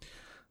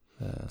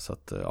 Så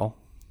att, ja.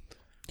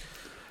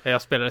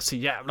 Jag spelade så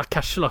jävla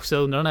casual också.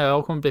 Jag undrar när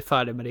jag kommer bli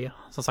färdig med det.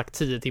 Som sagt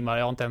 10 timmar.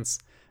 Jag har inte ens...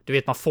 Du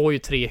vet, man får ju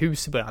 3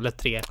 hus i början. Eller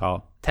 3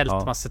 tält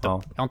man sätter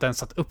upp. Jag har inte ens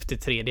satt upp till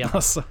 3D.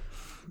 Alltså.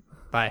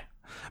 Nej.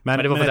 Men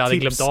det var för att jag hade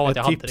glömt av att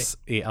jag hade det. Ett tips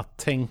är att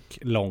tänk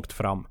långt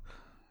fram.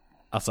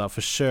 Alltså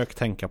försök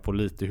tänka på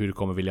lite hur du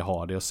kommer vilja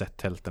ha det och sätt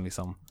tälten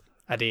liksom.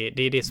 Ja, det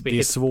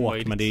är svårt,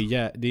 möjligt. men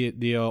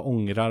det jag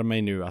ångrar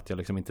mig nu att jag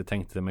liksom inte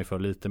tänkte mig för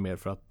lite mer,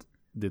 för att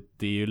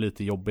det är ju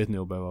lite jobbigt nu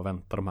att behöva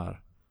vänta de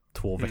här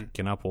 2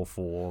 veckorna på att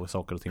få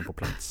saker och ting på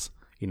plats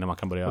innan man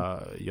kan börja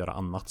göra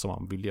annat som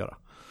man vill göra.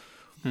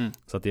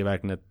 Så att det är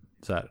verkligen ett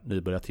så här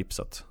nybörjartips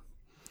att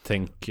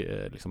tänk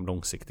liksom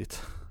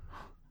långsiktigt.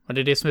 Men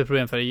det är det som är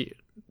problemet, för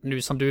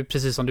nu som du,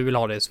 precis som du vill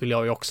ha det, så vill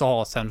jag ju också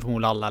ha sen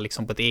förmodligen alla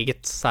liksom på ett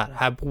eget så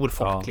här bor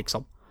folk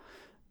liksom.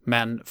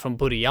 Men från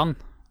början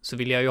så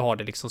vill jag ju ha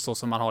det liksom så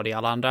som man har det i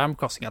alla andra Animal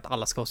Crossing, att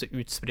alla ska vara så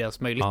utspridda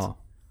som möjligt.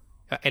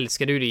 Jag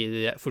älskade ju det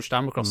i första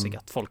Animal Crossing,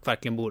 att folk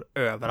verkligen bor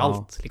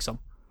överallt liksom.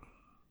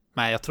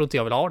 Men jag tror inte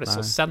jag vill ha det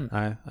så sen.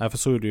 Nej, för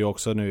så är det ju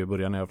också nu i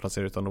början när jag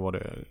placerade, utan då var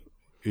det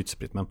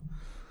utspritt. Men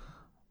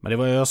det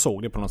var, jag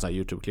såg det på någon sån här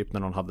YouTube-klipp när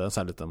någon hade en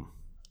sån här liten,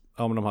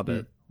 men de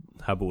hade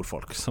här bor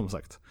folk som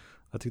sagt.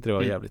 Jag tyckte det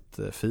var jävligt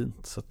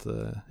fint, så att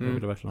jag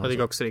ville verkligen ha. Jag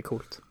tycker också det är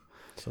coolt.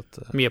 Så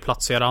att, mer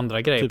plats att göra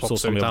andra grejer typ på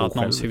också, utan att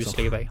någons hus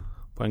ligger i vägen.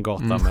 På en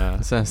gata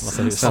med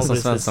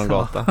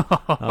Svensson-gata.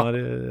 Ja,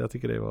 jag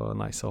tycker det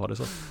var nice att ha det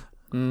så.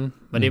 Men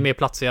det är mer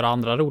plats att göra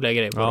andra roliga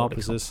grejer på. Ja,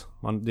 liksom. precis.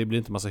 Det blir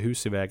inte massa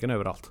hus i vägen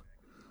överallt.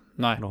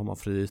 Nej. Då har man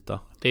fri yta.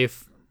 Det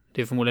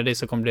Det är förmodligen det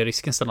som kommer bli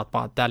risken sen, att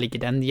bara där ligger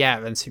den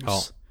jävelns hus.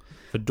 Ja,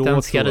 för då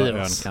tror jag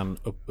ön kan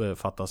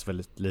uppfattas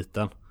väldigt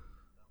liten.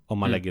 Om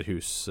man lägger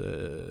hus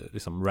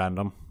liksom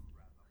random.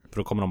 För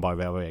då kommer de bara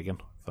väva vägen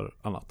för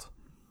annat.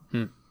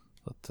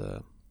 Så att,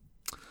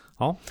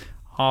 ja.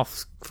 Ja,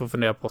 får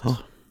fundera på det.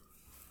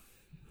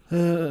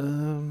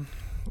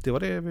 Det var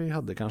det vi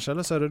hade kanske.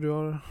 Eller så är det du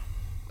har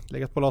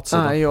legat på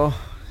latsidan? Nej, jag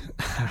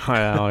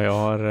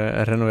har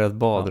renoverat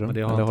badrum.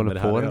 Ja, eller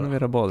håller på att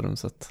renovera badrum.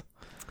 Så att...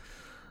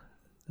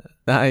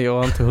 Nej, jag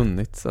har inte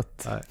hunnit. Så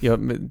att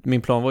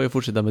min plan var ju att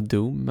fortsätta med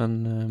Doom,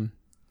 men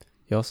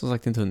jag har som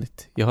sagt inte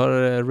hunnit. Jag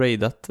har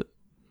raidat.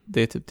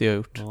 Det är typ det jag har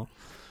gjort. Ja.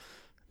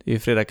 Det är ju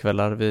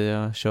fredagskvällar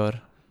vi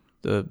kör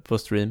på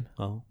stream.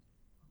 Ja.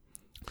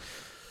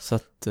 Så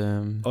att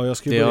jag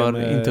ska börja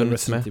med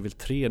Resident Evil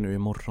 3 nu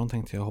imorgon,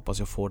 tänkte jag. Hoppas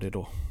jag får det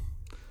då.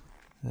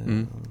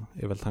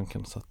 Är väl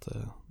tanken. Så att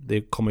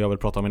det kommer jag väl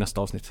prata om i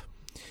nästa avsnitt.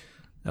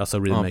 Alltså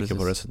remaken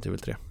på Resident Evil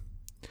 3.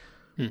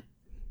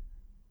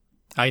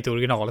 Ja, inte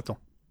originalet då.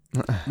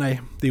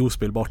 Nej, det är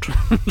ospelbart.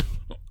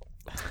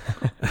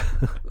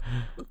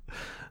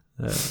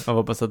 Jag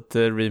hoppas att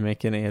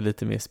remaken är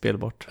lite mer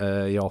spelbart.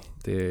 Ja,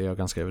 det är jag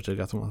ganska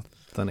övertygad om att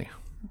den är.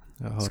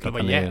 Jag har hört ska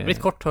vara jävligt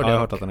kort, hörde jag. Jag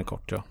har hört att den är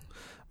kort, ja.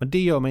 Men det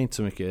gör mig inte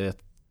så mycket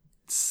ett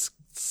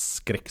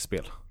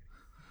skräckspel.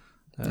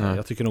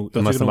 Jag tycker nog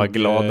jag tycker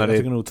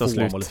nog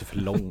tvåan var lite för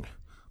lång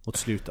mot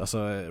slut. Alltså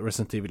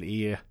Resident Evil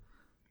är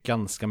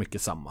ganska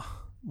mycket samma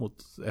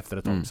efter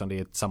ett tag. Det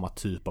är samma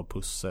typ av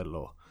pussel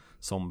och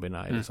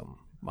zombierna är liksom,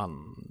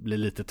 man blir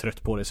lite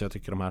trött på det, så jag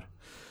tycker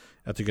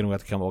nog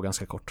att det kan vara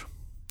ganska kort.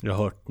 Jag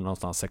har hört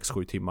någonstans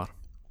 6-7 timmar.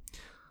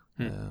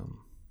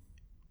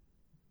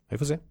 Vi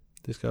får se.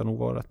 Det ska nog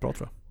vara rätt bra,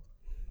 tror jag.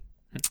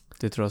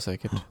 Det tror jag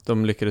säkert.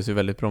 De lyckades ju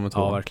väldigt bra med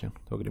tvåan. Ja, verkligen.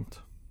 Det var grymt.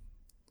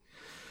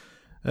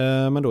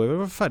 Men då är vi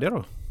väl färdiga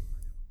då.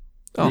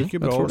 Det gick ju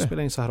bra att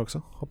spela in så här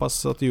också.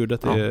 Hoppas att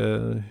ljudet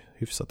är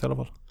hyfsat i alla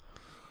fall.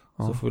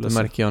 Ja, så får vi det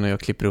märker jag när jag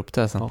klipper upp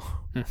det här sen. Ja.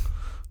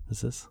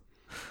 Precis.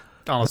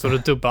 Annars får du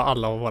dubba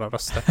alla av våra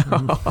röster.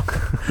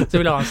 Så jag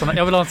vill ha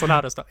en sån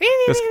här röst.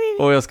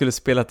 Jag skulle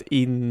spelat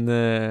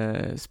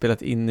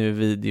in nu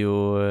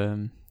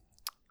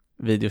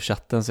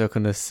videochatten så jag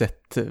kunde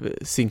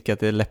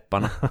synkat i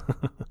läpparna.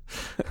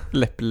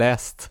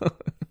 Läppläst.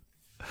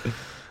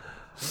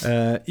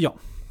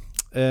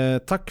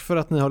 Tack för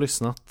att ni har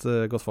lyssnat,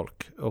 gott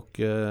folk.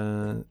 Och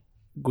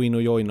gå in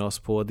och joina oss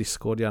på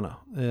Discord gärna.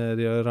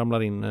 Det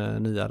ramlar in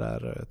nya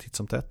där titt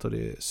som tätt och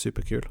det är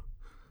superkul.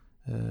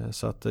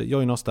 Så att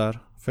joina oss där.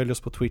 Följ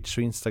oss på Twitch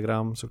och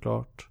Instagram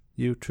såklart.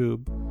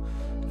 YouTube,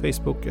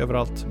 Facebook,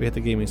 överallt. Vi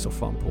heter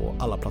Gaming-soffan på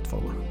alla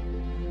plattformar.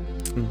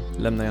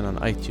 Lämna gärna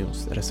en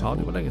iTunes-recension. Ja,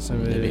 det var länge sedan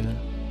vi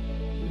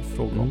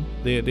frågade om.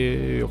 Det är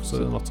ju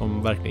också något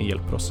som verkligen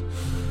hjälper oss.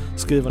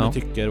 Skriv vad ni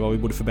tycker, vad vi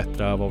borde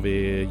förbättra, vad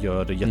vi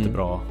gör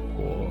jättebra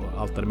och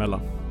allt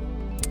däremellan.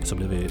 Så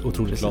blir vi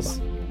otroligt glada.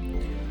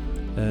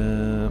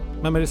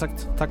 Men med det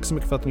sagt, tack så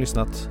mycket för att ni har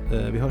lyssnat.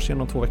 Vi hörs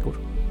igen om 2 veckor.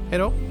 Hej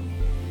då!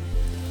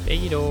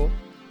 Hej då!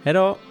 Hej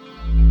då!